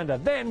at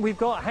Hochanda. Then we've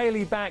got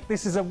Hayley back.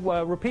 This is a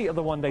repeat of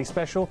the one-day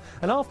special,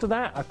 and after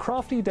that, a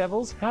Crafty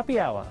Devils happy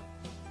hour.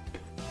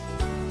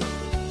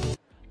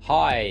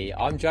 Hi,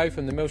 I'm Joe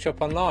from the Mill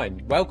Shop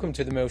Online. Welcome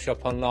to the Mill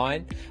Shop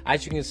Online.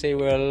 As you can see,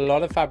 we're a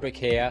lot of fabric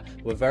here.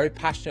 We're very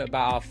passionate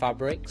about our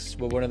fabrics.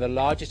 We're one of the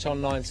largest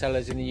online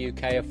sellers in the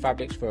UK of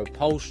fabrics for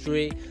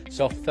upholstery,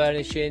 soft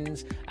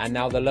furnishings, and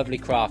now the lovely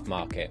craft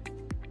market.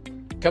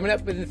 Coming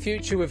up in the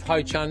future with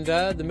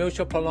Hochanda, the Mill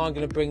Shop Online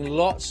going to bring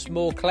lots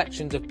more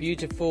collections of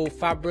beautiful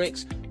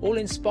fabrics, all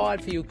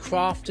inspired for you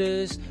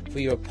crafters, for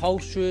your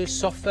upholsterers,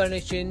 soft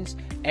furnishings,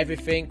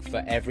 everything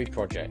for every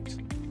project.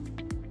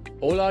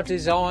 All our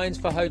designs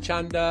for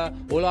Hochanda,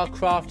 all our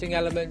crafting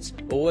elements,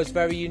 always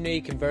very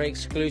unique and very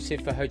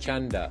exclusive for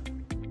Hochanda.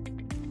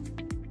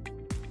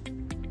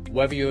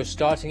 Whether you're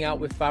starting out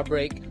with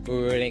fabric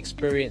or an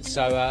experienced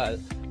sewer,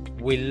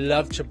 we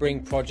love to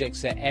bring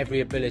projects that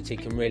every ability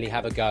can really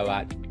have a go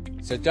at.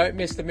 So don't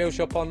miss the Mill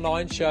Shop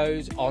Online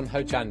shows on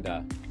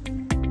Hochanda.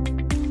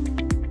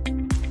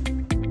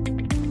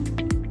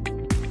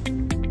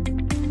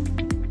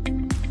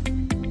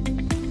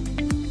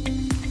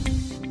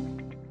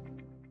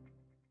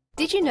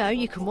 Did you know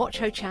you can watch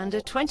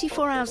Hochanda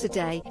 24 hours a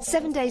day,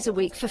 7 days a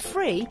week for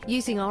free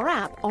using our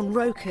app on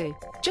Roku?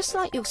 Just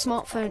like your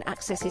smartphone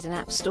accesses an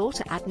app store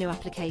to add new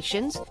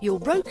applications, your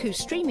Roku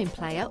streaming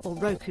player or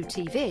Roku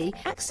TV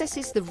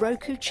accesses the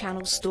Roku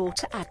channel store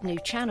to add new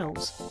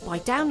channels. By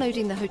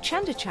downloading the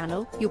Hochanda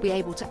channel, you'll be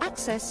able to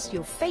access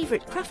your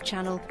favourite craft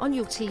channel on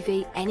your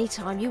TV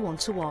anytime you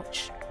want to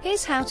watch.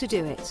 Here's how to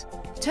do it.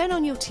 Turn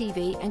on your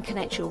TV and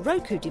connect your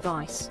Roku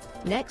device.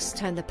 Next,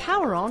 turn the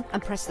power on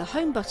and press the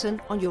home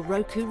button on your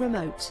Roku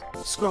remote.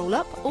 Scroll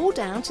up or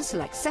down to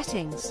select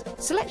settings.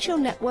 Select your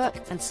network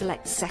and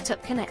select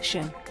Setup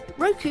Connection.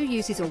 Roku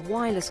uses a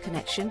wireless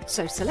connection,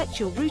 so select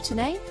your router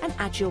name and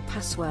add your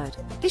password.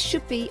 This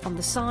should be on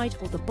the side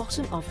or the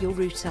bottom of your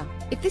router.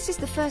 If this is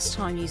the first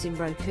time using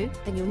Roku,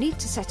 then you'll need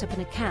to set up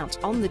an account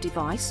on the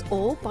device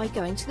or by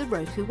going to the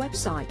Roku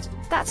website.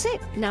 That's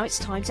it. Now it's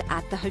time to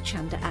add the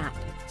Hochanda app.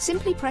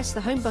 Simply press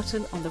the home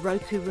button on the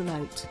Roku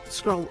remote.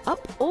 Scroll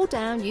up or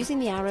down using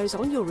the arrows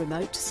on your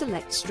remote to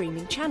select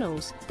streaming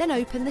channels. Then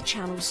open the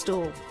channel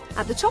store.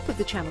 At the top of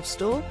the channel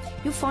store,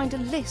 you'll find a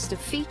list of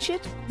featured,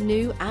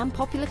 new and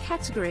popular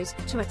categories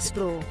to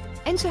explore.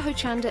 Enter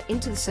Hochanda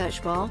into the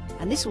search bar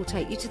and this will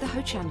take you to the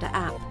Hochanda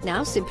app.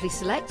 Now simply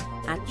select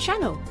Add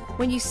Channel.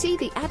 When you see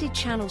the added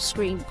channel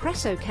screen,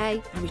 press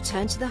OK and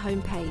return to the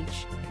home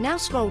page. Now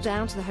scroll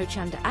down to the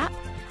Hochanda app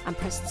and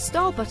press the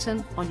star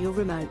button on your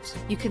remote.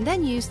 You can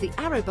then use the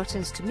arrow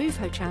buttons to move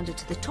Hochanda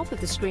to the top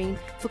of the screen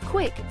for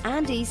quick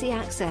and easy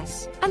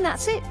access. And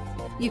that's it!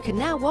 You can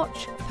now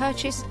watch,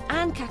 purchase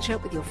and catch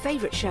up with your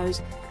favourite shows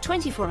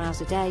 24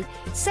 hours a day,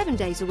 7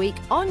 days a week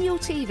on your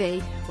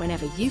TV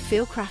whenever you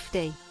feel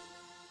crafty.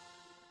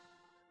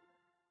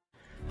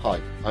 Hi,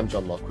 I'm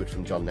John Lockwood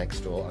from John Next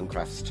Door and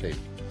Crafts 2.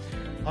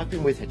 I've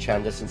been with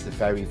Hochanda since the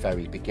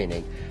very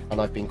beginning,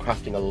 and I've been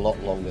crafting a lot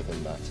longer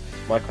than that.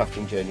 My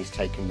crafting journey's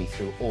taken me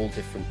through all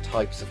different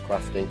types of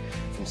crafting,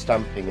 from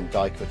stamping and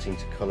die cutting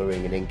to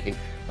colouring and inking,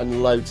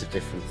 and loads of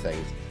different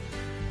things.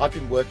 I've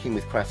been working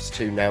with Crafts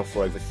 2 now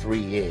for over 3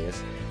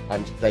 years,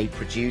 and they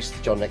produce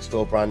the John Next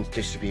Door brand,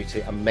 distribute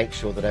it, and make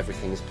sure that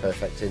everything is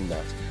perfect in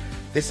that.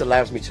 This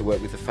allows me to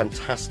work with the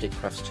fantastic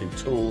Crafts 2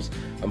 tools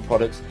and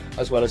products,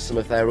 as well as some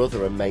of their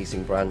other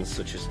amazing brands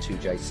such as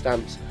 2J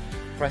Stamps,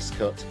 Press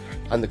Cut,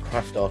 and the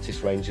Craft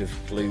Artist range of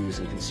glues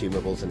and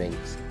consumables and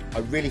inks. I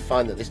really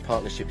find that this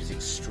partnership is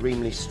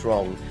extremely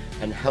strong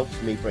and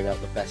helps me bring out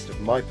the best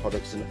of my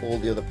products and all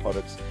the other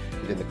products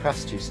within the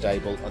Crafts 2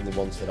 stable and the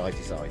ones that I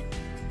design.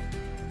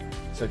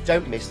 So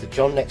don't miss the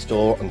John Next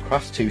Door and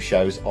Crafts 2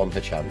 shows on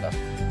Hochanda.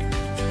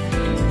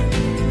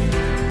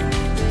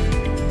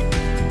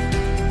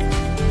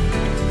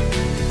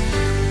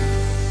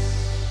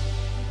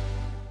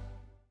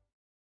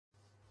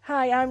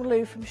 Hi, I'm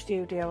Lou from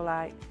Studio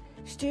Light.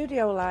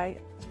 Studio Light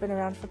has been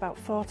around for about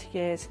 40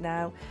 years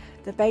now.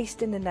 They're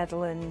based in the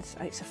Netherlands.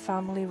 It's a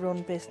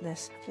family-run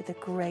business with a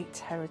great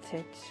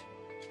heritage.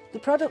 The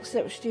products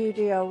that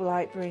Studio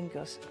Light bring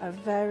us are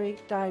very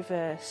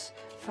diverse,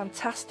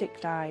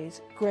 fantastic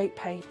dyes, great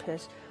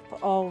papers,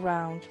 but all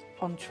round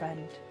on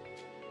trend.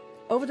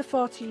 Over the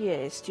 40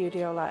 years,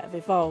 Studio Light have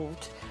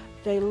evolved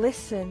They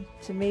listen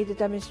to me, the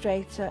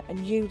demonstrator,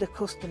 and you, the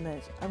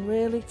customers, and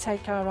really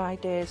take our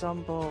ideas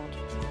on board.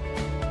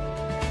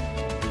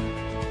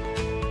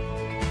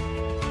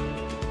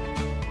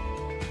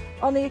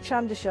 On the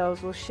Hochanda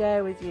shows, we'll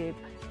share with you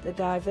the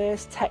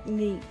diverse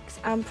techniques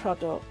and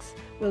products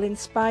will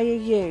inspire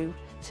you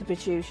to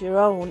produce your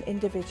own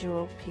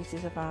individual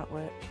pieces of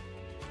artwork.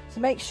 So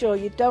make sure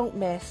you don't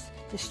miss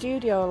the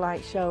studio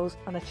light shows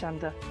on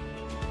Hochanda.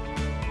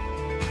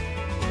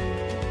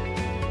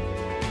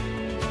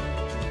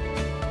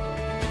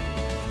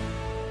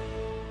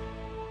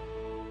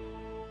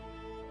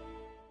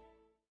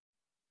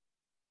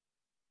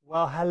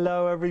 Well,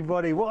 hello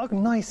everybody. What a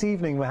nice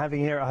evening we're having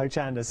here at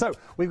Hochanda. So,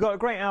 we've got a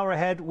great hour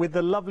ahead with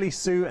the lovely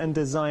Sue and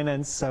Design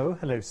and Sew.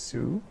 Hello,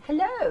 Sue.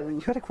 Hello. You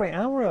had a great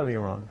hour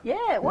earlier on.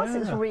 Yeah, it was. It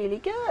was really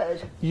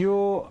good.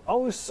 You're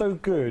always so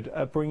good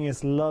at bringing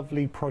us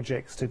lovely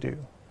projects to do.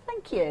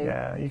 Thank you.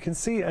 Yeah, you can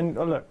see, and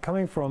look,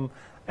 coming from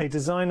a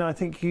designer, I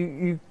think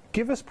you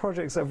give us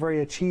projects that are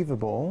very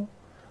achievable,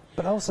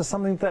 but also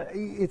something that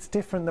it's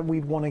different that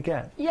we'd want to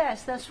get.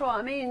 Yes, that's right.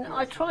 I mean,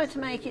 I try to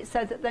make it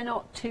so that they're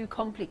not too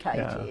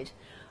complicated,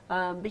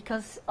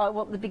 because I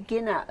want the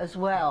beginner as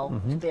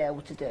well to be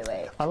able to do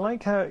it. I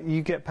like how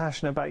you get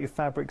passionate about your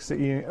fabrics,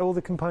 that all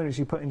the components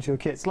you put into your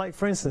kits. Like,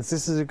 for instance,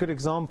 this is a good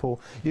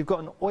example. You've got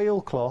an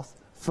oilcloth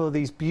for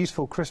these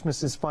beautiful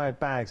Christmas-inspired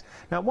bags.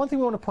 Now, one thing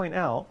we want to point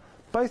out,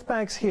 both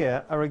bags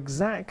here are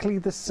exactly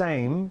the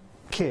same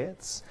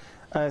kits.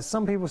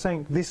 Some people are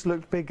saying this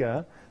looked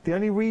bigger. The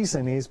only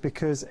reason is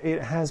because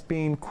it has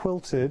been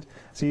quilted,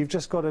 so you've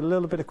just got a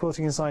little bit of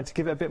quilting inside to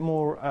give it a bit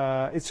more,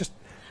 it's just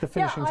the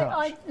finishing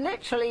touch.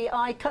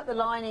 I cut the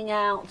lining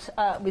out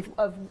with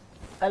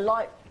a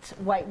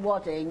lightweight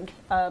wadding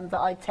that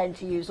I tend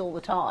to use all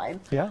the time,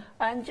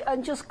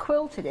 and just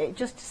quilted it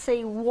just to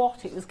see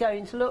what it was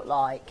going to look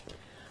like,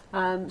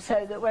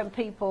 so that when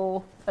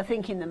people are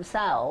thinking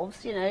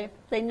themselves, you know,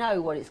 they know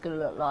what it's going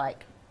to look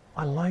like.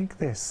 I like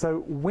this.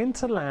 So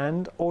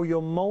Winterland or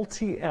your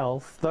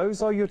multi-elf,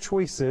 those are your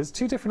choices.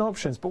 Two different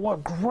options, but what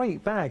a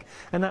great bag.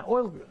 And that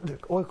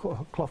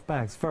oilcloth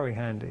bag's very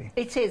handy.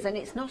 It is, and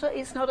it's not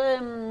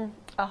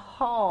a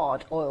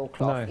hard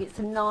oilcloth. No. It's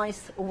a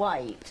nice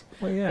weight.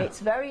 Well, yeah. It's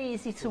very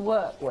easy to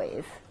work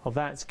with. Oh,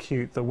 that's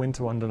cute, the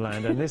Winter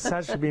Wonderland. And this has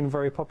actually been a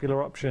very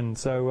popular option.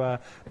 So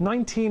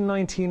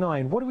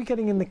 $19.99. What are we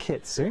getting in the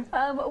kit, Sue?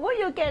 What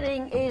you're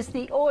getting is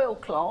the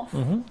oilcloth,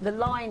 the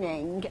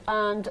lining,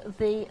 and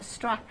the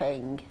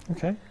strapping.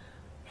 Okay.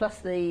 Plus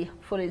the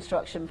full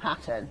instruction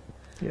pattern.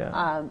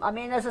 Yeah. I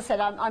mean, as I said,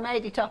 I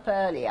made it up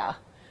earlier.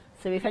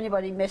 So if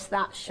anybody missed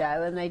that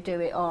show and they do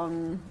it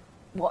on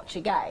Watch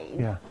Again.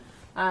 Yeah.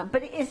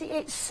 But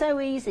it's so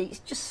easy. It's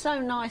just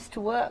so nice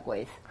to work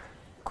with.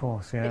 Of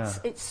course, yeah.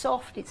 It's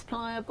soft, it's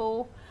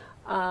pliable,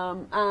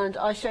 and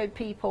I showed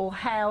people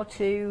how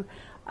to,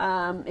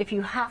 if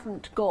you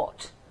haven't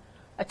got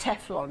a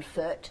Teflon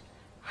foot,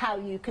 how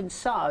you can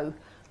sew.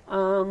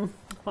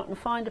 If I can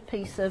find a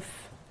piece of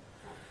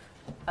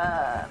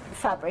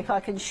fabric,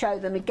 I can show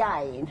them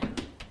again.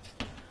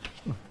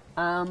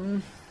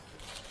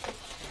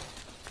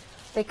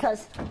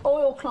 Because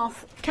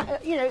oilcloth,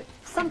 you know,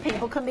 some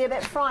people can be a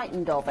bit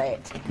frightened of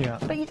it. Yeah.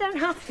 But you don't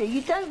have to.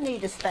 You don't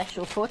need a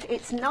special foot.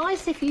 It's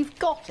nice if you've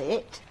got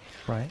it,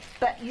 right?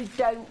 But you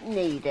don't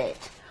need it.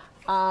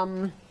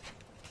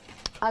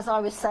 As I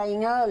was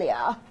saying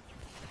earlier,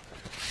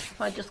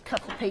 if I just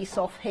cut a piece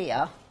off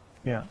here.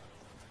 Yeah.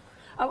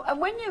 Oh, and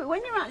when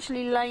you're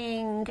actually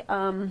laying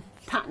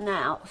pattern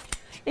out,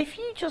 if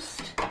you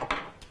just,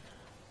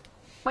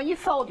 when you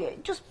fold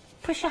it, just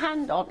push your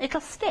hand on,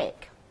 it'll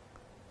stick.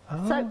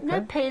 Oh, so okay.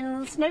 No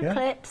pins, no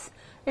clips,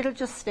 it'll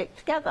just stick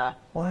together.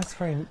 Well, that's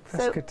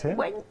a good tip.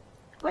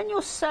 When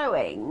you're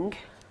sewing,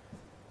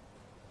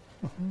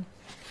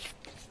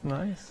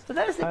 nice. For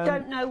those that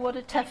don't know what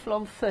a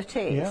Teflon foot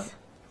is,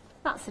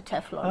 that's a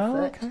Teflon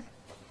foot. Okay.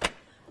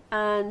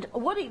 And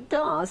what it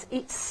does,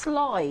 it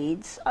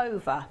slides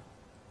over.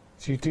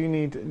 So you do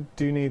need that,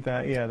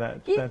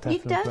 that Teflon You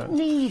don't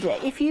need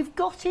it. If you've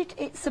got it,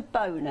 it's a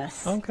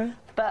bonus. Okay.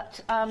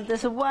 But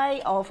there's a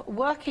way of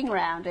working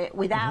around it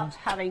without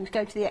having to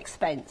go to the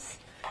expense.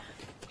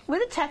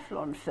 With a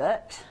Teflon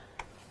foot,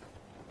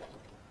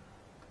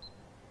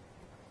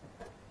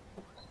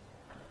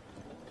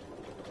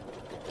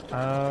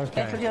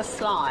 it'll just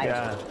slide.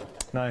 Yeah,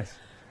 nice.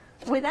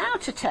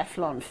 Without a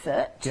Teflon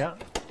foot,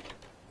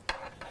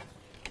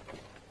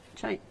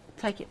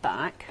 take it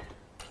back.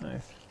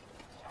 Nice.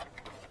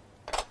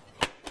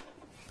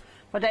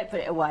 If I don't put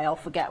it away, I'll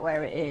forget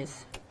where it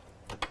is.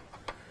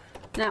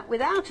 Now,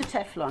 without a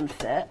Teflon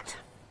foot,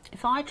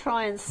 if I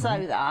try and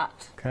sew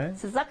that,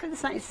 it's exactly the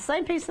same. It's the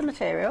same piece of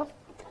material.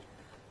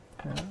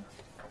 Okay.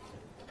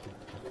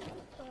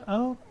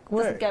 Oh,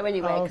 doesn't go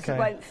anywhere because it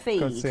won't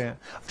feed.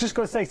 I've just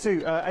got to say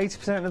too,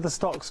 80% of the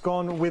stock's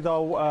gone with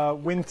our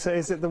winter.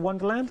 Is it the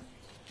Wonderland?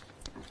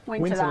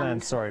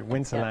 Winterland, sorry,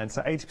 Winterland.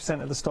 So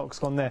 80% of the stock's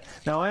gone there.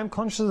 Now, I am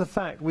conscious of the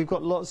fact we've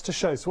got lots to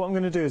show. So what I'm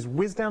going to do is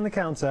whiz down the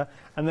counter,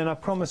 and then I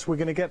promise we're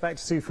going to get back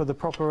to Sue for the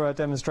proper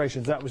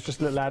demonstrations. That was just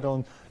a little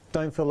add-on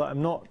Don't feel like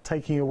I'm not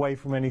taking away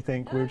from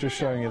anything. We're just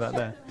showing you that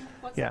there.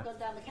 Yeah.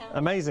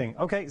 Amazing.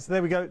 Okay, so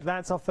there we go.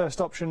 That's our first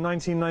option.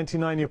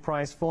 $19.99 your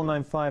price,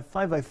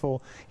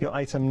 $495,504 your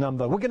item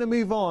number. We're going to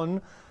move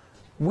on.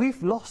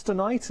 We've lost an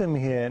item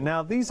here.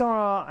 Now, these are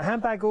our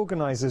handbag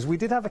organisers. We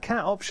did have a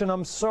cat option.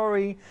 I'm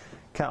sorry,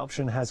 cat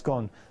option has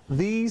gone.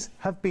 These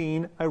have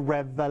been a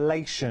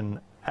revelation.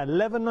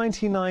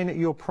 $11.99 at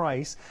your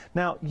price.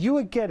 Now, you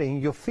are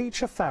getting your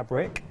feature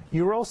fabric.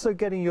 You're also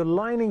getting your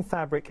lining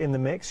fabric in the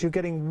mix. You're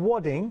getting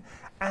wadding,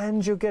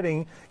 and you're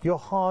getting your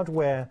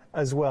hardware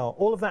as well.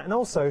 All of that, and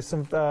also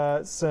some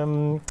I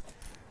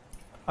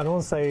don't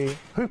want to say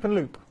hoop and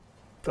loop.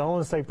 I don't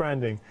want to say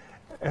branding.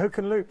 Hook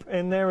and loop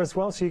in there as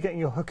well, so you're getting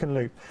your hook and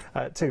loop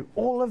too.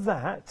 All of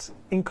that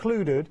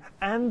included,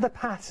 and the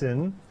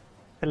pattern,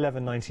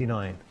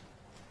 $11.99.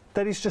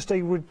 That is just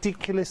a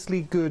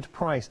ridiculously good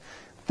price.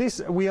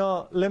 This, we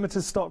are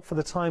limited stock for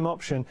the time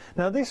option.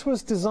 Now, this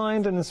was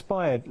designed and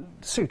inspired.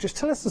 Sue, just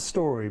tell us the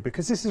story,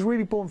 because this is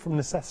really born from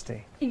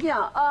necessity.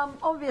 Yeah,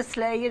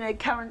 obviously, you know,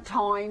 current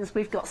times,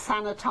 we've got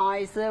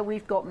sanitizer,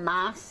 we've got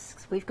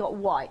masks, we've got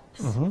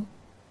wipes,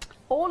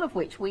 all of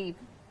which we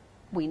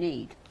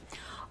need.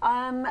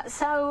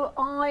 So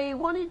I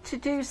wanted to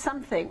do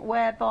something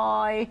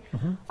whereby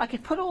I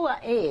could put all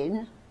that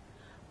in,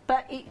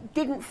 but it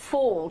didn't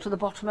fall to the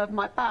bottom of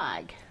my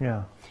bag.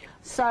 Yeah.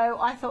 So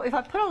I thought, if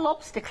I put a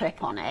lobster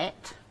clip on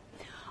it,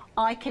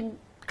 I can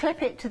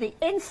clip it to the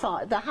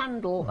inside, the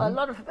handle. A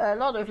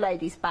lot of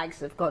ladies' bags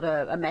have got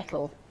a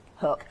metal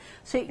hook,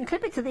 so you can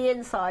clip it to the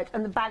inside,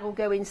 and the bag will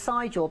go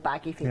inside your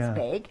bag if it's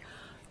big.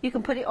 You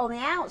can put it on the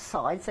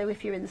outside, so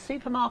if you're in the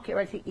supermarket or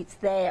anything, it's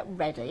there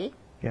ready.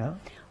 Yeah.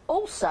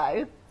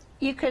 Also,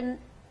 you can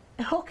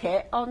hook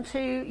it onto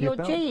your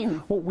jean.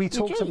 What we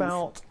talked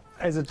about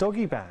as a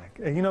doggy bag,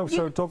 you know,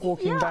 so a dog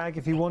walking bag,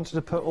 if you wanted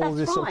to put all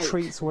this sort of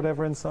treats or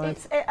whatever inside.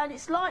 And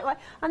it's lightweight,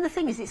 and the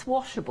thing is, it's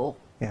washable.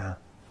 Yeah.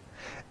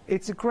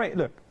 It's a great,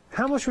 look,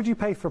 how much would you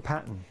pay for a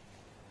pattern?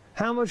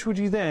 How much would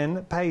you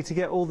then pay to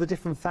get all the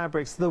different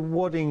fabrics, the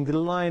wadding, the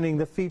lining,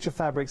 the feature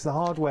fabrics, the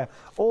hardware?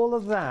 All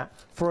of that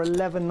for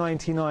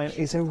 $11.99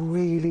 is a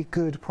really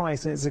good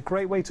price, and it's a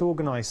great way to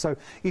organise. So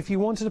if you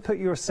wanted to put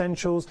your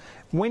essentials,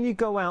 when you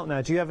go out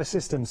now, do you have a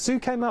system? Sue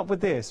came up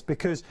with this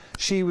because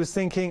she was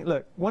thinking,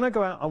 look, when I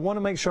go out, I want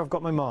to make sure I've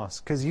got my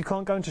mask, because you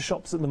can't go into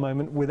shops at the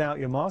moment without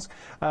your mask.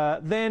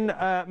 Then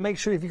make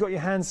sure if you've got your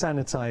hand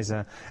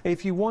sanitizer,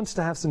 if you wanted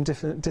to have some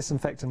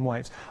disinfectant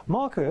wipes.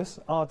 Marcus,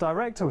 our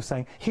director, was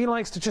saying he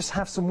likes to just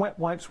have some wet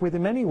wipes with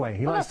him anyway.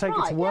 He likes to take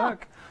it to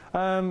work.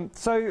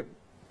 So,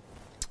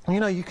 you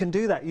know, you can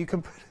do that. You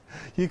can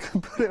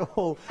put it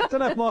all. I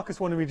don't know if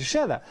Marcus wanted me to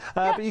share that,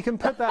 but you can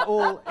put that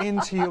all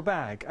into your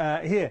bag.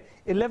 Here,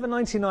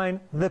 $11.99,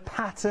 the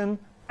pattern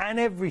and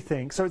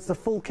everything. So it's the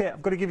full kit.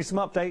 I've got to give you some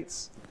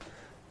updates.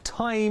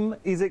 Time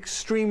is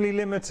extremely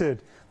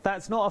limited.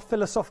 That's not a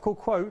philosophical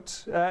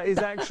quote, is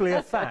actually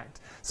a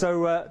fact.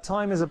 So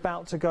time is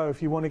about to go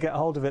if you want to get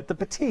hold of it. The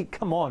batik,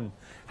 come on.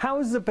 How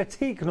is the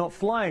batik not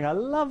flying? I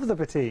love the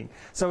batik.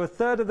 So a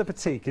third of the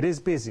batik, it is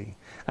busy.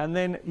 And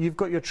then you've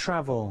got your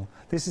travel.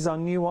 This is our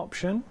new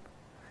option.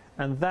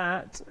 And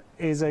that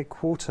is a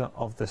quarter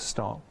of the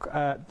stock.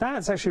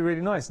 That's actually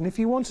really nice. And if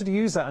you wanted to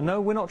use that, I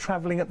know we're not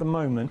travelling at the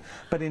moment,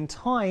 but in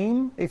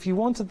time, if you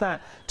wanted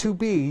that to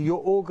be your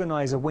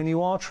organiser when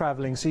you are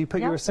travelling, so you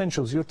put your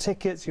essentials, your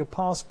tickets, your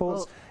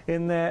passports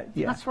in there.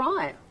 Yeah, that's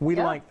right. We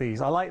like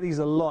these. I like these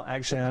a lot,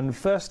 actually. And the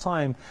first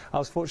time I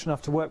was fortunate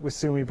enough to work with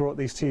Sue and we brought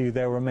these to you,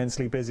 they were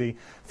immensely busy.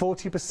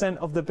 40%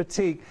 of the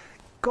batik.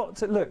 Got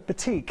to look,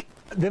 batik.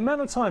 The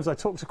amount of times I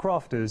talk to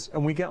crafters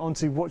and we get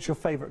onto what's your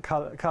favourite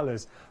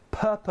colours,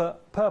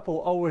 purple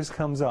always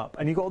comes up,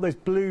 and you've got all those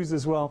blues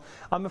as well.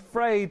 I'm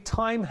afraid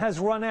time has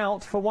run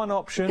out for one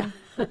option,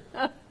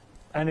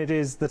 and it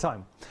is the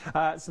time.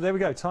 So there we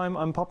go, time,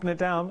 I'm popping it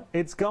down,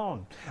 it's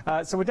gone.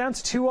 So we're down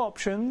to two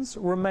options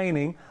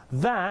remaining.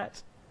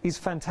 That is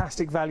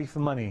fantastic value for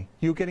money.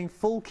 You're getting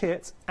full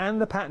kit and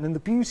the pattern, and the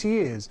beauty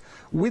is,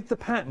 with the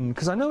pattern,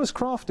 because I know as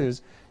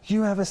crafters,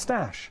 you have a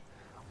stash.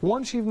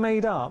 Once you've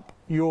made up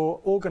your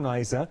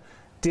organiser,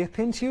 dip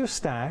into your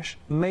stash,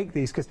 make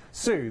these, because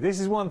Sue, this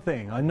is one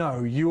thing I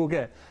know you will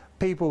get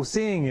people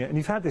seeing it, and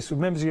you've had this with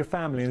members of your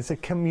family, and they say,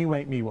 can you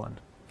make me one?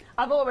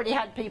 I've already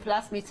had people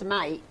ask me to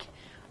make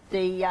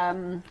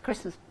the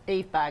Christmas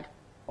Eve bag.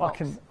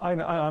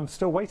 I'm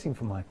still waiting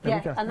for mine.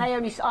 Yeah, and they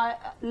only,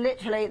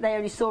 literally, they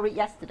only saw it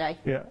yesterday.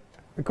 Yeah.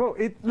 Cool.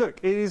 Look,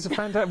 it is a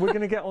fantastic. We're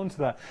going to get onto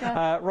that.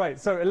 Right.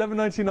 So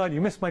 $11.99.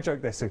 You missed my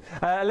joke there, Sue.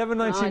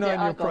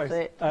 $11.99 your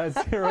price.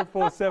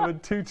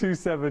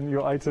 047227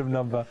 your item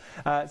number.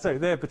 So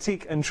there,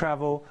 batik and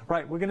travel.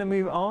 Right. We're going to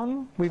move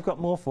on. We've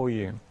got more for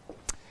you.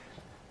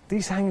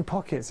 These hanging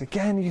pockets.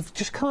 Again, you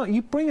just can't.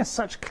 You bring us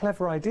such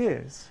clever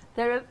ideas.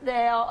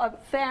 They are a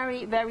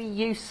very, very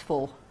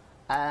useful.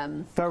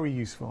 Very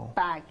useful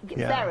bag.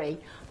 Very.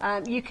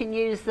 You can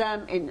use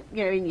them in,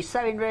 in your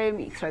sewing room.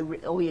 You can throw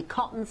all your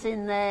cottons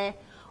in there,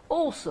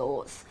 all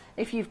sorts.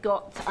 If you've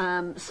got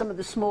some of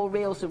the small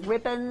reels of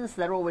ribbons,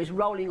 they're always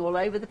rolling all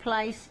over the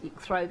place, you can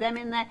throw them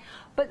in there.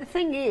 But the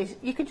thing is,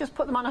 you can just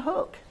put them on a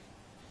hook.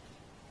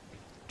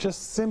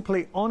 Just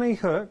simply on a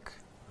hook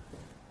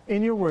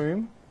in your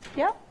room.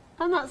 Yeah,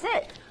 and that's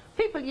it.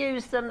 People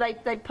use them,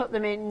 they put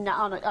them in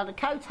on a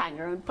coat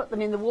hanger and put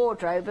them in the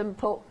wardrobe and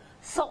put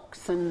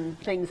socks and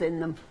things in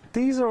them.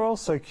 These are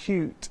also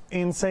cute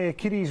in, say, a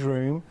kiddie's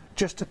room,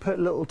 just to put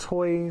little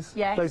toys,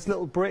 yes. Those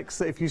little bricks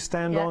that if you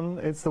stand on,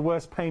 it's the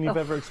worst pain you've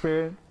ever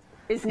experienced.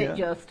 Isn't it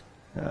just?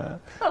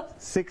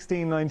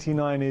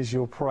 $16.99 is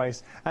your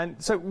price.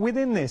 And so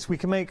within this, we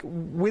can make,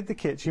 with the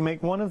kits, you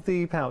make one of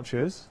the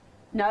pouches.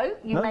 No,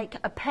 you make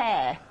a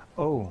pair.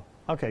 Oh,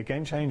 okay,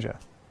 game changer.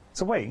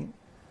 So wait,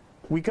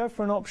 we go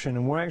for an option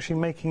and we're actually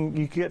making,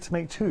 you get to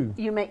make two.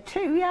 You make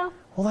two, yeah.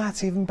 Well,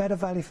 that's even better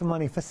value for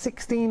money. For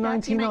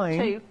 $16.99. You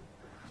make two.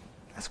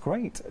 That's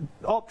great.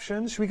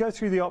 Options, should we go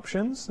through the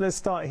options? Let's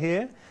start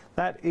here.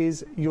 That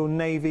is your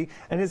navy,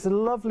 and it's a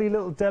lovely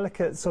little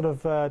delicate sort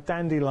of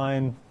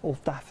dandelion or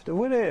daffodil,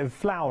 what is it,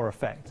 flower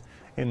effect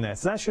in there.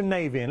 So that's your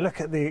navy, and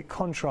look at the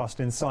contrast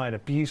inside, a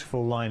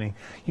beautiful lining.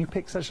 You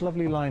pick such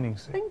lovely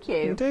linings. Thank you.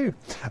 You do.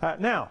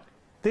 Now,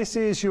 this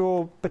is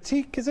your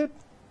batik, is it?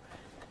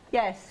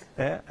 Yes.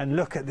 Yeah, and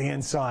look at the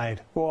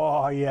inside.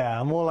 Oh,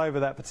 yeah, I'm all over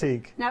that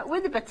batik. Now,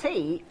 with the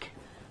batik,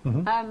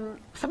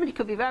 somebody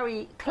could be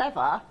very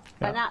clever,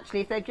 and actually,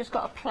 if they've just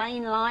got a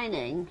plain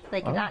lining, they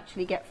could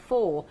actually get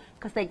 4,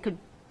 because they could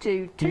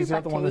do 2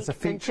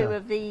 batik and 2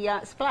 of the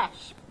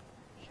splash.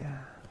 Yeah.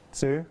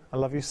 Sue, I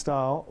love your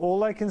style.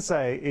 All I can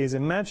say is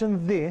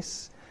imagine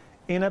this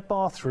in a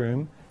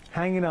bathroom,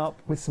 hanging up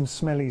with some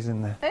smellies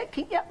in there.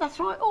 Yeah, that's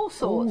right, all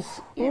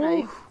sorts. Ooh. You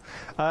know.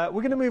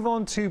 We're going to move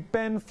on to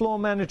Ben, floor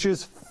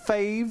manager's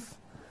fave,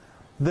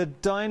 the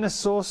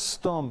dinosaur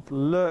stomp.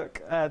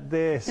 Look at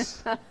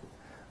this.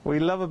 We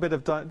love a bit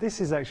of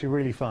this is actually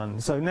really fun.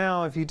 So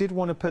now, if you did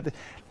want to put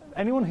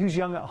anyone who's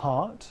young at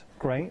heart,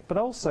 great. But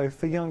also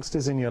for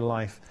youngsters in your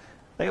life,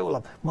 they all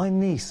love. My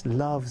niece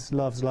loves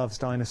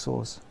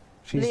dinosaurs.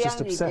 She's just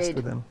obsessed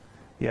with them.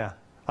 Yeah.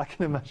 I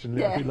can imagine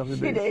Leonie loves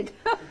she did.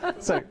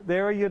 So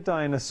there are your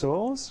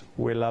dinosaurs.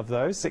 We love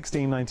those.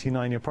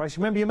 $16.99 your price.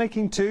 Remember, you're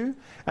making 2.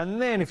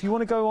 And then if you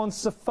want to go on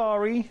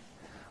safari,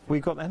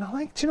 we've got, and I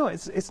like, do you know,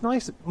 it's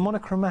nice,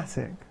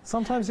 monochromatic.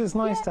 Sometimes it's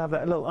nice to have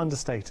that a little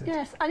understated.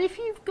 Yes, and if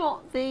you've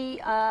got the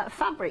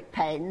fabric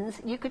pens,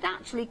 you could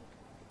actually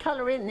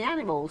colour in the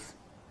animals.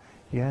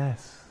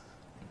 Yes.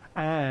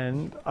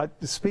 And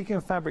speaking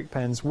of fabric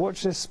pens,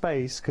 watch this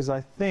space, because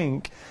I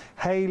think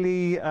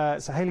Hayley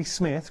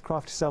Smith,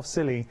 Craft Yourself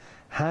Silly,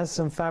 has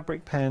some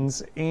fabric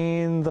pens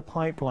in the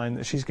pipeline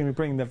that she's going to be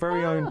bringing, their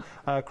very own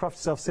Craft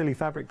Yourself Silly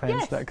fabric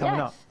pens that are coming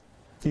up.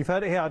 You've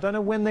heard it here. I don't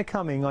know when they're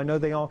coming. I know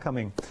they are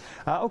coming.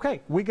 Okay,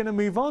 we're going to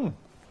move on.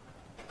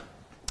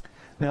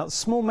 Now,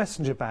 small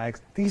messenger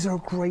bags, these are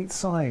a great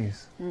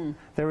size.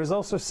 There is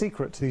also a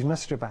secret to these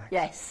messenger bags.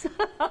 Yes.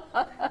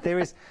 There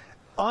is,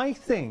 I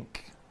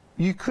think,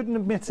 you couldn't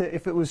admit it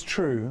if it was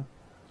true,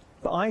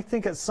 but I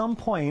think at some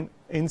point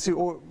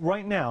or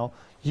right now,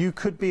 you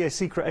could be a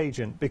secret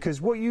agent,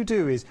 because what you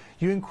do is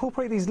you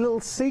incorporate these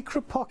little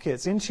secret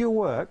pockets into your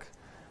work.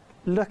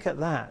 Look at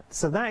that.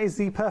 So that is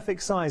the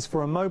perfect size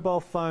for a mobile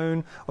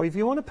phone, or if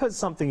you want to put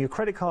something, your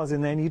credit cards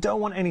in there, and you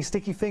don't want any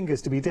sticky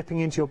fingers to be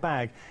dipping into your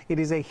bag, it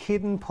is a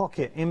hidden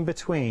pocket in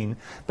between.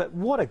 But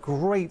what a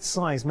great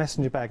size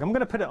messenger bag. I'm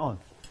going to put it on.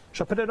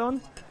 Shall I put it on?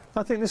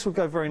 I think this will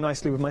go very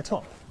nicely with my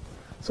top.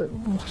 So,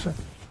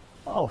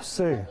 oh,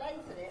 Sue.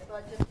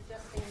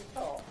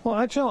 Well,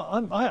 actually,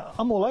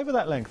 I'm all over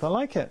that length. I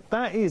like it.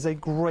 That is a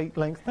great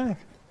length bag.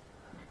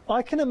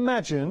 I can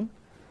imagine,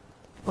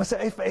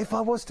 if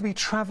I was to be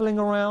travelling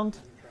around,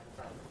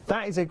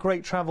 that is a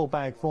great travel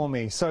bag for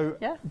me. So,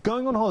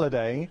 going on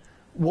holiday,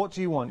 what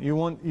do you want? You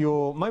want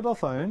your mobile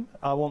phone,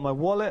 I want my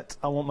wallet,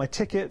 I want my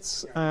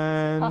tickets,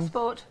 and...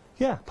 passport.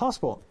 Yeah,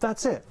 passport.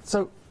 That's it.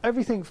 So,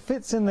 everything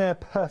fits in there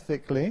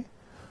perfectly.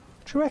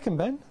 Do you reckon,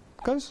 Ben?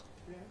 Goes?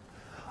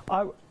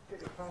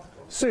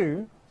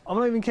 Sue, I'm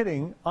not even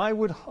kidding. I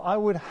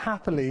would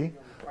happily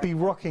be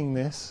rocking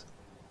this.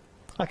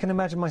 I can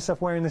imagine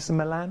myself wearing this in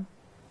Milan.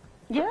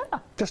 Yeah.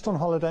 Just on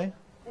holiday.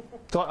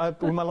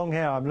 With my long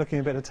hair, I'm looking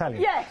a bit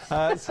Italian.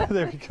 Yes. So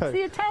there we go. It's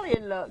the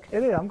Italian look.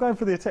 It is. I'm going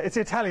for it's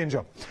the Italian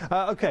job.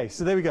 Okay,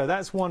 so there we go.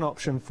 That's one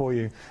option for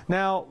you.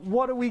 Now,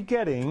 what are we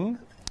getting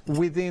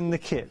within the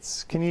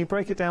kits? Can you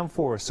break it down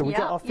for us? So we've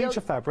got our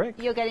feature fabric.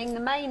 You're getting the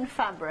main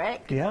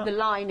fabric, the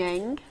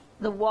lining,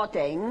 the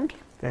wadding.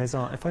 There's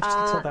our, if I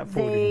just tilt that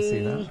forward, you can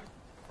see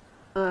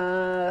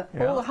that.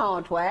 All the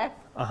hardware.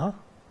 Uh-huh.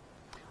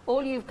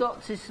 All you've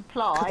got to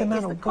supply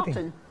is the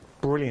cotton.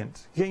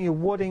 Brilliant. You're getting your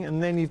wadding,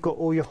 and then you've got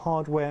all your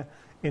hardware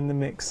in the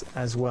mix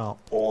as well.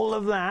 All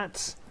of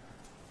that,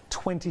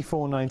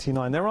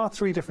 $24.99. There are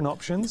 3 different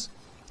options.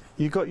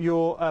 You've got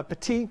your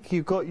batik,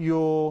 you've got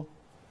your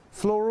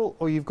floral,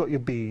 or you've got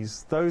your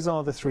bees. Those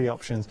are the 3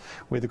 options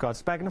with regards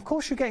to bag. And of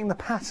course, you're getting the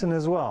pattern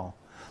as well.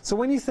 So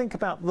when you think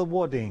about the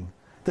wadding,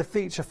 the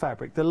feature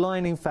fabric, the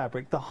lining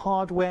fabric, the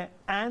hardware,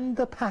 and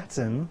the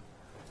pattern,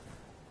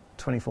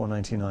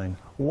 24.99.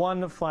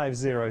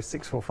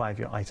 150645,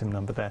 your item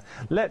number there.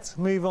 Let's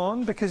move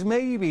on, because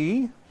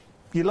maybe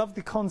you love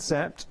the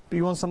concept, but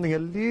you want something a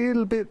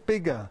little bit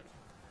bigger.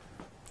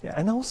 Yeah,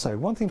 and also,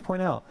 one thing to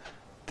point out,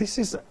 this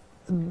is,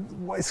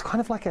 it's kind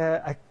of like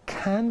a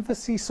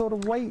canvasy sort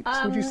of weight,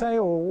 would you say,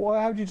 or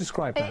how would you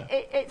describe that?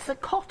 It's a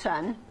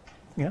cotton.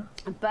 Yeah.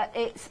 But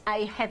it's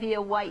a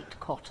heavier weight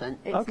cotton.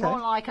 It's more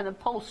like an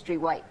upholstery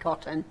weight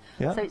cotton.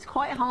 Yeah. So it's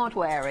quite hard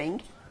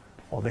wearing.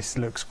 Oh, this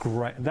looks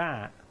great.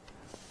 That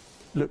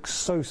looks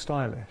so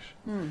stylish.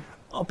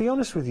 I'll be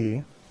honest with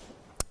you,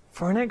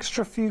 for an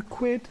extra few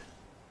quid,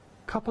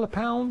 couple of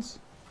pounds,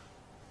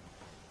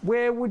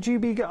 where would you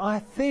be? I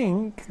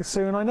think,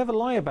 Sue, and I never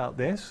lie about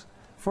this,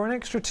 for an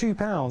extra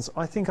 £2,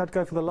 I think I'd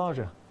go for the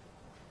larger.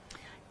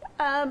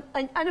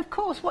 And of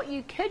course, what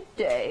you could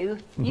do,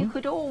 you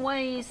could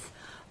always,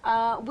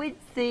 with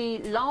the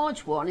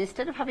large one,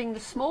 instead of having the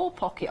small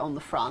pocket on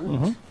the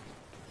front,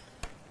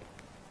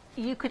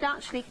 you could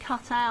actually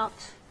cut out,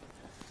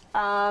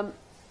 not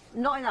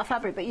in that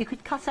fabric, but you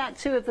could cut out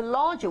 2 of the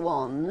larger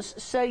ones,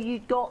 so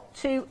you'd got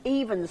 2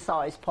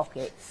 even-sized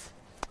pockets.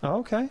 Oh,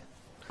 okay.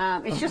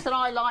 It's just that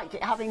I liked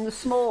it having the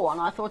small one.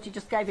 I thought it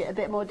just gave it a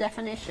bit more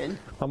definition.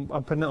 I'm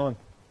putting it on.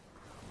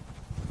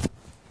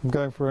 I'm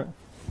going for it.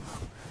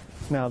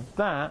 Now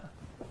that,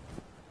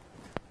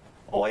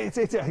 oh,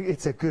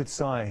 it's a good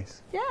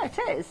size. Yeah, it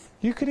is.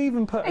 You could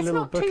even put a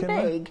little book in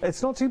there. It's not too big.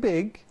 It's not too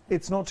big.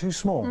 It's not too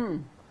small.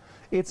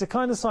 It's a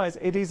kind of size.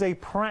 It is a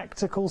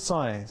practical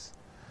size.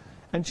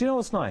 And do you know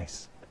what's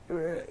nice?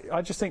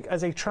 I just think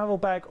as a travel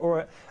bag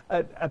or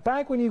a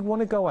bag when you want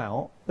to go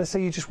out, let's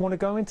say you just want to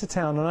go into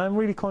town, and I'm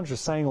really conscious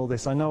saying all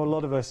this, I know a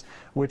lot of us,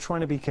 we're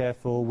trying to be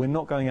careful, we're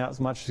not going out as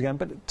much as we can,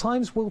 but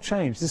times will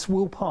change, this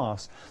will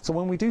pass. So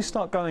when we do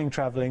start going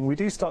travelling, we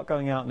do start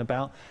going out and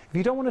about, if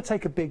you don't want to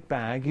take a big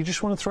bag, you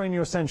just want to throw in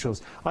your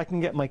essentials. I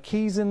can get my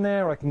keys in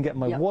there, I can get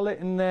my wallet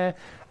in there,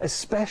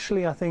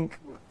 especially I think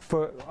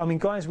for, I mean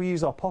guys, we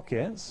use our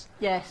pockets.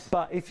 Yes.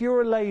 But if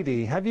you're a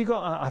lady, have you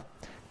got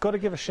got to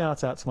give a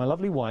shout out to my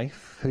lovely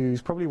wife,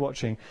 who's probably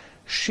watching.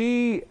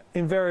 She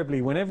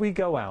invariably, whenever we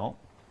go out,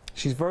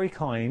 she's very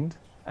kind,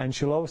 and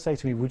she'll always say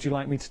to me, would you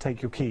like me to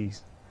take your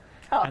keys?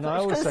 Oh, and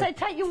I was going to say,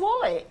 take your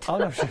wallet. Oh,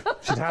 no,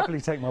 she'd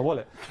happily take my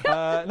wallet.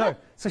 No,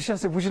 so she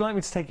said, would you like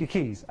me to take your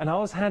keys? And I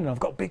was handing, I've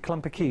got a big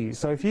clump of keys.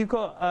 So if you've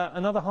got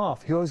another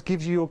half who always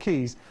gives you your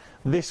keys,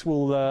 this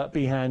will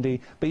be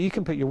handy. But you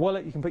can put your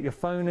wallet, you can put your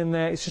phone in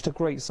there. It's just a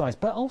great size.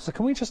 But also,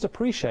 can we just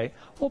appreciate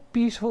what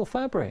beautiful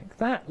fabric?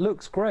 That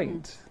looks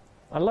great.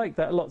 I like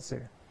that a lot,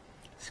 Sue.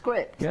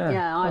 Script.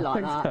 Yeah, I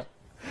like that.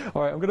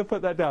 All right, I'm going to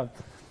put that down.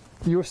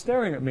 You were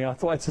staring at me. I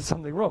thought I said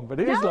something wrong, but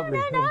it is lovely.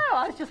 No,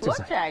 I was just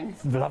watching.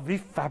 Lovely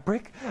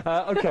fabric.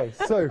 Okay,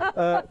 so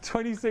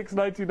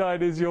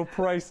 $26.99 is your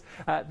price.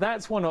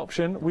 That's one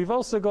option. We've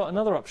also got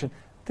another option.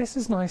 This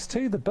is nice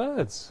too, the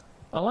birds.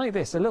 I like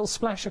this, a little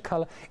splash of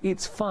colour.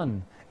 It's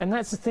fun. And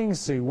that's the thing,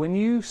 Sue, when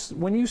you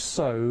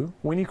sew,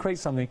 when you create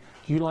something,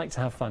 you like to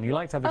have fun. You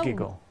like to have a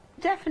giggle.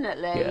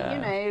 Definitely, you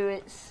know,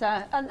 it's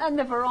and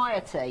the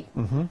variety.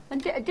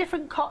 And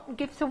different cotton,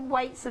 different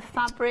weights of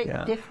fabric,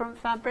 different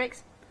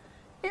fabrics.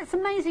 It's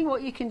amazing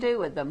what you can do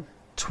with them.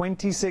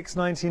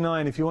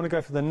 $26.99 if you want to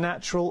go for the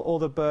natural or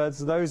the birds.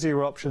 Those are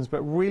your options,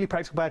 but really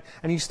practical bag.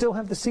 And you still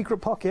have the secret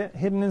pocket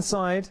hidden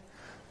inside.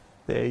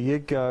 There you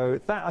go.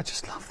 That, I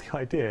just love the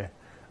idea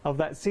of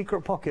that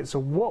secret pocket. So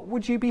what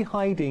would you be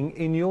hiding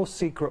in your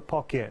secret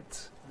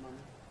pocket?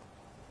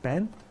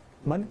 Ben?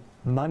 Money?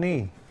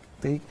 Money.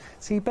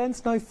 See,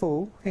 Ben's no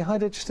fool. He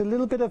hid just a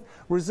little bit of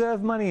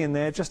reserve money in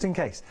there just in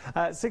case.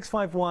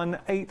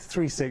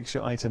 651836,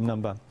 your item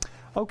number.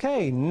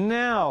 Okay,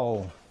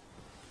 now,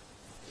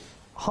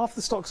 half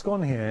the stock's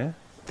gone here.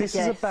 This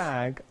is a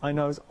bag I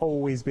know is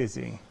always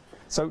busy.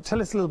 So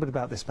tell us a little bit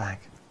about this bag.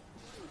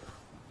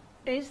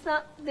 Is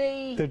that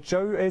the...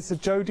 It's a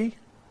Jody?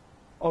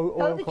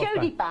 Oh, the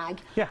Jody bag?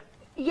 Yeah.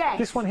 Yes.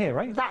 This one here,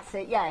 right? That's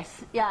it,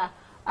 yes. Yeah.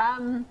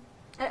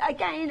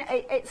 Again,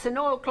 it's an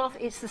oilcloth.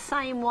 It's the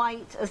same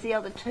weight as the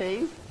other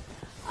two.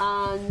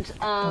 And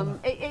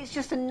it's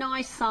just a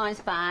nice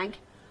size bag.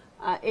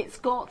 It's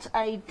got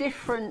a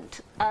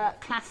different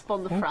clasp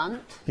on the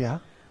front. Yeah.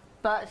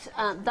 But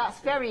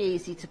that's very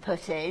easy to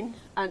put in.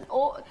 And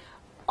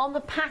on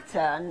the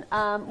pattern,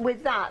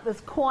 with that,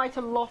 there's quite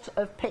a lot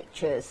of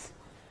pictures.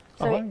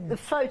 So the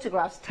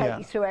photographs take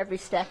you through every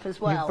step as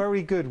well. You're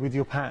very good with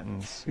your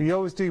patterns. You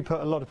always do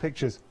put a lot of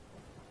pictures.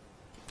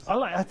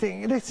 I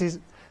think this is...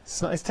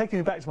 It's taking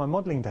me back to my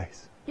modelling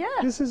days. Yeah.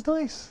 This is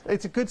nice.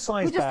 It's a good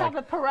size bag. We just have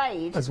a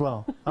parade. As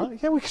well.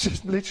 Yeah, we could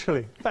just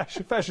literally,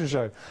 fashion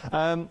show.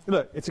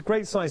 Look, it's a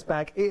great size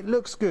bag. It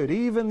looks good,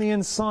 even the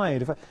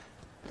inside. Look,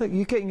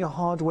 you're getting your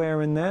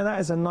hardware in there. That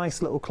is a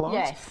nice little clasp.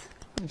 Yes.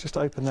 Let me just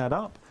open that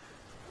up.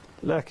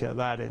 Look at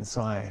that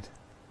inside.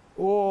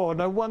 Oh,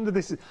 no wonder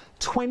this is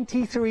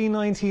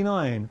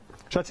 $23.99.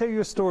 Shall I tell you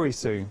a story,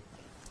 Sue?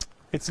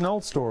 It's an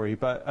old story,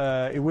 but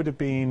it would have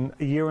been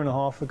a year and a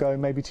half ago,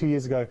 maybe 2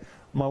 years ago.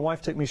 My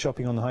wife took me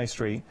shopping on the high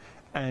street,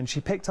 and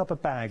she picked up a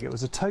bag. It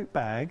was a tote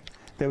bag.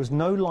 There was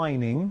no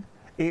lining.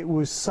 it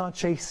was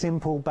such a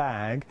simple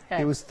bag.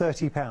 Okay. It was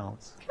 £30.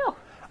 Cool.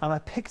 And I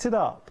picked it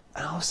up.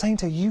 And I was saying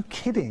to her, you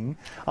kidding?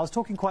 I was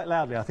talking quite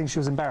loudly. I think she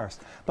was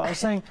embarrassed. But I was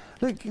saying,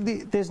 look,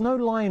 there's no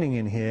lining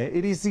in here.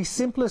 It is the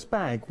simplest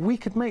bag. We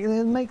could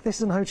make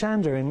this in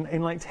Hochanda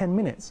in like 10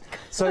 minutes.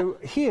 So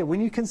here, when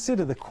you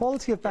consider the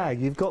quality of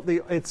bag, you've got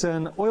it's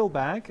an oil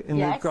bag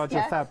in regard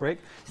to fabric.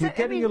 You're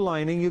getting your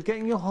lining, you're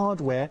getting your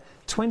hardware,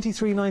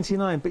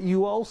 $23.99. But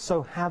you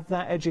also have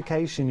that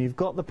education. You've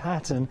got the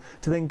pattern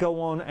to then go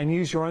on and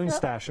use your own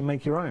stash and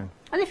make your own.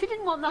 And if you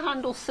didn't want the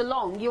handle so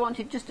long, you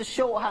wanted just a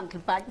short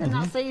handled bag, then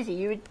that's easy.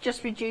 You would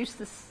just reduce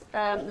the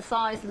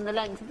size and the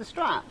length of the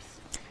straps.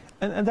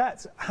 And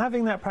that's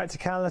having that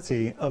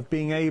practicality of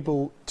being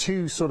able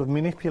to sort of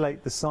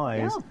manipulate the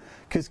size.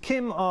 Because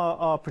Kim,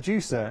 our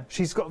producer,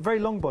 she's got a very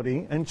long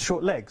body and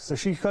short legs. So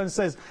she kind of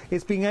says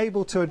it's being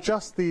able to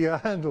adjust the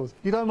handles.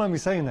 You don't mind me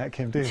saying that,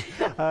 Kim, do you?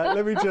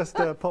 Let me just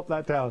pop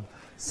that down.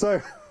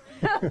 So...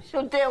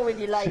 She'll deal with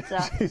you later.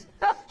 she's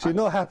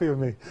not happy with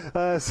me.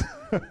 So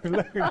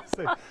let me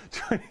say,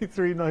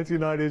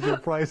 $23.99 is your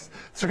price.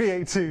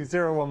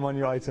 382011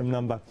 your item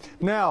number.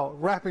 Now,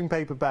 wrapping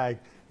paper bag.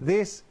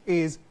 This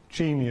is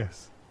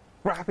genius.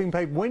 Wrapping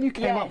paper. When you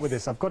came up with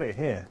this, I've got it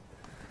here.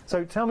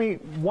 So tell me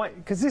why,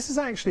 because this is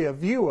actually a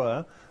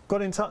viewer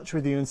got in touch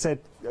with you and said,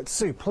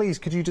 Sue, please,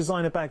 could you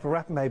design a bag for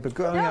wrapping paper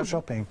going out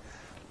shopping?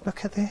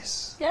 Look at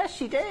this. Yes,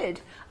 she did.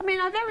 I mean,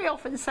 I very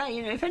often say,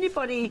 you know, if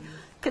anybody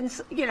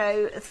comes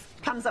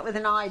up with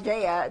an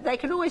idea, they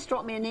can always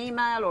drop me an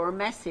email or a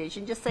message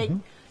and just say,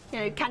 you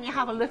know, can you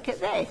have a look at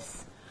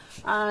this?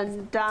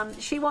 And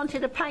she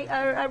wanted a bag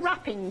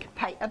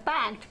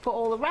to put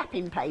all the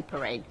wrapping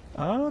paper in.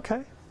 Oh,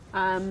 okay.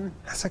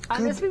 That's a good...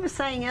 And as we were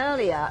saying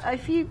earlier,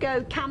 if you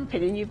go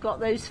camping and you've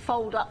got those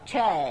fold-up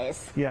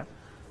chairs,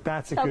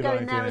 that's a good idea. they'll go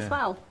in there as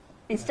well,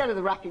 instead of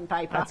the wrapping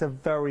paper. That's a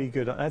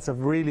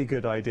really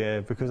good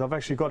idea, because I've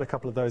actually got a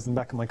couple of those in the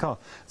back of my car.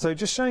 So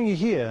just showing you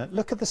here,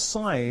 look at the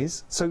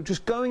size. So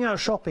just going out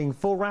shopping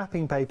for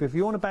wrapping paper, if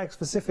you want a bag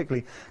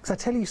specifically, because I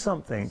tell you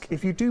something,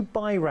 if you do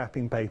buy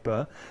wrapping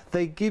paper,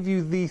 they give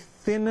you the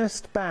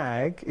thinnest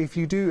bag, if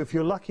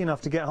you're lucky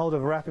enough to get hold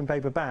of a wrapping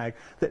paper bag,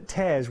 that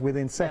tears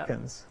within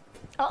seconds.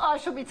 I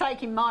shall be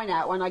taking mine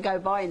out when I go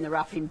buying the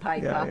wrapping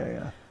paper.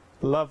 Yeah.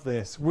 Love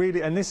this,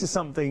 really, and this is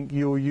something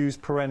you'll use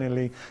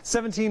perennially.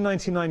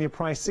 $17.99 your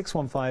price,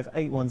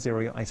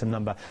 615810 your item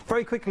number.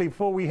 Very quickly,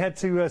 before we head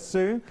to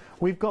Sue,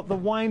 we've got the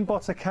wine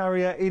bottle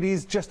carrier. It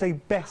is just a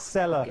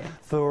bestseller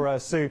for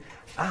Sue.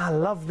 I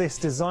love this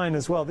design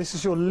as well. This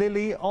is your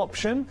Lily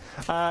option.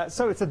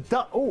 So it's it's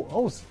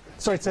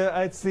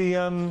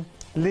the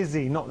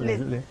Lizzie, not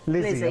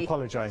Lizzie,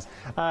 apologise.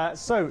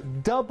 So,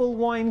 double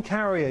wine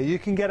carrier. You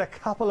can get a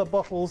couple of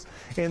bottles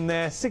in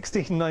there.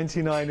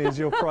 $16.99 is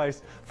your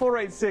price.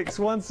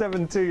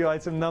 486172 your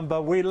item number.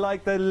 We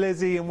like the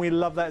Lizzie and we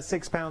love that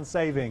 £6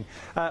 saving.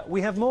 We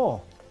have more.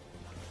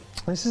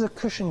 This is a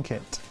cushion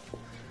kit.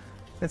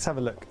 Let's have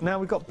a look. Now,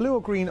 we've got blue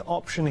or green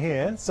option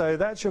here. So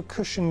that's your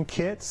cushion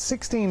kit.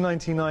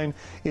 $16.99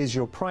 is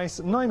your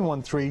price.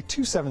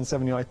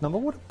 913277 your item number.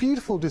 What a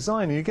beautiful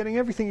design. You're getting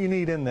everything you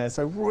need in there.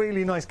 So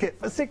really nice kit.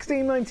 For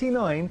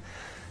 $16.99,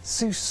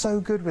 Sue's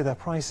so good with her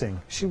pricing.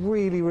 She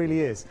really,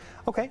 really is.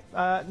 Okay,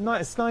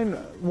 it's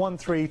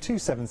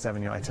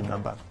 913277 your item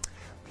number.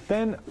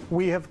 Then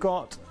we have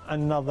got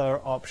another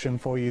option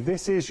for you.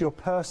 This is your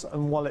purse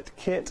and wallet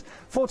kit.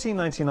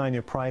 $14.99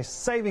 your price,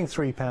 saving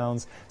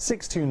 £3,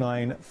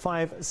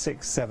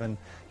 629567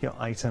 your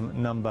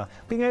item number.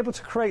 Being able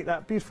to create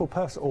that beautiful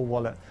purse or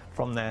wallet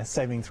from there,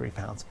 saving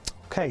 £3.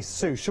 Okay,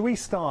 Sue, shall we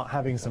start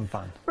having some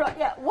fun? Right,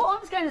 yeah. What I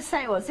was going to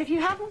say was, if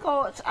you haven't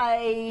got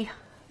a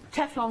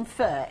Teflon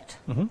foot,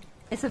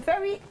 it's a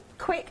very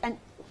quick and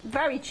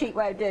very cheap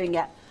way of doing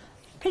it.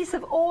 Piece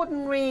of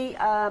ordinary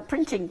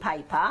printing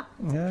paper.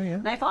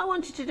 Now, if I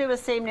wanted to do a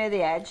seam near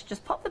the edge,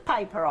 just pop the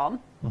paper on,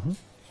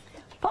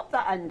 pop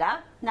that under.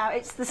 Now,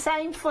 it's the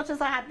same foot as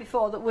I had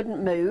before that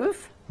wouldn't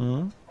move.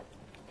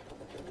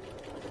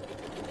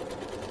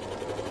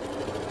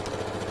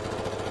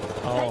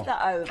 Take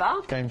that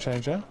over. Game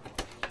changer.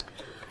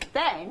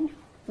 Then,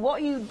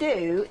 what you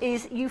do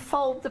is you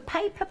fold the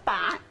paper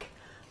back,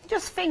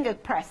 just finger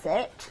press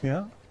it.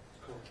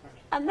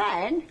 And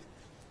then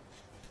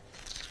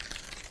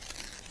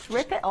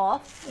rip it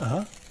off.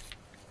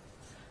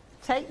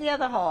 Take the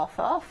other half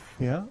off.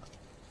 I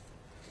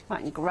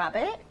can grab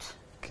it.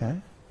 Okay.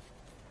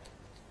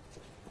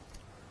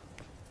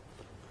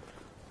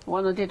 The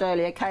one I did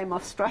earlier came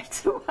off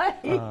straight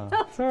away.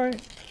 Sorry.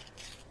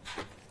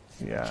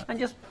 And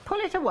just pull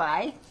it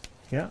away.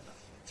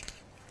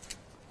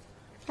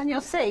 And you'll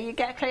see you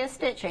get clear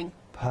stitching.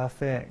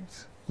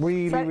 Perfect.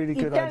 Really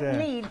good idea. You don't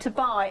need to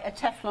buy a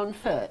Teflon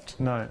foot.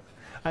 No.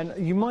 And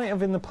you might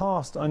have in the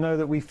past, I know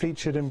that we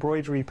featured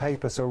embroidery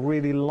paper, so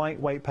really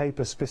lightweight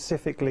paper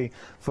specifically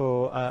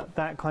for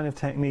that kind of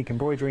technique,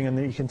 embroidering, and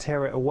then you can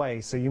tear it away.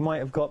 So you might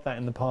have got that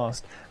in the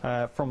past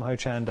from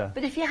Hochanda.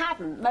 But if you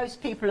haven't,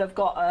 most people have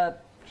got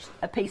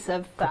a piece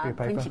of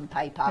printing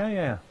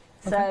paper.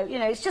 So, you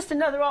know, it's just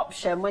another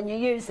option when you're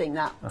using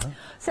that.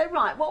 So,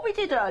 right, what we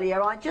did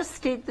earlier, I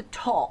just did the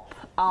top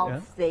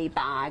of the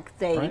bag,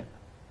 the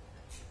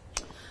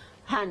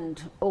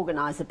hand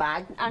organiser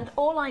bag, and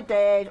all I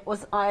did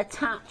was I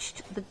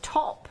attached the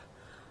top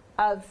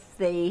of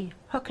the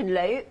hook and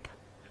loop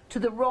to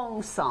the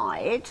wrong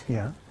side.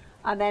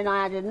 And then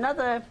I added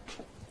another,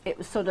 it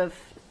was sort of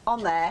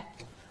on there,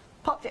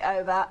 popped it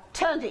over,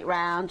 turned it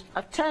round,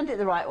 I've turned it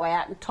the right way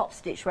out and top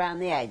stitched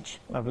round the edge.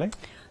 Lovely.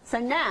 So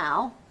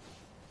now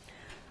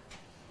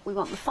we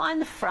want to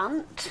find the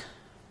front,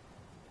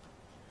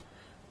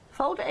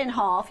 fold it in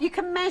half. You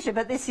can measure,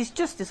 but this is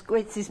just as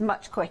this is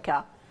much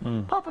quicker.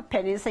 Pop a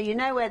pin in so you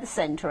know where the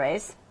centre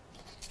is.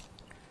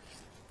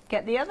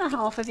 Get the other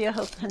half of your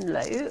hook and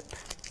loop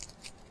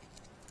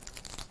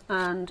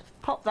and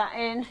pop that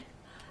in.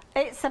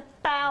 It's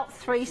about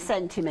 3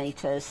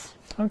 centimetres.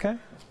 Okay.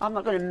 I'm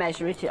not going to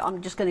measure it,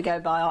 I'm just going to go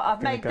by.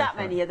 I've made that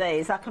many of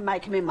these, I can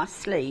make them in my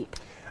sleep.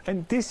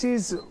 And this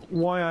is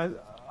why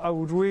I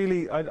would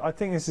really, I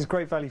think this is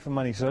great value for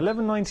money. So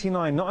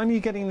 $11.99, not only are you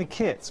getting the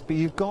kits, but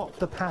you've got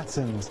the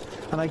patterns.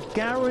 And I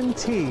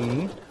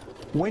guarantee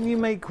when you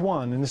make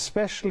one, and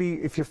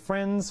especially if your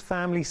friends,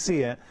 family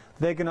see it,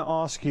 they're going to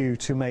ask you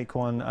to make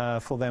one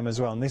for them as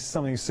well. And this is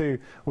something Sue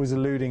was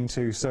alluding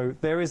to. So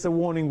there is a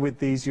warning with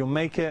these. You'll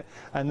make it,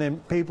 and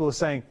then people are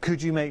saying,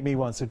 could you make me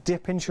one? So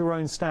dip into your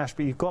own stash,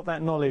 but you've got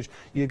that knowledge.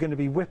 You're going to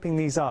be whipping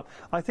these up.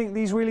 I think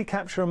these really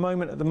capture a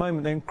moment at the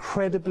moment. They're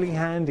incredibly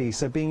handy.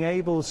 So being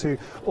able to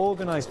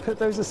organise, put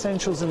those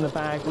essentials in the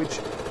bag, which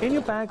in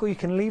your bag, or you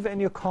can leave it in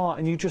your cart,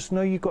 and you just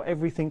know you've got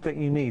everything that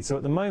you need. So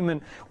at the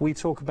moment, we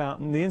talk about,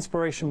 and the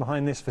inspiration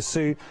behind this for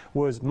Sue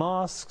was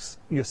masks,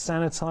 your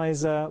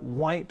sanitizer,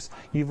 wipes.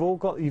 You've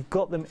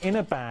got them in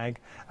a bag,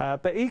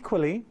 but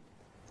equally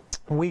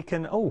we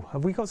can. Oh,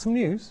 have we got some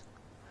news?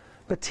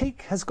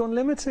 Batik has gone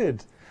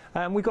limited,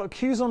 and we've got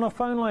queues on our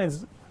phone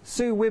lines.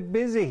 Sue, we're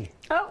busy.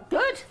 Oh,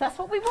 good. That's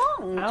what we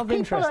want. Out of People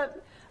interest.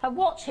 are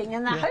watching,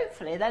 and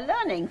hopefully they're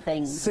learning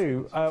things.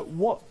 Sue,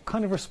 what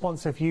kind of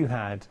response have you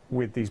had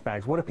with these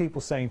bags? What are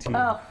people saying to you?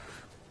 Oh,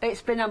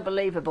 it's been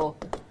unbelievable.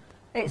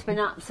 It's been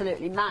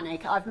absolutely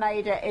manic. I've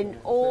made it in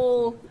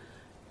all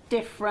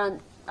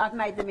different. I've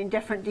made them in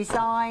different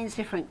designs,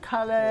 different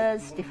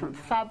colours, different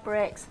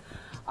fabrics.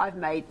 I've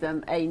made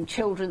them in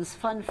children's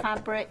fun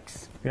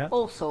fabrics,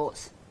 all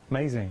sorts.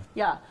 Amazing.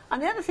 Yeah,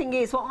 and the other thing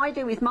is, what I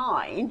do with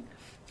mine,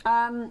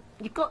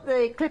 you've got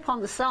the clip on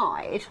the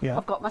side.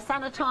 I've got my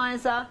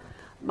sanitizer,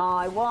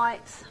 my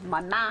wipes,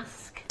 my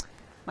mask,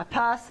 my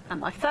purse and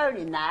my phone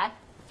in there.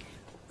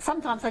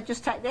 Sometimes I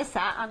just take this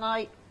out and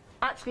I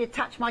actually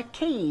attach my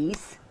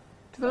keys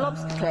to the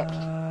lobster clip.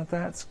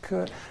 That's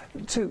good.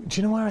 Do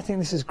you know why I think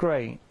this is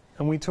great?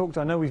 And we talked,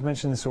 I know we've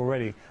mentioned this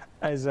already,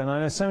 and I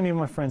know so many of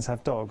my friends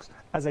have dogs,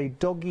 as a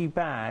doggy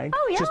bag,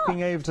 just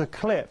being able to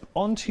clip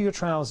onto your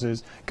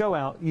trousers, go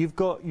out, you've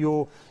got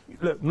your,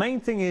 look, main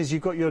thing is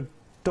you've got your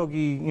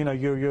doggy, you know,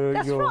 your...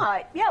 That's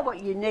right,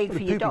 what you need for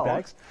your dog.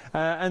 Bags.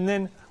 And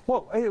then,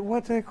 what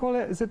do they call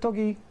it? Is it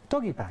doggy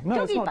bag? No,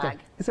 doggy it's not bag.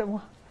 Is it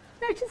what?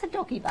 No, it is a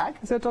doggy bag.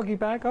 Is it a doggy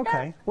bag?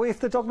 Okay. Yeah. Well, if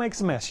the dog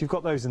makes a mess, you've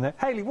got those in there.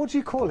 Hayley, what do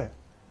you call it?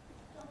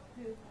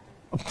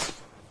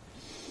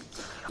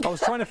 I was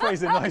trying to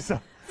phrase it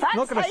nicer. Thanks, I'm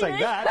not going to say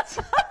that.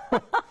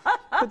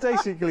 But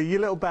basically, your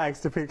little bags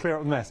to clear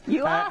up the mess.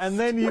 And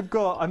then you've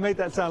got, I made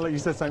that sound like you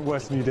said something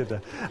worse than you did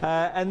there.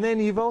 And then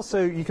you've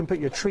also, you can put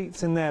your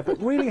treats in there,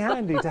 but really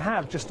handy to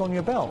have just on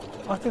your belt.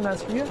 I think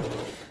that's for you.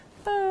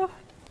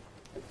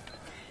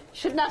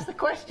 Shouldn't ask the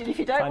question if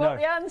you don't want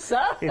the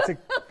answer.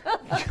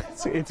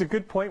 It's a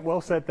good point.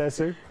 Well said there,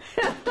 Sue.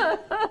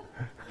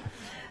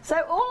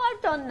 So all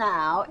I've done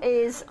now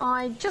is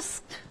I've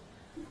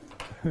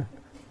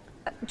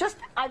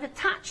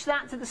attached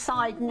that to the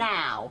side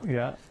now.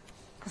 Yeah.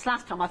 Because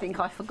last time I think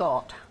I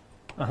forgot.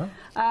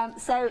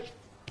 So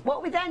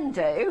what we then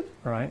do...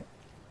 Right.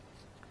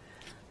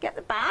 Get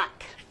the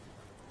back.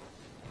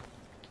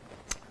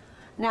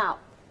 Now,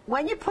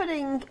 when you're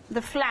putting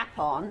the flap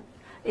on,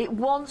 it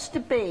wants to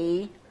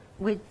be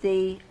with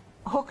the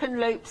hook and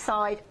loop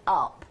side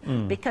up,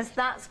 because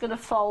that's going to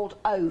fold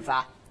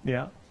over.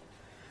 Yeah.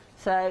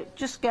 So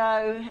just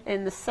go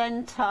in the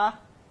centre.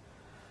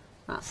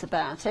 That's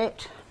about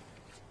it.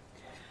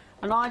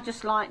 And I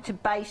just like to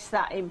base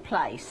that in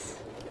place.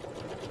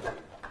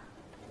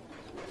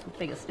 Some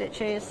bigger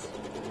stitches.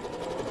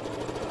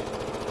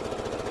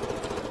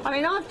 I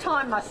mean, I've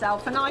timed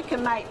myself and I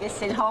can make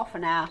this in half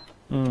an hour.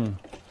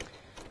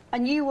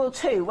 And you will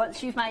too,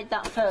 once you've made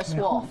that first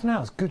one. Half an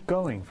hour's good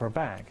going for a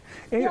bag.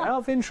 Out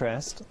of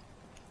interest,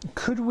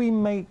 could we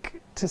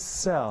make to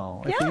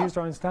sell? If we used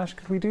our own stash,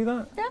 could we do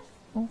that? Yeah.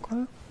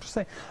 Okay. Just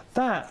saying.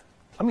 That,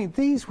 I mean,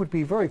 these would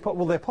be very popular.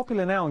 Well, they're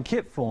popular now in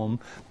kit form,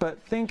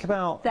 but think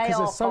about, because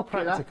they're so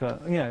practical.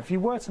 Yeah, if you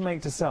were to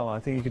make to sell, I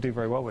think you could do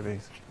very well with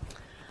these.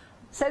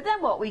 So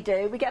then what we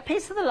do, we get a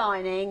piece of the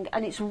lining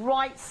and it's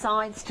right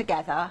sides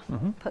together.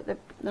 Put the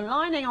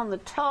lining on the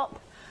top,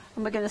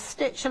 and we're going to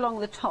stitch along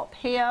the top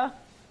here.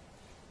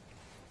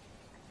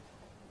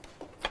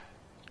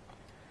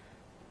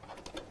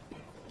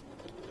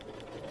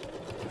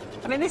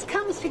 I mean, this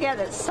comes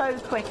together so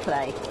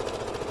quickly.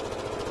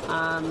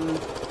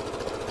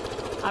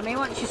 I mean,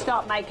 once you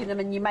start making them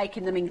and you're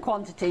making them in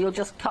quantity, you'll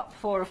just cut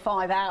 4 or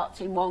 5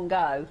 out in one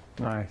go.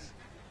 Nice.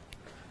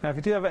 Now, if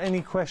you do have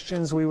any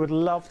questions, we would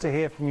love to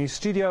hear from you.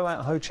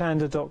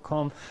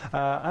 studio@hochanda.com.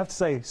 I have to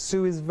say,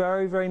 Sue is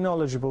very, very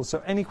knowledgeable,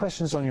 so any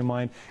questions on your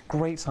mind,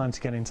 great time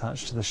to get in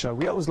touch to the show.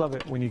 We always love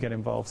it when you get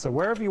involved. So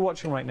wherever you're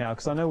watching right now,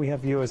 because I know we have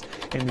viewers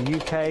in the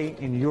UK,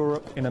 in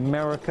Europe, in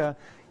America,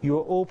 you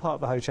are all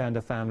part of the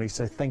Hochanda family,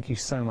 so thank you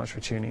so much for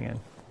tuning in.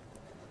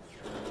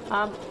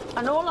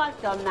 And all I've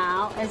done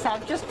now is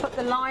I've just put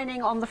the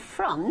lining on the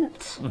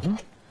front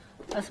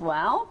as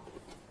well.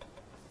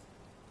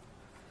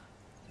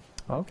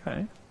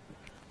 Okay.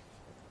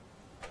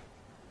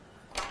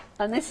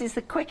 And this is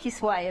the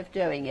quickest way of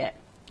doing it.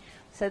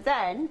 So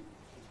then,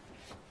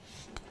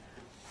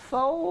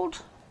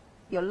 fold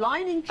your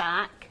lining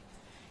back.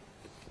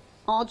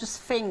 I'll just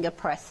finger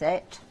press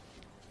it.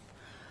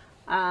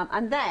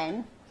 And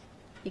then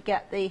you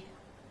get the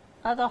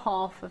other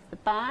half of the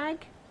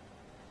bag.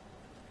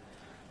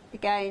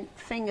 Again,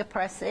 finger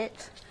press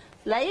it.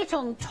 Lay it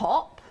on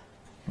top.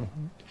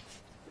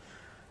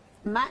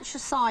 Match your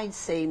side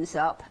seams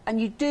up,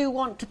 and you do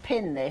want to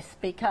pin this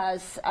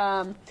because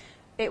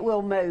it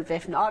will move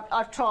if not.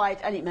 I've tried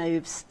and it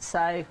moves,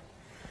 so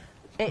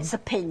it's a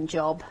pin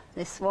job,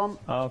 this one.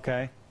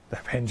 Okay, the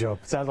pin job.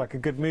 Sounds like a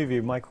good movie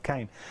with Michael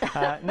Caine.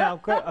 Now,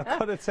 I've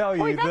got to tell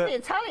you we've that... had the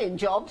Italian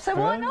job, so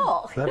why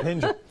not? The pin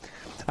job.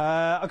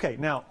 Okay,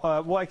 now,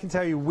 what I can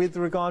tell you with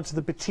regard to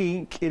the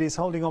batik, it is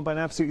holding on by an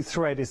absolute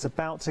thread. It's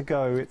about to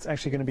go. It's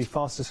actually going to be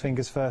fastest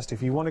fingers first.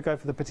 If you want to go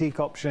for the batik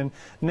option,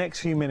 next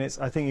few minutes,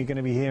 I think you're going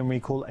to be hearing me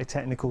call a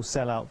technical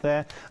sellout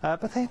there.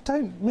 But they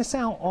don't miss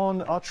out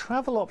on our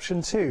travel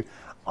option too.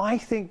 I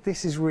think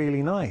this is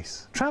really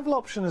nice. Travel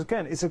option,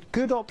 again, it's a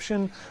good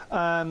option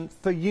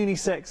for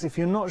unisex if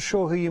you're not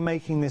sure who you're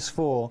making this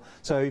for.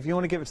 So if you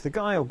want to give it to the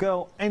guy or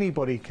girl,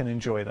 anybody can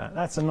enjoy that.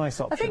 That's a nice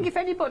option. I think if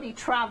anybody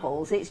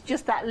travels, it's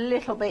just that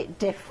little bit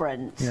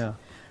different. Yeah.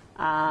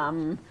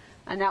 And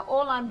now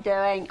all I'm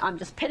doing, I'm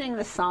just pinning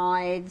the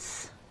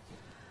sides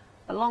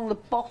along the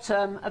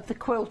bottom of the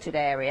quilted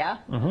area.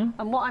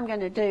 And what I'm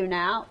going to do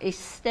now is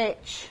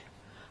stitch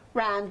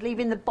round,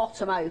 leaving the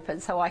bottom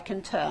open so I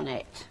can turn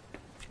it.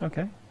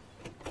 Okay.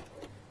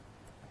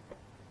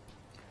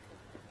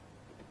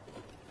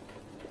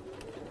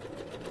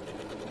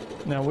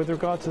 Now, with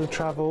regard to the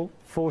travel,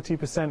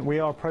 40%, we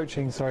are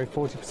approaching, sorry,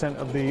 40%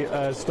 of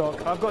the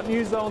stock. I've got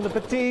news though on the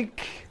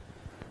batik.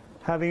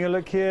 Having a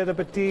look here, the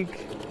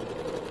batik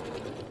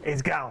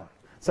is gone.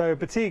 So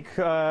batik,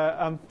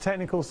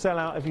 technical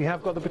sellout. If you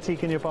have got the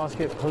batik in your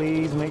basket,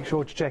 please make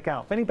sure to check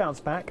out. If any bounce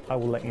back, I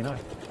will let you know.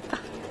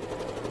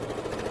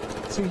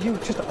 So you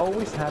just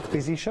always have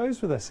busy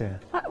shows with us here.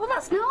 Well,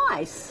 that's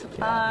nice.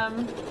 Yeah.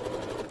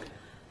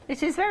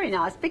 It is very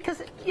nice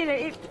because, you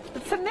know,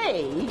 for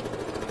me,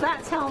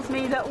 that tells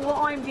me that what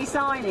I'm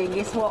designing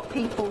is what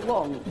people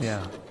want.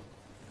 Yeah.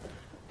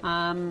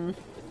 And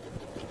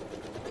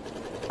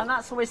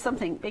that's always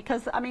something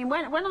because, I mean,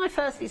 when I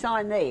first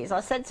designed these,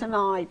 I said to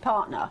my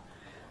partner,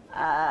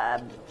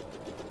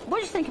 what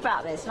do you think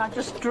about this? And I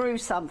just drew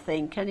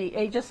something and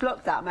he just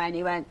looked at me and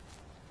he went,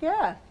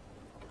 yeah.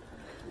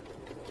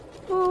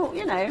 Well,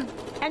 you know,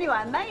 anyway,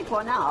 I made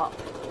one up,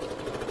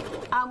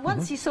 and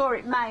once he saw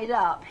it made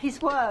up,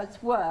 his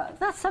words were,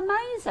 that's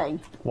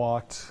amazing.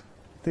 What?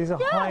 These are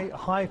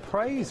high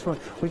praise.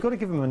 We've got to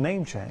give him a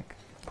name check.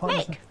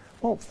 Mick.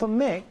 Well, for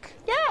Mick,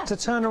 to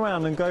turn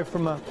around and go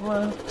from a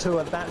to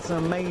a that's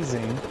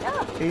amazing,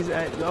 he's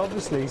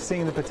obviously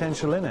seeing the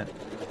potential in it.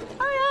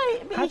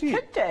 How do you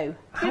could do,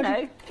 how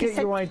do you get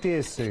your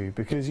ideas, Sue?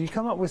 Because you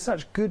come up with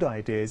such good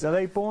ideas. Are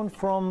they born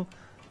from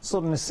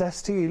sort of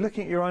necessity? You're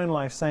looking at your own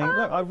life saying,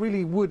 look, I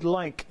really would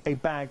like a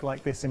bag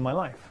like this in my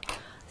life.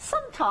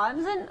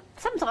 Sometimes, and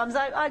sometimes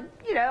I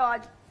you know, I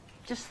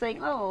just think,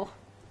 oh,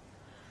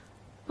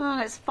 well,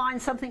 let's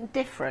find something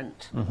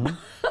different,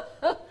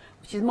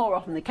 which is more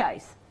often the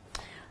case.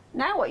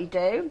 Now what you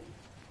do,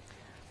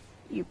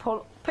 you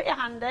put your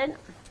hand in,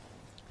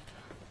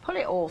 pull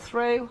it all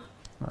through.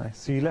 Nice.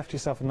 So you left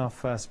yourself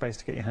enough space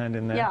to get your hand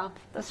in there. Yeah,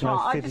 that's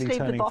right. I just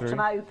leave the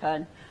bottom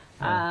open.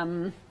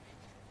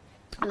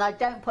 And I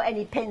don't put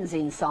any pins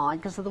inside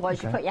because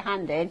otherwise you put your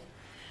hand in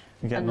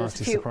you get and a there's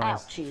nasty a few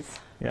surprise. ouchies.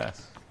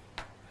 Yes.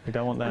 We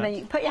don't want that. And then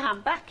you put your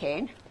hand back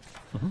in,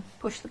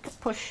 push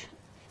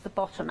the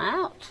bottom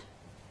out,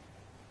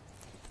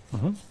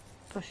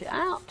 push it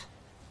out,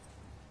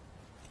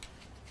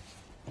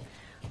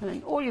 and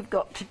then all you've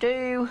got to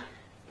do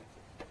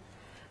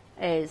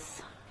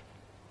is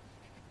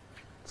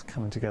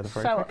coming together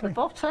very sew quickly. at the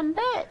bottom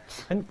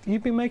bit. And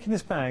you've been making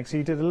this bag, so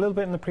you did a little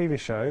bit in the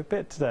previous show, a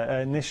bit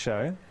today, in this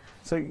show.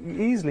 So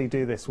you easily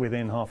do this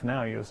within half an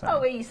hour, you were saying?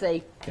 Oh,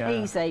 easy,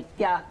 easy,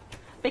 yeah.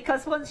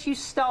 Because once you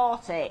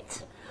start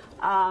it,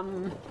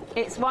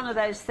 it's one of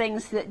those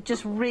things that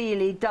just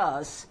really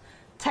does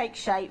take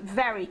shape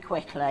very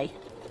quickly.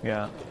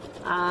 Yeah.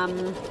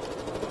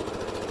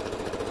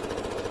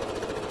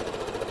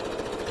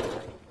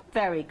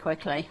 Very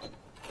quickly.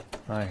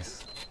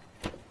 Nice.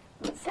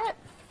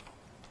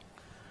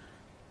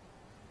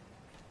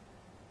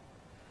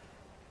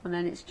 And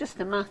then it's just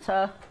a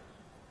matter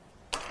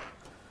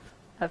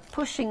of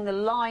pushing the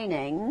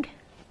lining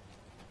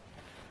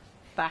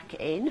back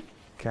in.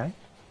 Okay.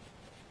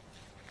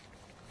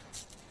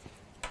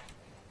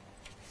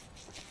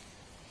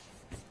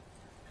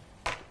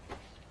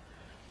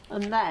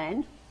 And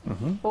then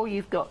all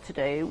you've got to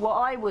do, what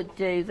I would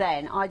do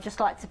then, I just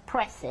like to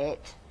press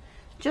it,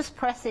 just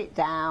press it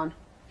down,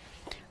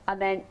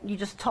 and then you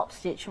just top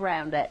stitch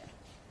around it,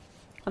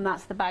 and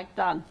that's the bag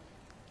done.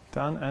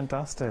 Done and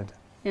dusted.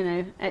 You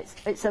know,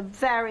 it's a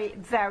very,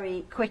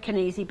 very quick and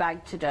easy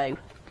bag to do.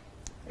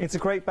 It's a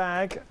great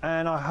bag,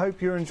 and I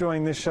hope you're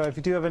enjoying this show. If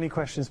you do have any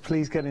questions,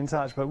 please get in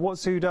touch. But what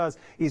Sue does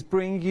is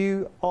bring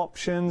you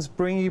options,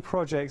 bring you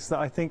projects that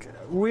I think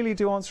really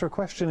do answer a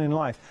question in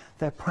life.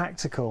 They're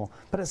practical,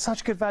 but at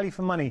such good value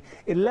for money.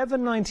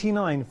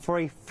 $11.99 for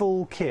a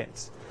full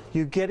kit.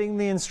 You're getting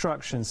the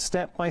instructions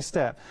step by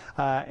step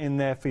in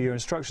there for your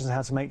instructions on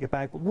how to make your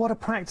bag. But what a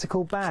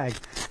practical bag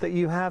that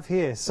you have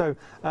here. So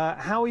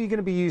how are you going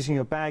to be using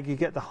your bag? You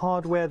get the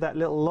hardware, that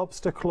little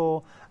lobster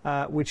claw,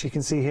 which you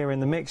can see here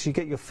in the mix. You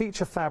get your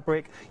feature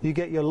fabric, you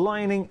get your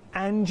lining,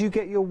 and you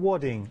get your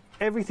wadding.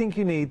 Everything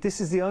you need. This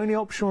is the only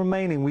option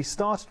remaining. We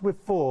started with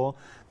 4.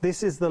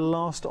 This is the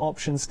last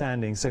option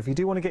standing. So if you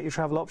do want to get your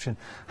travel option,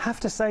 have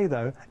to say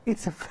though,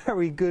 it's a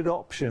very good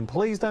option.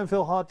 Please don't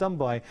feel hard done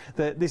by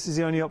that this is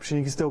the only option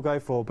you can still go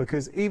for,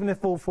 because even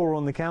if all 4 are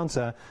on the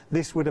counter,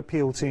 this would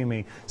appeal to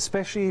me,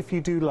 especially if you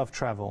do love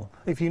travel.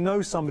 If you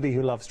know somebody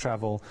who loves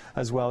travel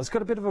as well. It's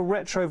got a bit of a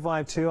retro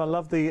vibe too. I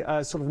love the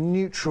sort of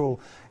neutral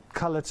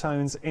colour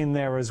tones in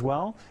there as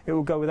well. It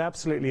will go with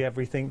absolutely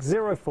everything.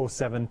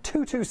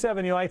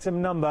 047227 your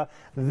item number.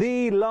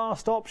 The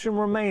last option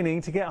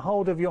remaining to get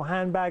hold of your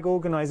handbag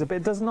organizer, but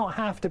it does not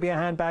have to be a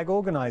handbag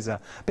organizer,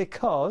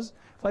 because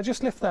if I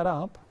just lift that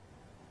up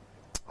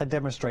and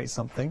demonstrate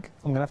something,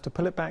 I'm going to have to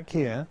pull it back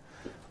here.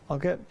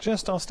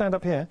 I'll stand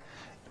up here.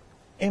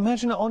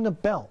 Imagine it on the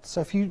belt. So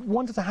if you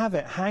wanted to have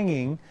it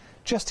hanging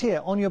just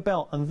here on your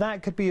belt, and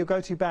that could be your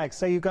go-to bag.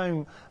 Say you're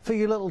going for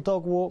your little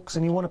dog walks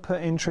and you want to put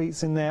in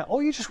treats in there,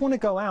 or you just want to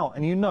go out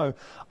and you know,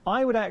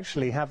 I would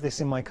actually have this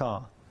in my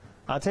car.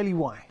 I'll tell you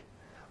why.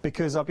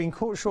 Because I've been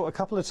caught short a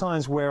couple of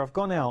times where I've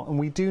gone out and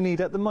we do need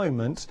at the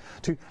moment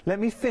to... Let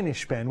me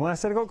finish, Ben. When I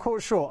said I got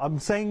caught short, I'm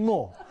saying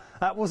more.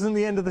 That wasn't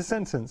the end of the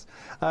sentence.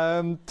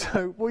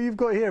 So what you've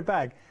got here, a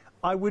bag.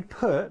 I would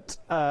put,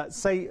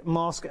 say,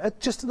 mask,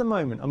 just at the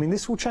moment. I mean,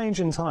 this will change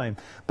in time,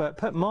 but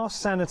put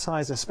mask,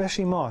 sanitizer,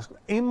 especially mask,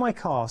 in my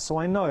car, so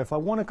I know if I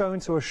want to go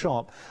into a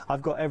shop,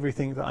 I've got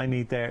everything that I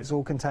need there. It's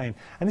all contained.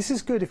 And this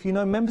is good if you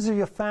know members of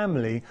your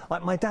family,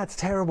 like my dad's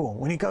terrible.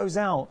 When he goes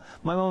out,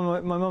 my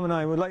mum and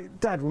I were like,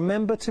 Dad,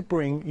 remember to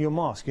bring your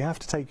mask. You have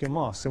to take your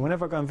mask. So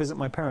whenever I go and visit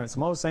my parents,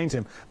 I'm always saying to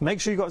him, make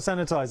sure you got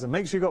sanitizer,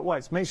 make sure you got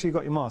wipes, make sure you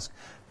got your mask.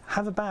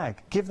 Have a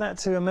bag. Give that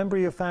to a member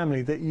of your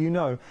family that you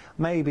know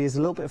maybe is a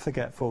little bit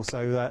forgetful,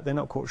 so they're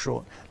not caught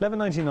short.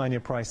 $11.99 your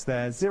price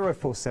there.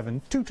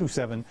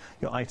 047227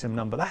 your item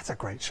number. That's a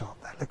great shot.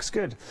 That looks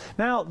good.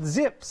 Now,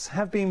 zips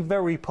have been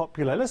very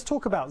popular. Let's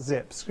talk about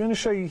zips. I'm going to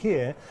show you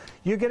here.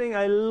 You're getting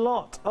a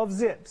lot of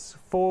zips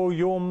for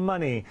your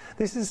money.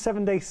 This is a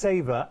 7-day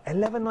saver.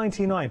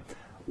 $11.99.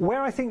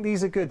 Where I think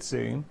these are good,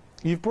 Sue,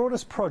 you've brought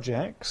us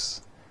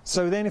projects.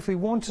 So then if we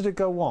wanted to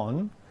go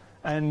on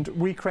and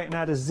recreate and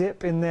add a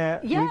zip in there,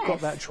 yes, we've got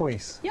that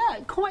choice.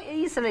 Yeah, quite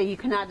easily you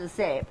can add a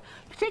zip,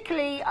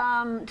 particularly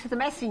to the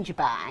messenger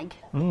bag.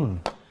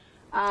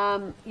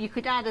 You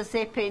could add a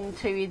zip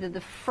into either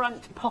the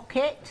front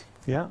pocket,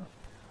 yeah,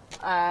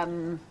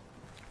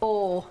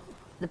 or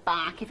the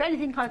back. If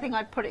anything, I think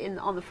I'd put it in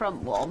on the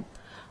front one,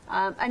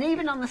 and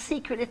even on the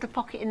secret little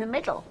pocket in the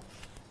middle.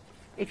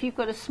 If you've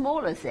got a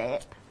smaller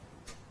zip.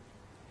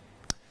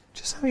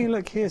 Just having a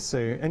look here,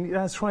 Sue, and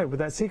that's right, with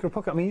that secret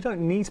pocket, I mean, you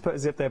don't need to put a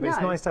zip there, but it's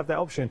nice to have that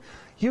option.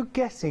 You're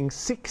getting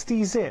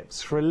 60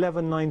 zips for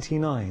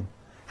 $11.99.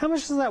 How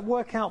much does that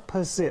work out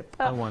per zip,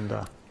 I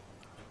wonder?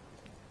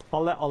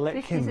 I'll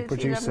let Kim,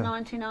 producer.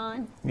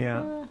 $11.99.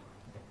 Yeah. Do you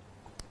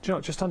know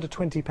what, just under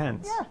 20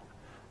 pence. Yeah.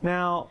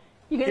 Now...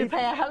 You're going to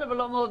pay a hell of a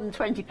lot more than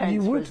 20 pence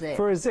you for would a zip.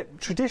 For a zip.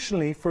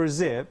 Traditionally, for a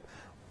zip,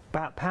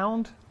 about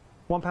 £1,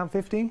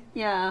 £1.50?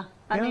 Yeah.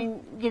 I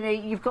mean, you know,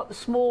 you've got the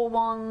small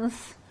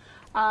ones.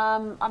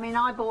 I mean,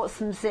 I bought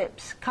some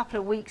zips a couple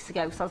of weeks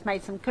ago because I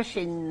made some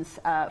cushions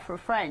for a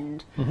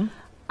friend.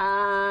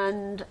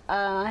 And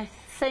I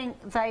think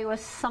they were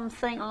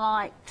something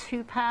like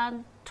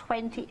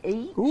 £2.20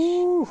 each.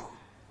 Ooh!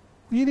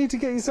 You need to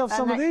get yourself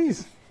some of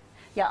these.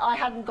 Yeah, I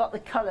hadn't got the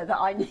colour that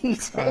I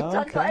needed.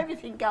 I've got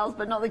everything else,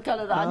 but not the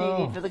colour that I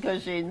needed for the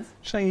cushions.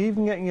 Shane, you're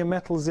even getting your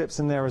metal zips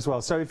in there as well.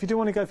 So if you do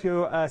want to go for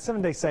your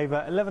 7-day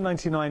saver,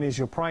 $11.99 is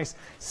your price,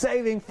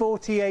 saving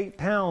 £48.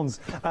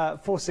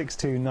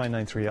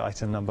 462993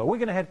 item number. We're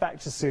going to head back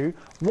to Sue.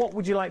 What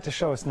would you like to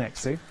show us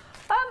next, Sue?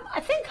 I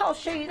think I'll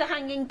show you the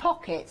hanging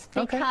pockets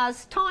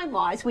because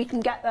time-wise we can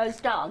get those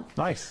done.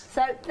 Nice.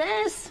 So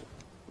there's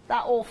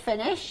that all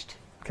finished.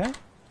 Okay.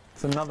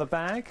 It's another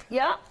bag.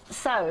 Yeah.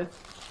 So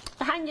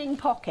the hanging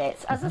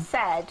pockets, as I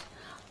said,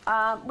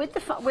 with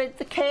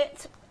the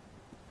kit,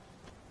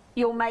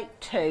 you'll make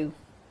 2,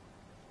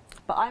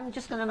 but I'm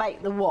just going to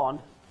make the 1.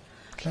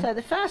 Okay. So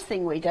the first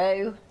thing we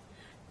do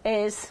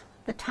is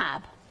the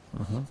tab.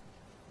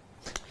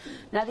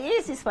 Now the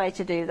easiest way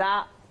to do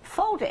that,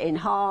 fold it in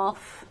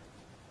half,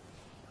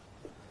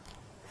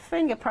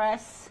 finger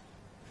press,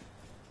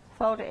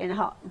 fold it in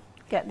half,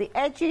 get the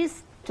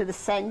edges to the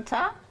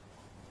centre,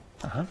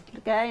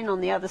 again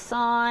on the other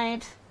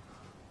side.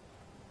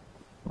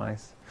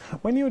 Nice.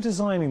 When you were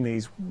designing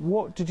these,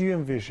 what did you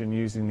envision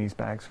using these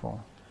bags for?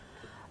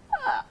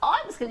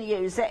 I was going to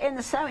use it in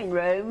the sewing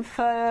room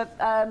for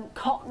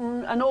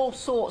cotton and all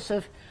sorts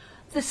of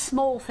the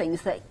small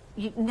things that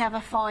you never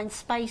find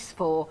space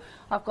for.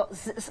 I've got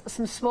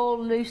some small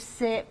loose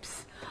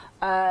zips,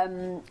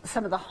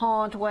 some of the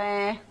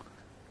hardware.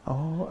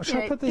 Oh, should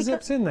I put the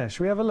zips in there?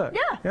 Should we have a look?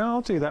 Yeah. Yeah,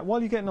 I'll do that. While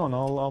you're getting on,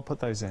 I'll put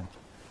those in.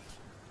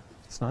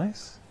 It's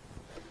nice.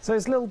 So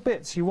it's little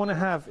bits you want to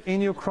have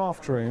in your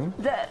craft room.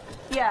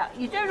 Yeah,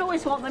 you don't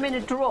always want them in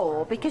a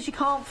drawer because you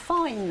can't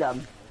find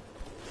them.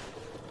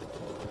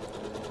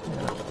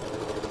 Yeah.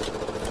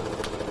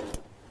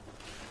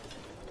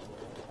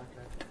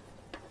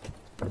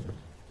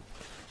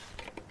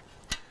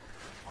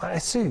 Well,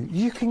 Sue,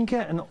 you can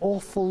get an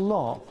awful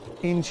lot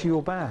into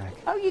your bag.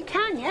 Oh, you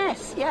can,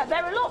 yes. Yeah,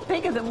 they're a lot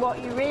bigger than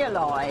what you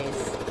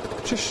realise.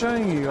 Just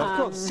showing you, I've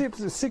got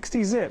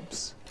 60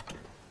 zips.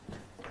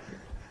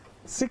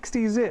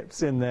 60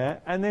 zips in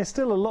there, and there's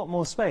still a lot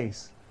more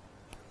space.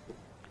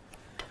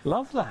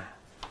 Love that.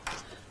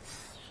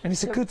 And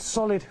it's a good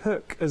solid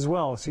hook as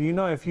well, so you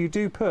know if you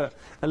do put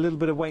a little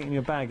bit of weight in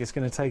your bag, it's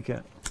going to take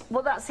it.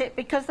 Well, that's it,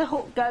 because the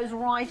hook goes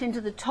right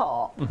into the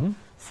top.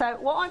 So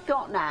what I've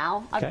got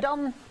now, I've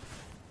done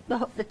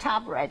the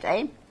tab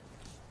ready.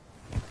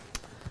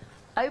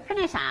 Open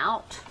it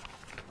out,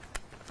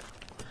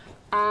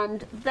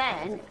 and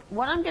then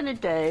what I'm going to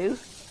do,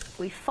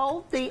 we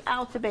fold the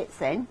outer bits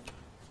in,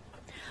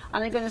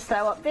 and I'm going to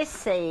sew up this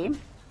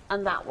seam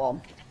and that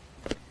one.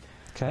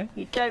 Okay.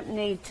 You don't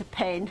need to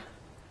pin.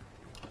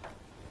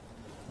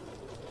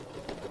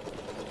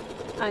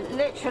 And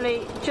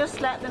literally just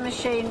let the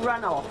machine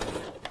run off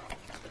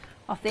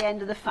the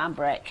end of the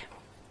fabric.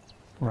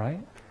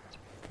 Right.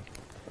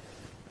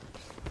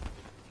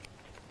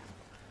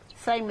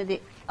 Same with the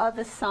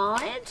other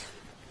side.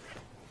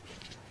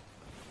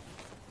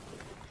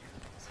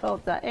 Let's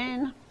fold that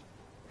in.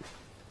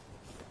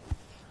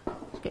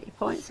 Just get your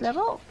points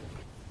level.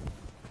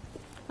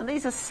 And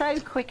these are so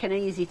quick and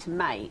easy to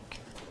make.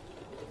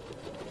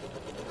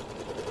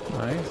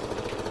 Nice.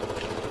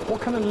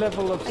 What kind of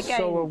level of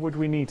sewer would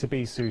we need to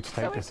be, Sue, to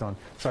take this on?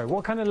 Sorry,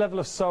 what kind of level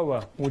of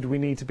sewer would we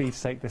need to be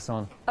to take this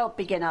on? Oh,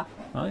 beginner.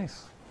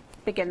 Nice.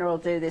 Beginner will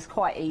do this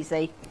quite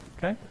easy.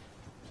 Okay.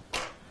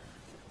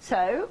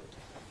 So,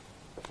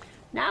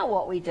 now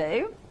what we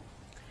do,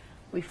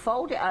 we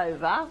fold it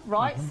over,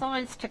 right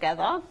sides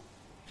together.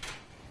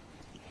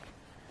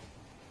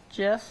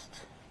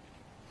 Just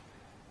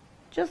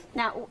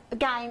now,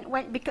 again,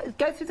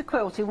 go through the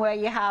quilting where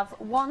you have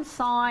one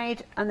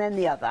side and then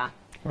the other.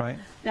 Right.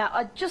 Now,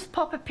 I just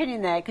pop a pin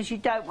in there because you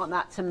don't want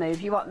that to move.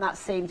 You want that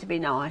seam to be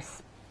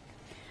nice.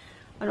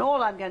 And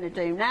all I'm going to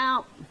do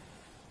now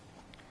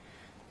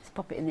is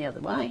pop it in the other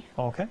way.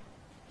 Okay.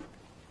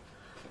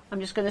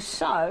 I'm just going to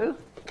sew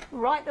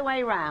right the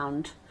way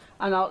round,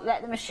 and I'll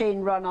let the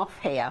machine run off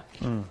here.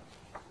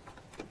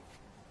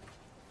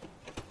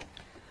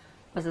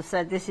 As I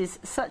said, this is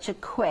such a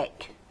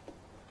quick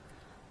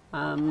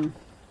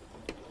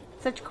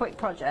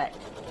project.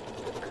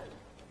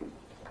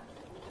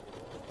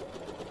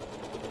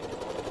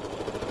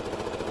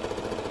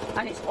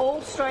 And it's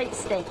all straight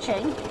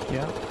stitching.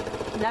 Yeah.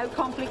 No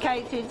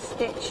complicated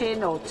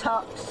stitching or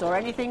tucks or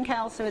anything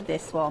else with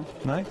this one.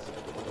 Nice.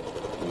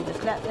 You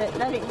just let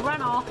it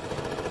run off.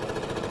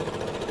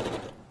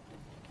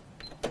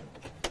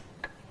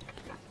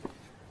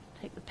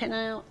 Take the pin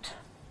out.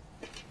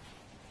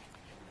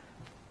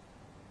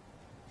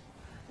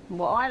 And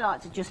what I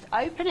like to just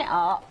open it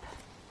up,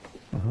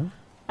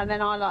 and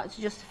then I like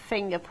to just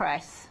finger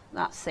press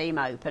that seam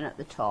open at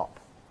the top.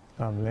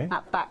 Lovely.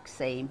 That back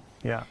seam.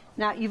 Yeah.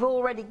 Now you've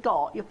already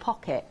got your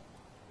pocket.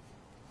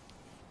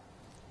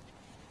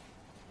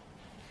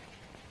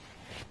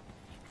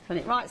 Turn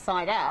it right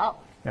side out.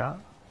 Yeah.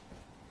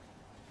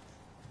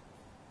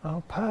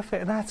 Oh,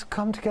 perfect. That's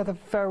come together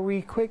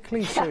very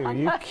quickly, Sue. Are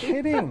you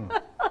kidding?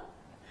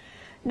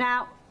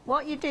 Now,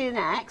 what you do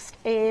next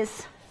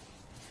is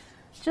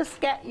just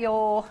get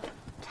your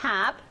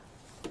tab,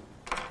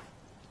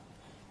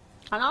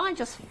 and I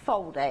just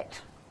fold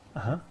it.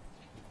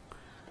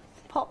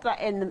 Pop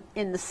that in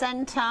the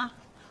centre.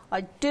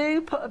 I do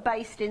put a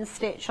basting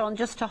stitch on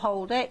just to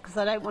hold it because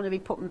I don't want to be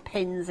putting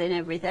pins in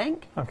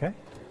everything. Okay.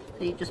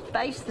 So you just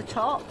baste the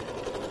top.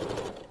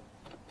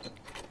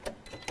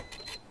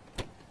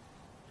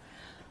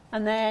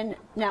 And then,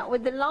 now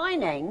with the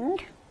lining,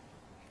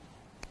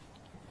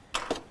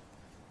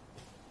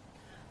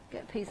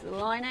 get a piece of the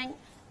lining.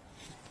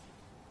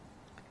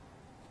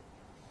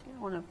 Get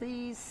one of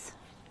these.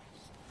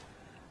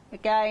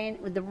 Again,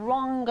 with the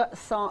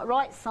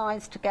right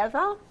sides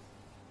together.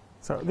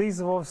 So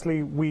these are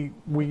obviously, we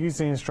use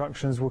the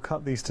instructions, we'll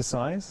cut these to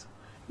size.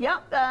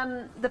 Yep,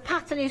 the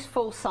pattern is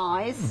full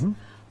size,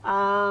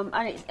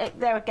 and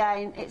there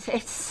again,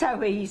 it's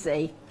so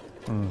easy.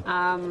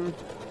 I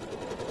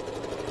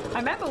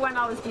remember when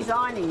I was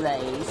designing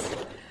these,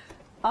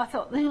 I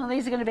thought, you know,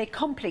 these are going to be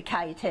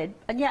complicated,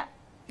 and yet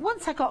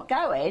once I got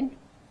going,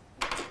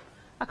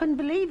 I couldn't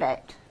believe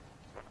it.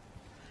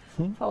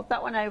 Fold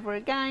that one over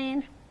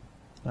again.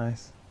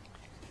 Nice.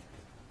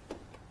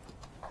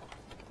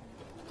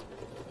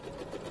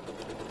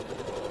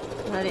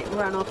 Let it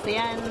run off the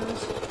end.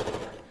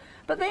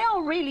 But they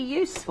are really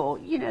useful.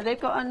 You know, they've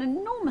got an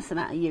enormous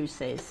amount of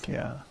uses.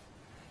 Yeah.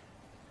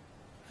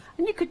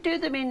 And you could do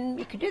them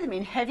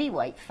in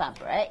heavyweight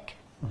fabric,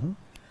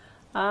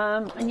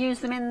 and use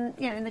them in,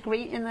 you know,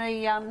 in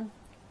the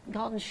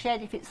garden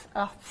shed if it's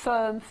a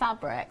firm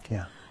fabric.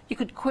 Yeah. You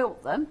could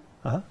quilt them.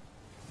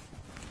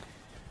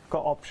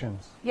 Got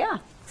options. Yeah.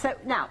 So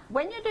now,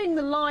 when you're doing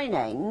the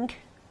lining,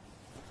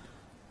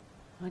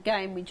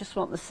 again, we just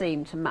want the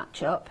seam to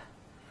match up.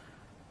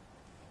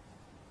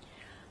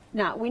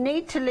 Now, we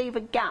need to leave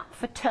a gap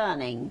for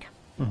turning.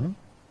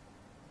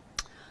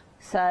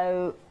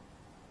 So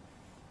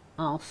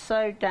I'll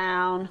sew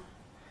down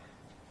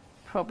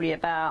probably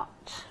about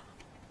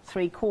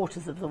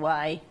 3/4 of the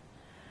way.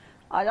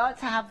 I like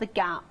to have the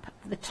gap,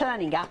 the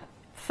turning gap,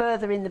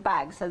 further in the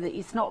bag so that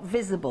it's not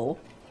visible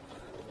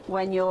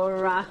when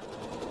you're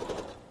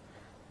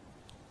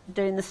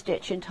doing the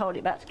stitch and hold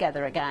it back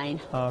together again.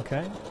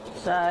 Okay.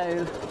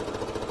 So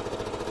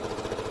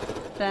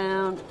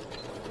down.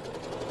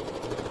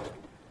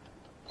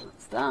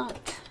 That's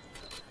that.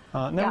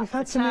 Now we've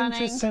had some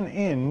interest sent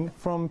in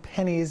from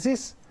Penny. Is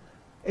this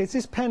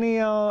Penny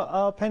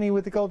our Penny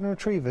with the golden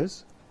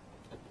retrievers?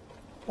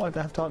 Well, I'd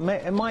have to.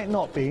 It might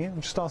not be.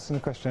 I'm just asking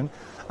the question.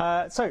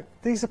 So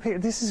these are.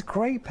 This is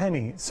great,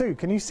 Penny. Sue,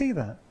 can you see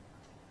that?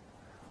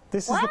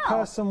 This is the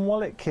person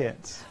wallet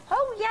kit.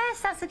 Oh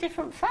yes, that's a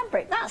different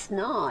fabric. That's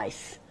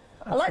nice.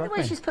 I like the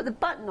way she's put the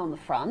button on the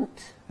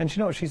front. And you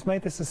know what? She's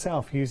made this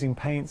herself using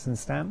paints and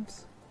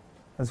stamps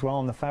as well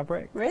on the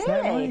fabric. Really? Isn't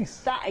that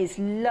nice? That is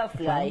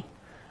lovely.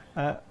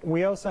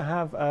 We also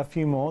have a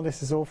few more.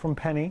 This is all from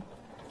Penny.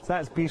 So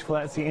that's beautiful.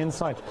 That's the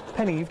inside.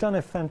 Penny, you've done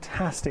a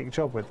fantastic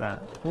job with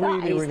that.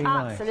 Really, really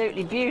nice. That is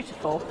absolutely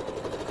beautiful.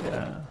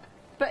 Yeah.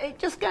 But it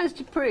just goes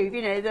to prove,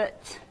 you know,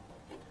 that...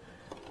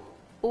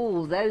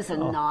 Oh, those are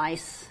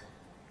nice.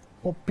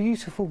 What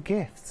beautiful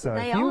gifts, though.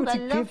 They if you were to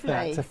they're give that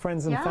lovely. to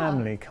friends and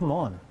family, come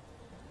on.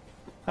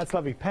 That's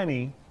lovely.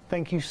 Penny,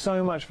 thank you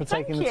so much for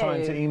taking the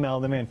time to email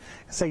them in.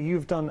 So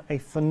you've done a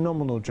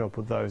phenomenal job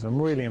with those. I'm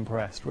really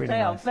impressed. Really They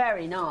nice. are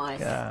very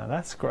nice. Yeah,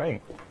 that's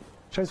great.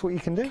 Shows what you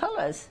can do.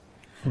 Colours.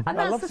 And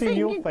I love seeing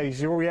your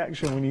face, your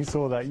reaction when you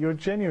saw that. You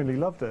genuinely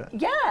loved it.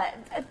 Yeah,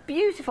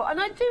 beautiful.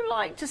 And I do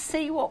like to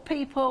see what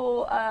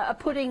people are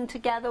putting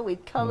together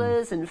with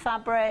colours and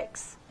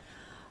fabrics.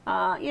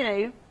 You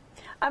know,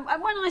 and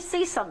when I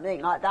see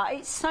something like that,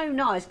 it's so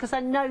nice because I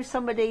know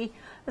somebody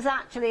has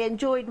actually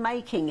enjoyed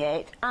making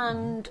it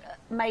and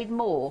made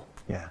more.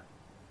 Yeah.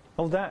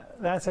 Oh,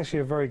 that's actually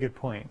a very good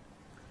point.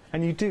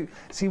 And you do,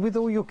 see, with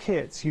all your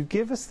kits, you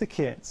give us the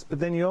kits, but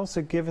then you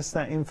also give us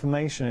that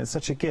information. It's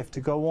such a gift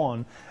to go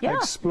on,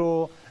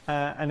 explore,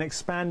 and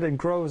expand and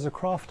grow as a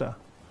crafter.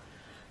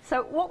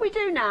 So what we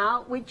do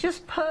now, we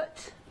just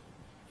put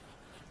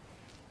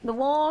the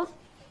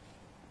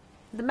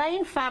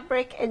main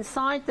fabric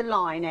inside the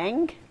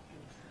lining,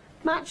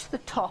 match the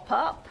top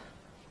up,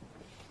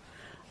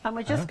 and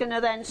we're just going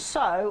to then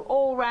sew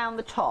all round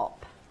the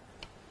top.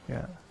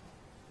 Yeah.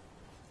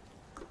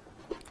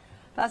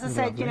 As I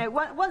said, you know,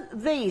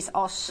 these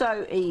are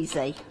so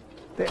easy.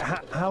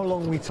 How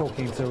long are we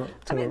talking to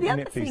I mean, the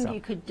other knit these thing up?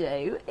 you could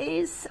do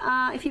is,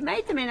 if you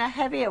made them in a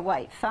heavier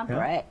weight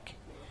fabric,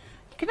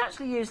 you could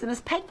actually use them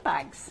as peg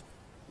bags.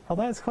 Oh,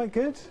 that's quite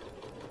good.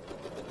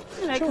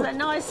 You know, because they're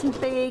nice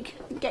and big,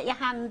 you get your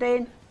hand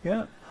in.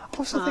 Yeah. I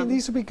also think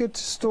these would be good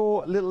to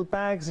store little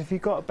bags. If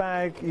you've got a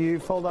bag, you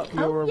fold up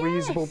your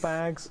reusable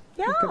bags.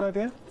 Yeah. Good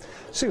idea.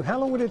 Sue, how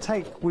long would it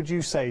take, would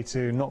you say,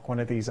 to knock one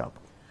of these up?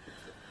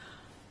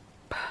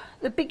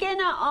 The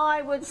beginner,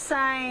 I would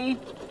say,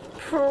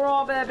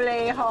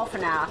 probably half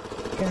an hour.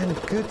 Again,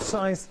 good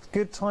size,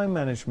 good time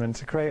management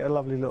to create a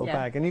lovely little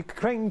bag. And you're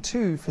creating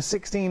two for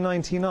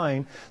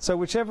 $16.99. So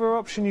whichever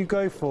option you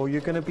go for, you're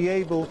going to be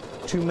able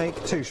to make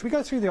two. Should we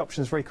go through the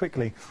options very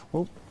quickly?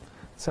 Oh,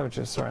 so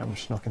sorry, I'm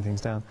just knocking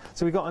things down.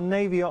 So we've got a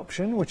navy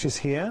option, which is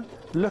here.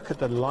 Look at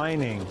the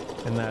lining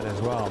in that as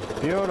well.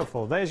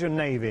 Beautiful. There's your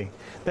navy.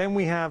 Then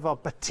we have our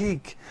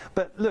batik.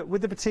 But look,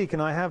 with the batik,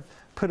 and I have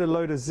put a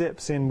load of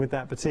zips in with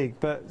that batik,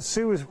 but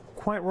Sue is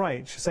quite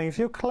right. She's saying if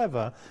you're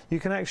clever, you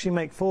can actually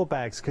make 4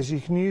 bags because you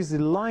can use the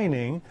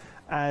lining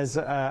as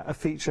a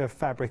feature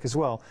fabric as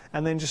well,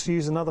 and then just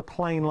use another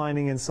plain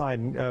lining inside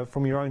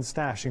from your own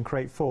stash and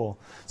create 4.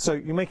 So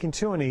you're making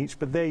 2 on each,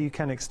 but there you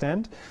can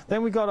extend.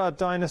 Then we got our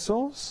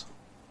dinosaurs.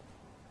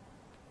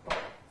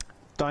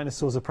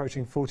 dinosaurs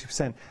approaching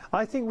 40%.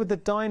 I think with the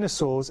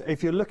dinosaurs,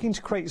 if you're looking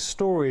to create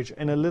storage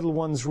in a little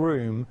one's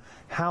room,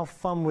 how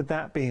fun would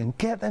that be? And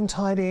get them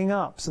tidying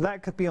up. So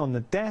that could be on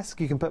the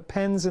desk. You can put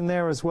pens in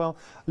there as well.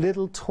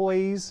 Little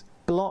toys,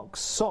 blocks,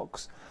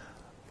 socks.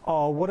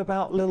 Oh, what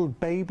about little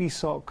baby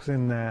socks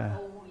in there?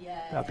 Oh,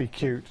 yeah. That'd be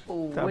cute.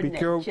 Oh, that'd be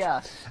cute.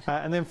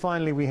 And then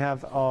finally we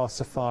have our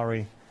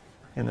safari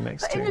in the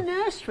mix but too. In the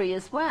nursery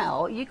as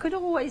well, you could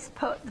always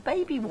put the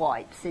baby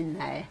wipes in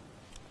there.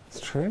 It's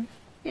true.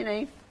 You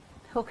know,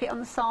 hook it on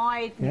the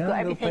side. Yeah, you've got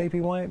little everything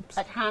baby wipes.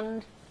 at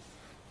hand.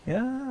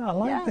 Yeah, I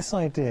like this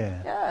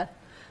idea. Yeah.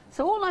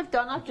 So all I've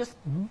done, I've just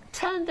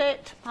turned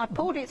it, I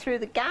pulled it through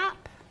the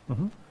gap.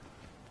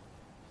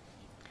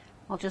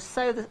 I'll just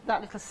sew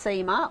that little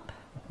seam up.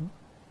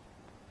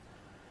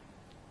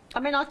 I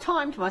mean, I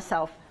timed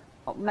myself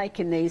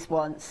making these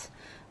once,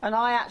 and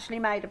I actually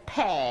made a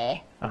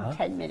pair in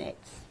 10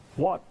 minutes.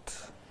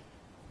 What?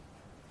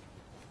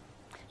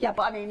 Yeah,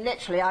 but I mean,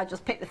 literally, I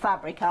just picked the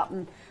fabric up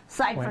and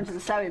sat in front of the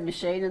sewing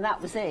machine, and that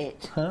was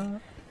it.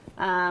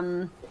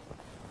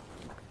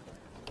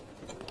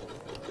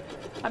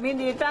 I mean,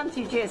 the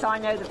advantage is I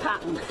know the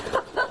pattern.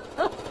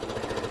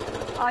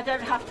 I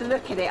don't have to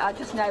look at it. I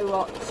just know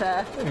what.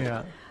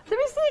 Yeah.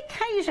 There is the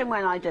occasion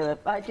when I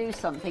do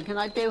something, and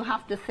I do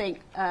have to think,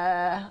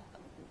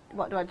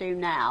 what do I do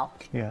now?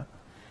 Yeah.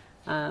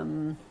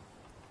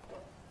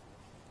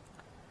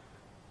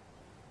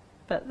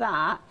 But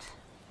that.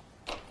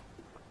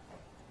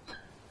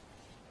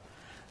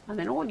 And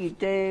then all you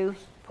do,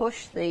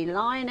 push the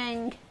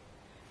lining.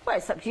 Well,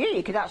 it's up to you.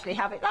 You could actually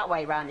have it that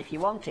way round if you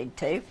wanted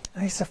to.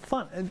 It's a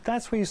fun.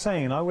 That's what you're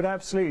saying. I would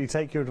absolutely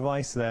take your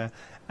advice there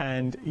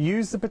and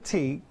use the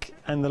batik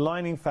and the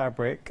lining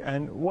fabric.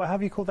 And what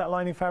have you called that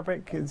lining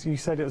fabric? You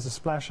said it was a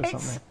splash or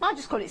something. I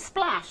just call it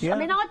splash. Yeah. I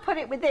mean, I put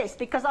it with this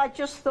because I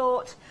just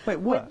thought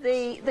with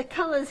the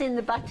colours in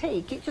the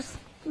batik, it just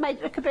made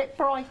it look a bit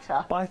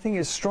brighter. But I think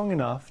it's strong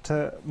enough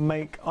to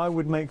make. I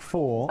would make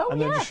 4 and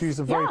then just use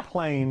a very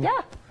plain.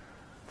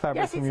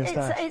 Fabric from your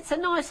stash. It's a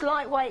nice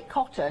lightweight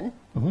cotton.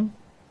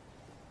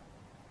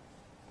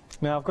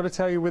 Now I've got to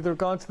tell you, with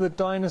regard to the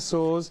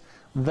dinosaurs,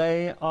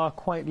 they are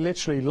quite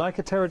literally like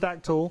a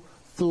pterodactyl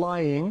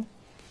flying.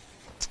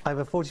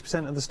 Over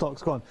 40% of the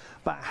stock's gone.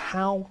 But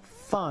how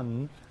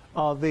fun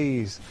are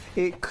these?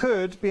 It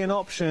could be an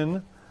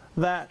option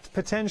that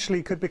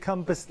potentially could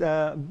become,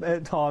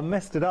 I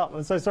messed it up.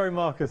 I'm so sorry,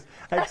 Marcus.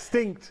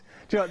 Extinct.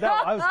 Do you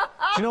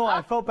know what?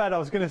 I felt bad. I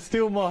was going to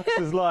steal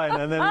Marcus's line,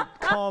 and then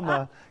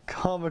karma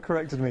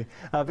corrected me.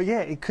 But yeah,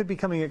 it could be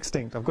coming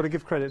extinct. I've got to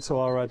give credit to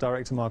our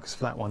director, Marcus,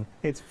 for that one.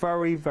 It's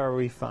very,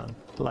 very fun.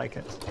 Like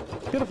it.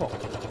 Beautiful.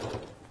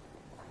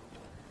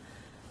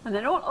 And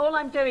then all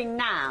I'm doing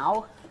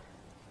now,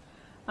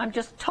 I'm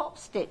just top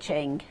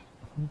stitching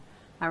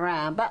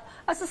around. But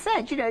as I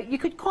said, you know, you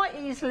could quite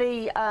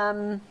easily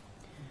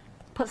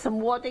put some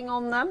wadding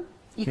on them.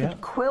 You could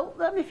quilt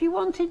them if you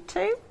wanted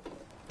to.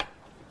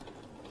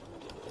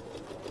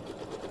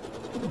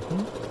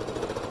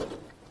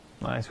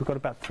 Nice, we've got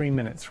about 3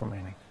 minutes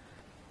remaining.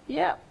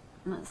 Yep,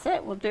 that's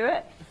it, we'll do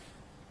it.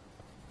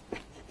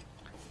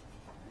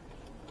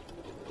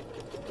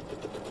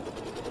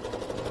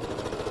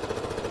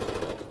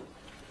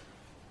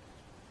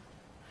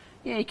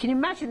 Yeah, you can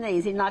imagine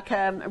these in like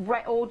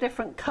all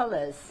different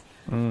colours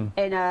in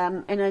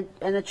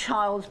a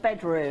child's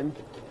bedroom.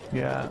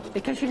 Yeah.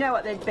 Because you know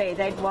what they'd be?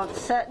 They'd want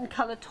certain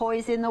colour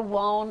toys in the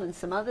one and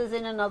some others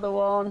in another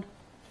one.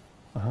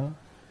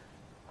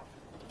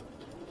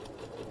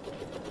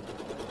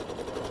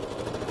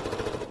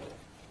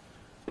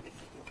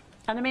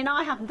 And I mean,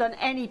 I haven't done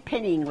any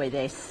pinning with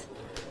this.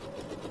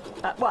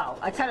 Well,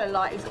 I tell a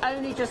lie, it was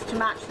only just to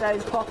match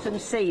those bottom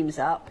seams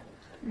up.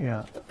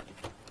 Yeah.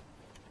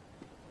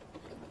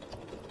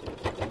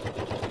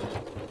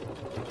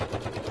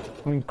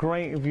 I mean,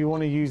 great if you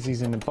want to use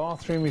these in the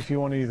bathroom, if you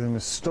want to use them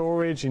as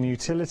storage in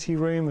utility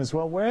room as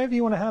well, wherever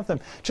you want to have them.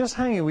 Just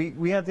hanging.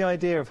 We had the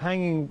idea of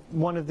hanging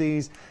one of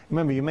these.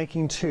 Remember, you're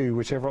making 2,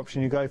 whichever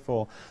option you go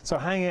for. So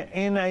hang it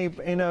in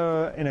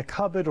a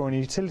cupboard or in a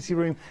utility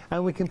room,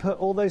 and we can put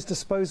all those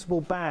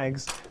disposable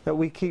bags that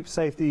we keep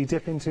safe that you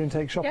dip into and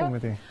take shopping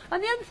with you.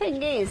 And the other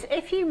thing is,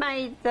 if you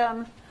made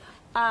them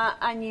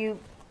and you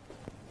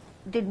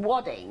did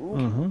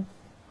wadding,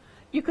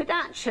 you could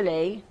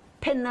actually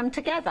pin them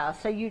together,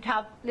 so you'd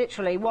have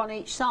literally one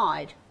each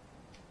side.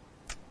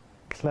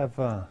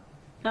 Clever.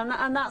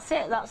 And that's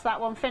it, that's that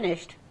one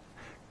finished.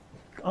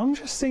 I'm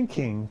just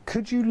thinking,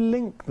 could you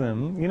link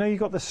them? You know, you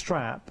got the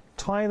strap,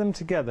 tie them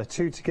together,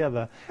 2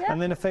 together,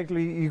 and then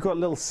effectively you've got a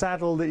little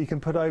saddle that you can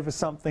put over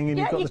something, and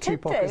you've got the 2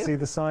 pockets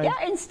either side.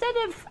 Yeah, instead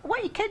of,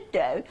 what you could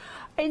do,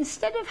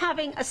 instead of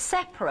having a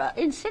separate,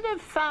 instead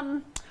of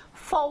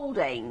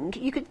folding,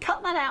 you could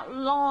cut that out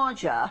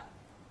larger.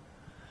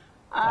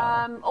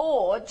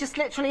 Or just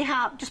literally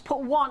just put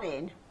one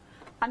in,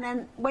 and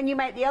then when you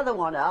make the other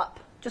one up,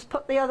 just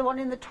put the other one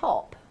in the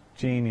top.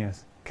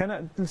 Genius.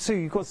 Sue,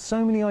 you've got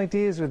so many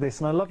ideas with this,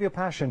 and I love your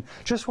passion.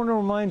 Just want to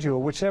remind you,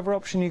 whichever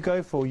option you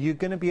go for, you're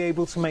going to be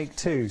able to make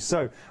two.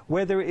 So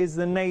whether it is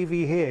the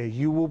navy here,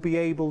 you will be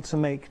able to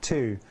make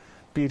two.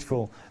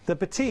 Beautiful. The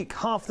batik,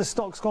 half the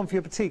stock's gone for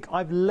your batik.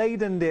 I've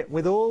ladened it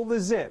with all the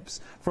zips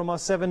from our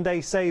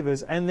 7-day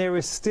savers, and there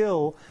is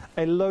still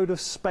a load of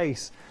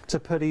space to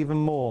put even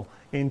more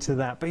into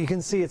that. But you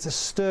can see it's a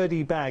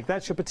sturdy bag.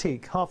 That's your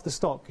batik, half the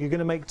stock. You're going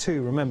to make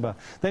two, remember.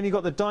 Then you've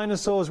got the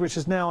dinosaurs, which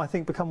has now, I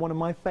think, become one of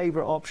my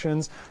favourite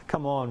options.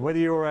 Come on, whether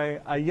you're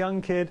a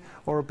young kid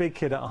or a big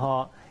kid at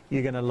heart,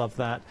 you're going to love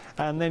that.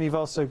 And then you've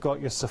also got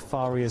your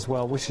safari as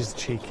well, which is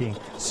cheeky.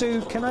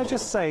 Sue, can I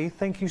just say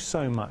thank you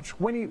so much.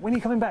 When are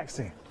you coming back,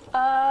 Sue?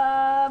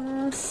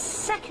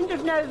 2nd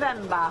of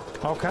November.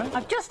 Okay.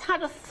 I've just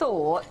had a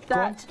thought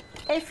that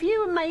if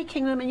you were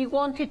making them and you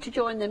wanted to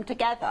join them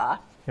together,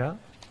 yeah,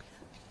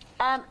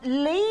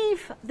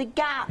 leave the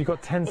gap. You've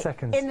got 10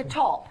 seconds. In the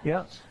top.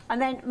 Yeah.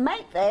 And then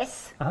make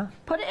this,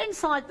 put it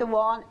inside the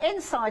one,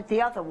 inside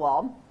the other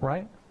one.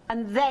 Right.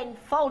 And then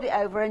fold it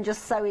over and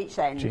just sew each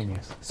end.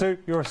 Genius. Sue,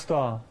 you're a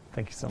star.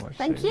 Thank you so much.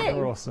 Thank Sue. you.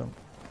 You're awesome.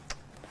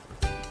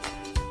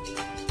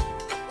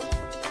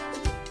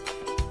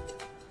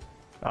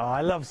 Oh,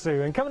 I love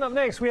Sue. And coming up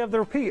next, we have the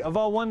repeat of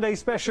our one-day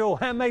special,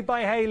 Handmade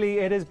by Hayley.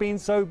 It has been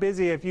so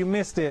busy. If you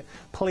missed it,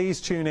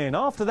 please tune in.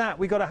 After that,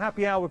 we got a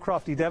happy hour with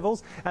Crafty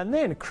Devils, and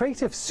then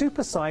creative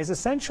supersize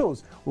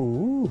essentials.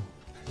 Ooh.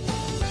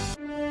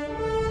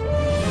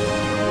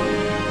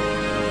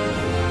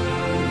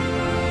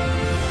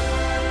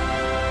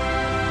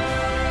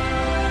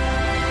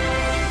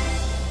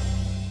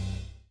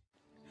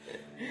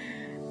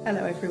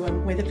 Hello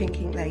everyone, we're the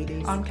Pink Ink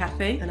Ladies. I'm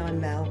Kathy. And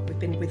I'm Mel. We've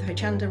been with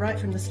Hochanda right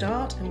from the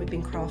start, and we've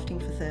been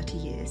crafting for 30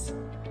 years.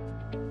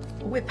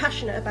 We're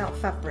passionate about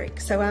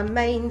fabric, so our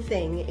main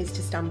thing is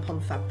to stamp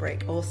on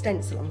fabric or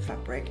stencil on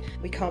fabric.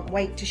 We can't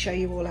wait to show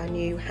you all our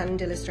new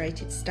hand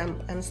illustrated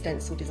stamp and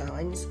stencil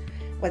designs,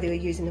 whether you're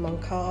using them on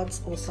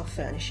cards or soft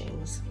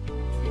furnishings.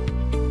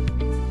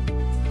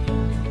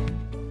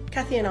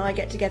 Kathy and I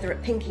get together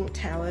at Pink Ink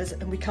Towers,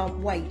 and we can't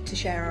wait to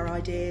share our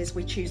ideas.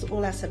 We choose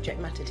all our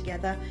subject matter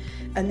together,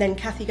 and then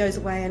Kathy goes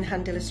away and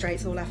hand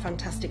illustrates all our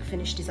fantastic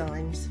finished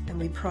designs, and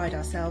we pride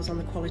ourselves on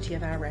the quality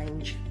of our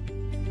range.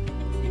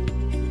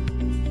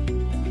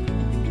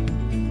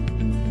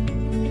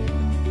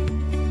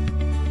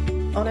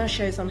 On our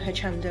shows on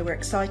Hochanda, we're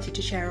excited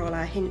to share all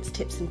our hints,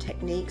 tips and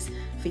techniques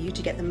for you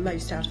to get the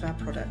most out of our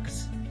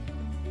products.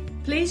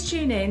 Please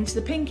tune in to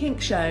the Pink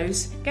Ink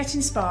shows, get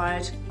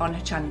inspired on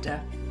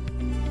Hochanda.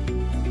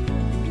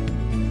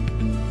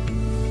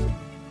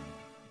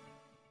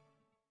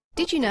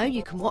 Did you know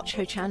you can watch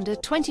Hochanda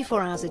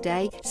 24 hours a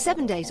day,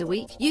 7 days a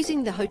week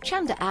using the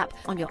Hochanda app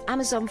on your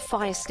Amazon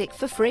Fire Stick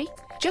for free?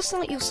 Just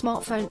like your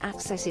smartphone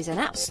accesses an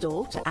app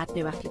store to add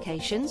new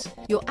applications,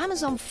 your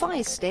Amazon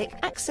Fire Stick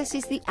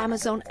accesses the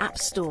Amazon App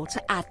Store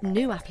to add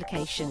new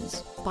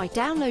applications. By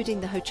downloading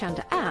the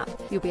Hochanda app,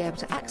 you'll be able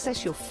to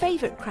access your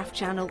favourite craft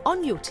channel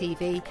on your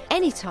TV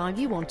anytime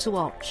you want to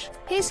watch.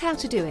 Here's how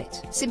to do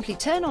it. Simply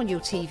turn on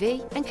your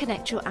TV and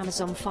connect your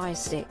Amazon Fire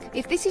Stick.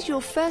 If this is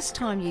your first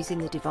time using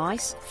the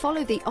device,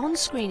 follow the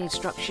on-screen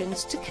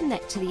instructions to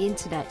connect to the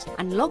internet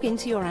and log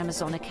into your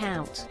Amazon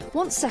account.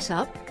 Once set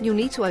up, you'll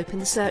need to open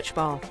the search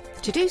bar.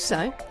 To do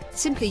so,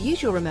 simply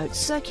use your remote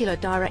circular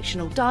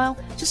directional dial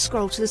to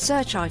scroll to the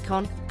search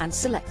icon and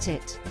select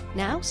it.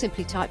 Now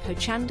simply type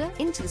Hochanda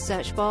into the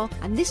search bar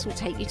and this will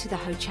take you to the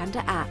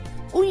Hochanda app.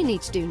 All you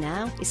need to do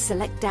now is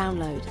select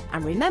download,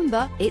 and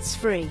remember, it's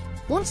free.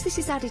 Once this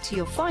is added to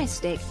your Fire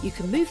Stick, you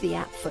can move the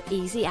app for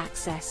easy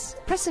access.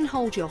 Press and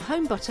hold your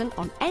home button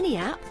on any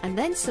app and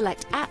then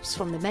select apps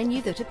from the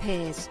menu that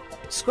appears.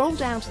 Scroll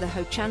down to the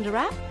Hochanda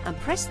app and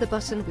press the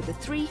button with the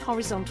 3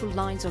 horizontal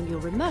lines on your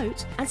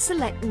remote and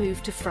select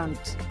Move to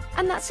Front.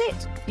 And that's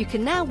it! You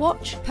can now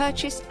watch,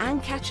 purchase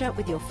and catch up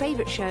with your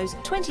favourite shows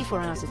 24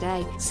 hours a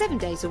day, 7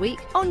 days a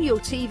week on your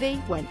TV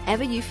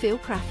whenever you feel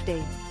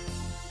crafty.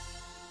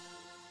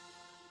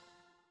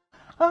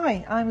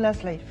 Hi, I'm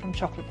Leslie from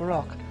Chocolate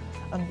Baroque,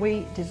 and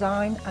we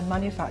design and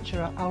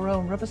manufacture our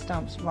own rubber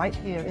stamps right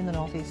here in the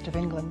northeast of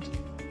England.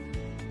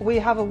 We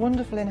have a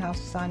wonderful in-house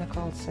designer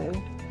called Sue,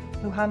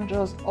 who hand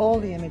draws all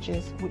the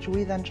images, which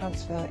we then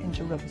transfer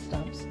into rubber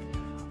stamps.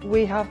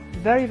 We have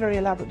very, very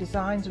elaborate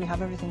designs. We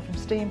have everything from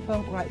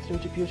steampunk right through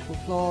to beautiful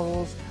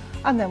florals,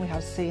 and then we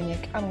have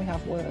scenic and we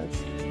have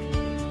words.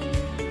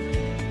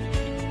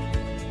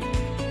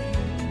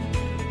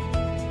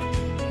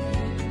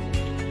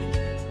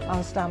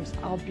 Our stamps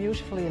are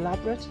beautifully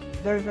elaborate,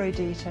 very, very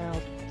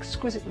detailed,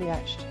 exquisitely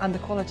etched, and the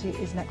quality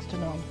is next to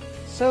none.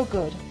 So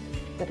good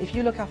that if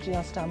you look after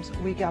your stamps,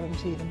 we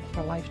guarantee them for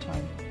a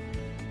lifetime.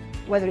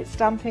 Whether it's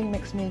stamping,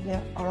 mixed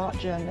media or art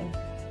journaling,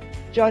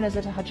 join us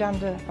at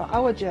Hochanda for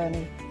our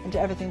journey into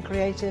everything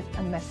creative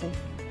and messy,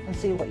 and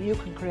see what you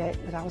can create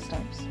with our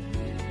stamps.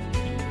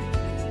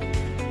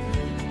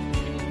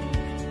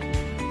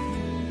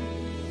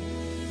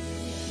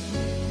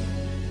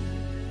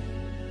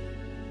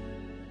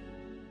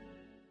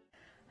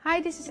 Hi,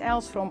 this is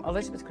Els from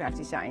Elizabeth Craft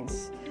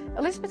Designs.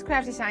 Elizabeth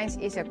Craft Designs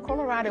is a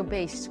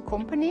Colorado-based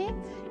company.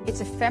 It's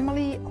a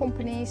family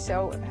company,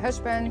 so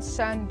husband,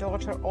 son,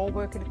 daughter all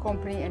work in the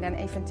company, and then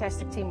a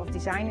fantastic team of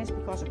designers,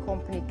 because a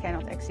company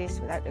cannot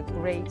exist without a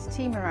great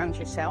team around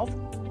yourself.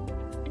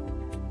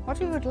 What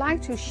we would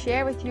like to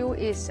share with you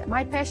is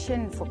my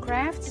passion for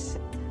crafts.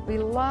 We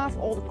love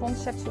all the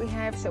concepts we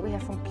have, so we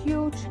have from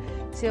cute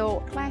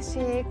till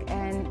classic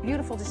and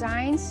beautiful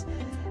designs.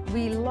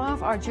 We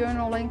love our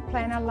journaling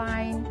planner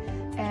line,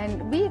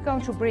 and we are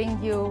going to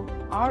bring you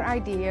our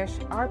ideas,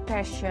 our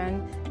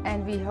passion,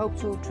 and we hope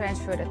to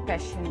transfer that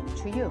passion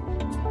to you.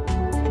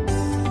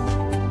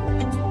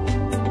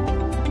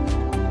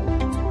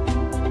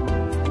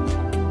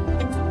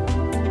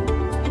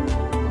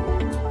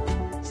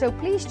 So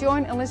please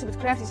join Elizabeth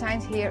Craft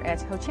Designs here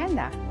at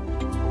Hochanda.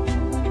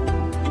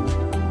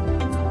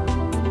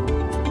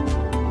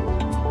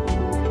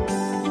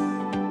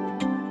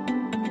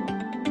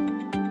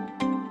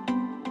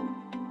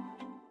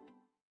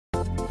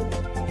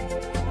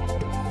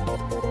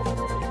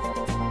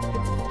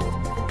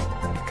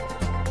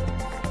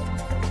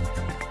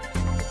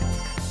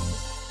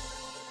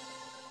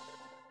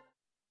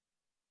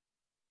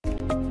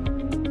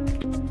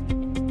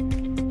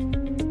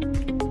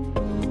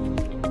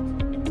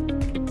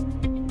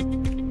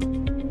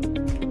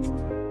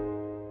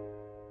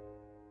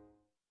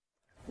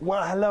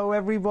 Well, hello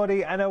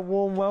everybody and a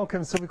warm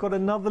welcome. So we've got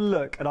another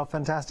look at our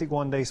fantastic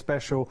one-day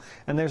special,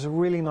 and there's a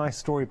really nice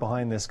story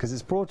behind this because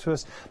it's brought to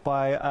us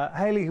by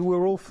Hayley, who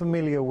we're all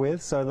familiar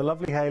with. So the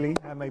lovely Hayley,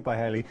 handmade by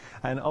Hayley,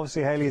 and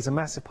obviously Hayley is a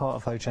massive part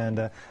of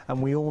Hochanda, and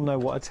we all know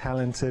what a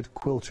talented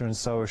quilter and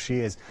sewer she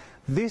is.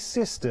 This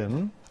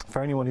system,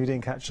 for anyone who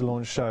didn't catch the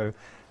launch show,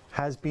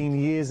 has been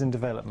years in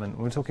development.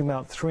 We're talking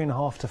about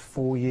 3.5 to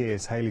 4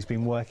 years Hayley's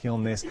been working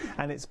on this,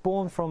 and it's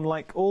born from,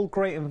 like all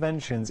great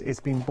inventions, it's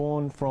been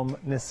born from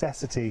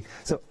necessity.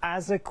 So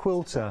as a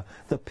quilter,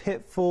 the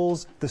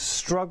pitfalls, the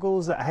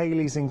struggles that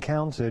Hayley's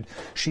encountered,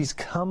 she's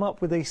come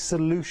up with a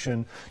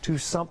solution to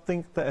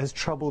something that has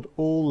troubled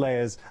all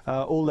layers,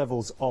 all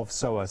levels of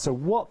sewer. So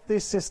what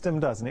this system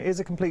does, and it is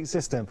a complete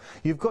system,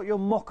 you've got your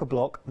mocha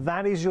block,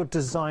 that is your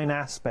design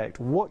aspect.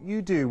 What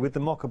you do with the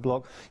mocha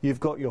block, you've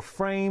got your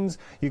frames,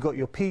 you've got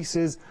your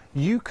pieces,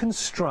 you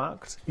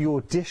construct, you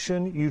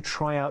audition, you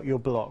try out your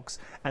blocks,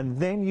 and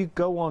then you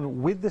go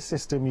on with the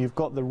system. You've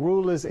got the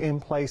rulers in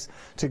place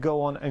to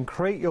go on and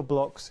create your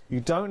blocks.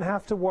 You don't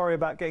have to worry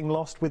about getting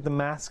lost with the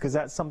maths, because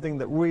that's something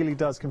that really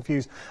does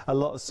confuse a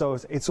lot of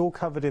sewers. It's all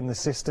covered in the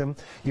system.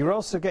 You're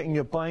also getting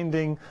your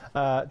binding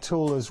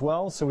tool as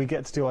well, so we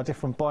get to do our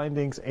different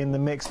bindings in the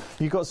mix.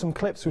 You've got some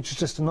clips, which is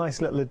just a nice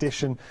little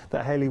addition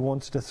that Hayley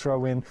wanted to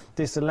throw in.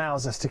 This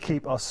allows us to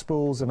keep our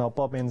spools and our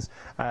bobbins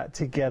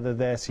together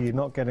there, so you're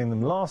not getting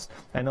them lost,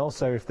 and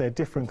also if they're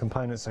different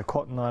components, so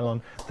cotton,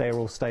 nylon, they're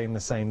all staying the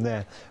same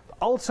there.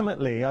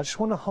 Ultimately, I just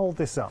want to hold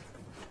this up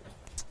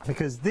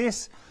because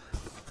this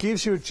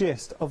gives you a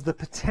gist of the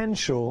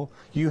potential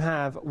you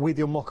have with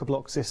your mocha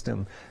block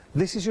system.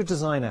 This is your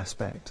design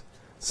aspect.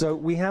 So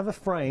we have a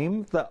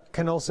frame that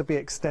can also be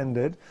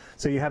extended.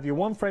 So you have your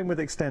one frame with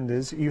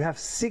extenders. You have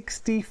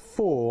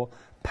 64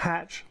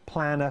 patch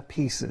planner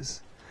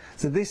pieces.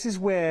 So this is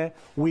where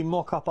we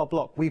mock up our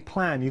block. We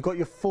plan. You've got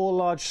your 4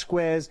 large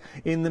squares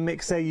in the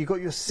mix there. You've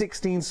got your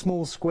 16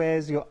 small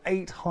squares, your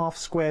 8 half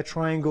square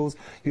triangles,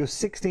 your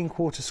 16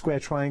 quarter square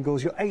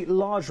triangles, your 8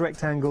 large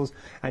rectangles,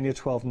 and your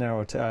 12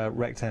 narrow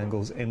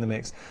rectangles in the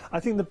mix.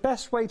 I think the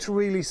best way to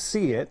really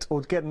see it,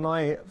 or to get an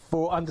eye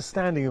for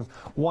understanding of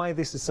why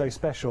this is so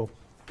special,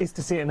 is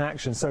to see it in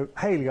action. So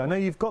Hayley, I know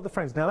you've got the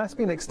frames. Now that's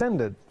been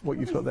extended, what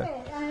you've got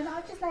there.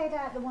 I've just laid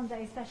out the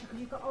one-day special because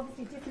you've got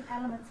obviously different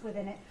elements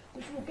within it,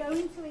 which will go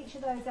into each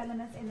of those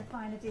elements in the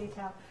finer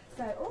detail.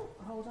 So, oh,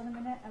 hold on a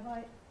minute,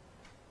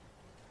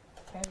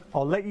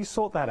 I'll let you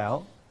sort that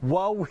out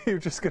while we're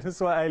just going to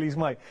sort out Hayley's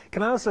mic.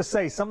 Can I also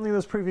say something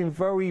that's proving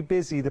very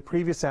busy the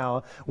previous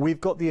hour? We've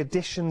got the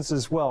additions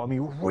as well. I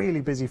mean,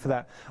 really busy for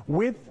that.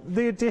 With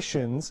the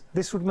additions,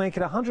 this would make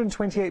it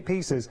 128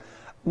 pieces.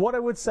 What I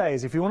would say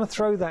is if you want to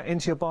throw that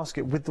into your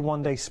basket with the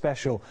one-day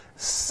special,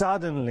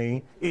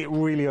 suddenly it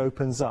really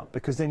opens up,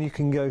 because then you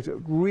can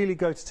really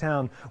go to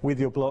town with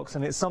your blocks,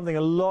 and it's something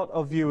a lot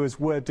of viewers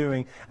were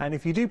doing. And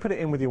if you do put it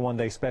in with your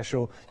one-day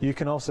special, you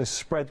can also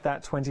spread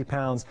that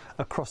 £20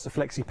 across the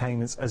flexi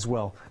payments as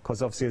well,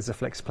 because obviously there's a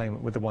flexi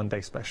payment with the one-day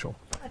special.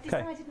 I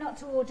decided not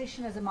to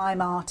audition as a mime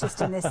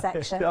artist in this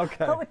section.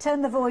 Okay. Thought we'd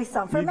turn the voice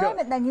on. For a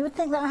moment then you would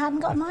think that I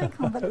hadn't got a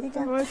mic on, but you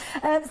don't.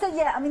 So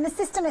yeah, I mean the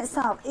system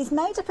itself is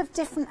made up of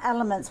different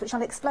elements, which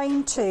I'll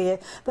explain to you,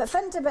 but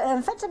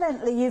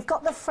fundamentally you've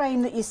got the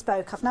frame that you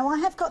spoke of. Now I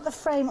have got the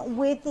frame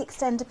with the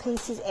extender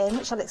pieces in,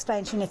 which I'll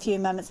explain to you in a few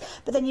moments,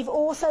 but then you've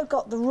also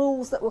got the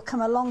rules that will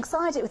come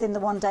alongside it within the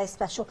one-day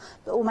special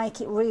that will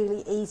make it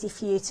really easy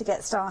for you to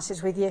get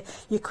started with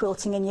your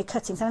quilting and your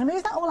cutting. So I'm going to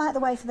move that all out of the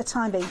way for the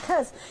time being,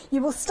 because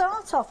you will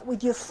start off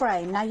with your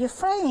frame. Now your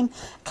frame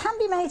can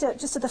be made up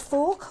just of the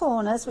 4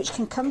 corners, which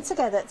can come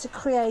together to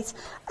create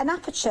an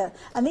aperture,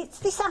 and it's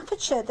this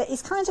aperture that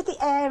is kind of the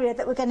area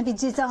that we're going to be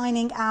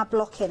designing our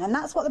block in, and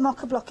that's what the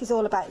mocha block is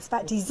all about. It's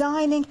about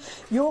designing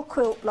your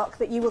quilt block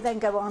that you will then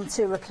go on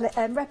to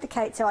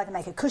replicate to either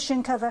make a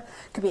cushion cover,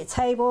 it could be a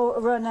table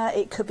runner,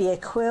 it could be a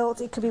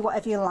quilt, it could be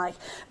whatever you like.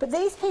 But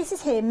these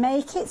pieces here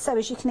make it so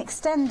as you can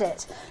extend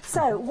it.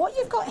 So what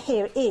you've got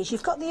here is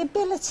you've got the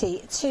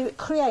ability to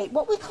create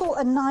what we call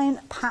a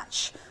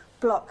 9-patch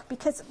block,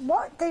 because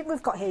what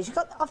we've got here is you've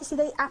got obviously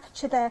the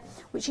aperture there,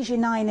 which is your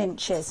 9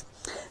 inches.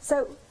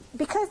 So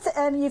because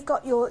you've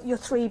got your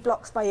 3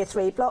 blocks by your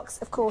 3 blocks,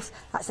 of course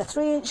that's a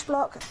 3-inch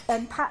block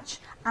and patch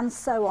and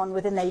so on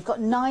within there. You've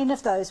got 9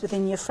 of those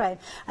within your frame,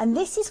 and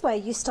this is where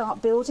you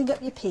start building up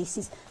your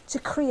pieces to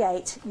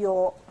create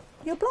your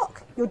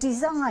block, your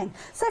design.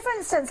 So for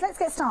instance, let's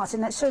get started.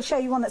 Let's show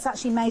you one that's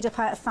actually made up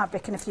out of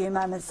fabric in a few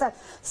moments. So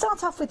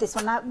start off with this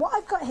one. Now what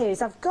I've got here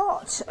is I've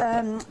got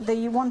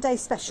the one-day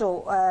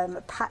special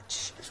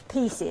patch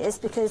pieces,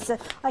 because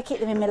I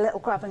keep them in my little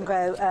grab and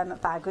go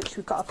bag, which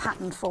we've got a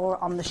pattern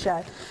for on the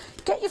show.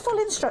 Get your full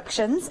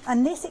instructions,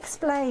 and this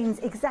explains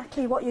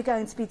exactly what you're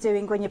going to be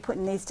doing when you're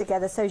putting these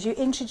together. So as you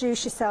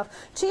introduce yourself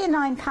to your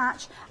 9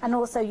 patch and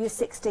also your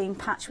 16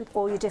 patch with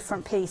all your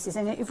different pieces,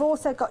 and you've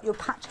also got your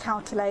patch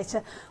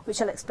calculator, which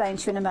I'll explain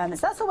to you in a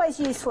moment. So that's always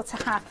useful to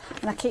have,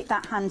 and I keep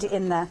that handy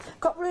in there.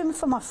 Got room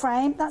for my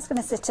frame, that's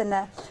going to sit in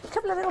there. A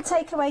couple of little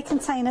takeaway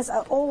containers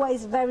are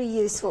always very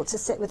useful to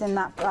sit within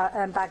that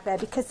bag there,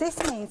 because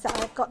this means that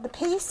I've got the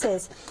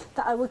pieces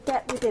that I would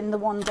get within the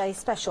one-day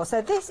special.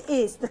 So this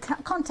is the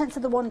contents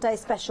of the one-day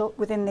special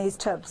within these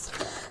tubs.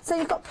 So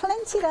you've got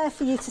plenty there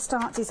for you to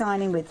start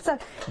designing with. So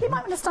you might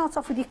want to start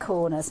off with your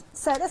corners.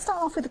 So let's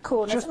start off with the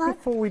corners. Just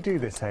before we do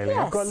this, Hayley, yes,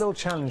 I've got a little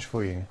challenge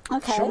for you.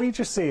 Okay. Shall we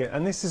just see it?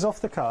 And this is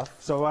off the cuff,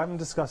 so I haven't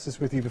discussed this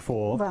with you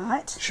before.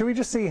 Right. Shall we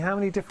just see how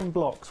many different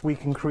blocks we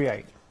can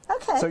create?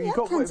 Okay, so yeah,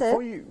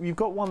 you've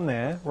got one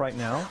there right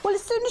now. Well,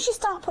 as soon as you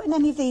start putting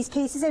any of these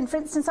pieces in, for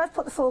instance, I've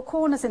put the 4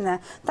 corners in there.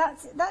 That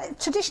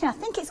traditionally, I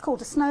think it's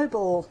called a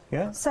snowball.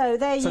 Yeah. So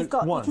there you've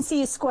got, one. you can see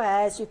your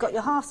squares, you've got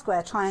your half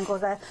square triangle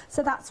there.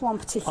 So that's one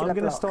particular I'm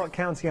going to block. start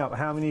counting up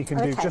how many you can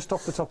do just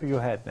off the top of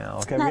your head now.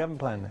 Okay, now, we haven't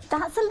planned this.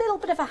 That's a little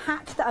bit of a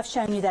hack that I've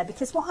shown you there,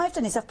 because what I've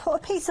done is I've put a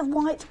piece of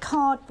white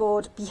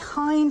cardboard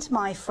behind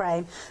my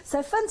frame.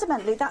 So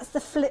fundamentally, that's the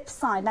flip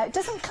side. Now, it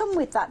doesn't come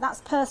with that. That's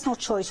personal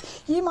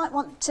choice. You might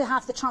want to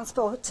have the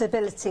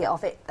transportability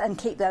of it and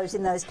keep those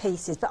in those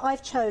pieces, but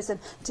I've chosen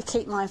to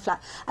keep mine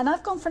flat, and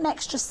I've gone for an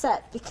extra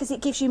set because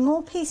it gives you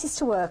more pieces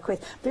to work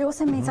with, but it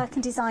also means I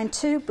can design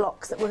 2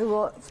 blocks that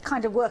will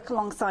kind of work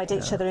alongside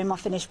each other in my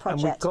finished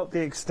project. And we've got the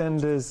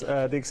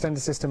extender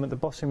system at the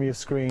bottom of your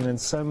screen,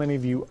 and so many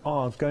of you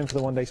are going for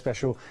the one-day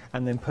special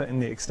and then putting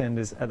the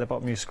extenders at the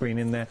bottom of your screen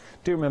in there.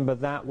 Do remember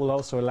that will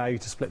also allow you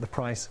to split the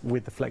price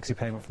with the flexi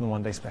payment from the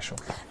one-day special.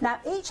 Now,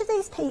 each of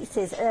these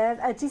pieces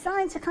are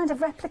designed to kind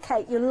of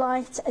replicate your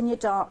light and your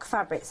dark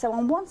fabric. So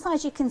on one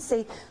side you can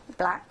see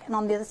black, and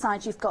on the other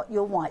side you've got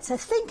your white. So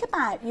think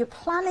about, you're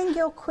planning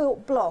your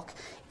quilt block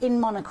in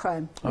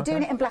monochrome. You're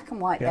doing it in black and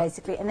white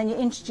basically, and then you're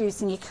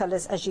introducing your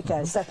colours as you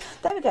go. So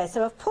there we go.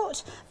 So I've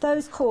put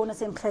those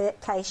corners in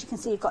place. You can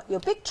see you've got your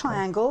big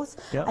triangles,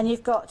 and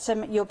you've got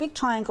your big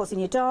triangles in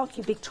your dark,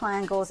 your big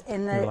triangles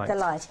in the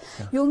light.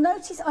 You'll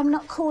notice I'm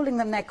not calling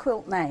them their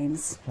quilt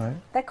names.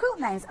 Their quilt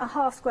names are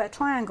half square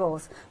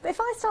triangles. But if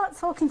I start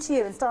talking to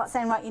you and start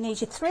saying, right, you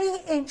need your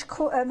 3-inch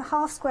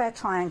half square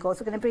triangles,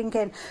 we're going to bring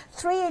in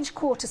 3-inch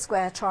quarter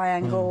square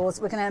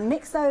triangles, we're going to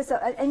mix those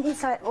up, and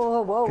it's like,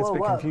 oh, whoa, It's whoa, a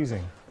bit whoa.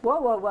 confusing. Whoa,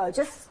 whoa, whoa,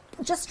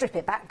 just strip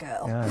it back,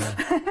 girl.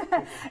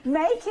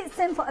 Make it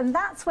simple, and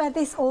that's where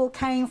this all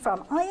came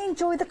from. I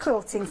enjoy the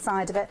quilting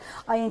side of it.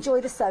 I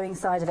enjoy the sewing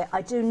side of it.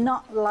 I do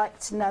not like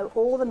to know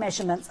all the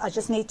measurements. I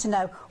just need to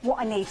know what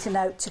I need to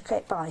know to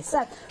get by. So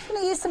I'm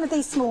going to use some of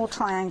these small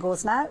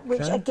triangles now,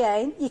 which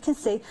again, you can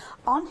see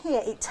on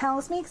here, it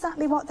tells me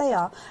exactly what they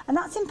are, and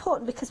that's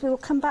important because we will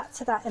come back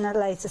to that in a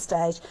later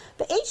stage.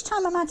 But each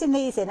time I'm adding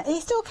these in, are you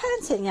still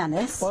counting,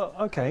 Yanis? Well,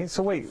 okay,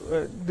 so wait,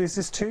 is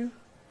this 2?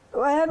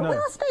 Well,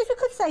 I suppose we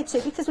could say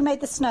 2 because we made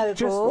the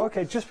snowball.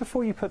 Just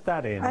before you put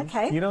that in,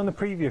 you know, in the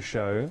previous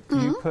show,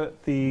 you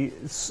put the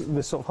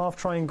sort of half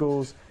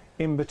triangles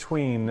in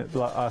between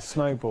like a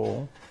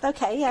snowball.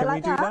 Okay, yeah, can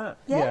like we do that?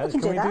 Yeah, we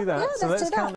can do that. Yeah, so let's do that.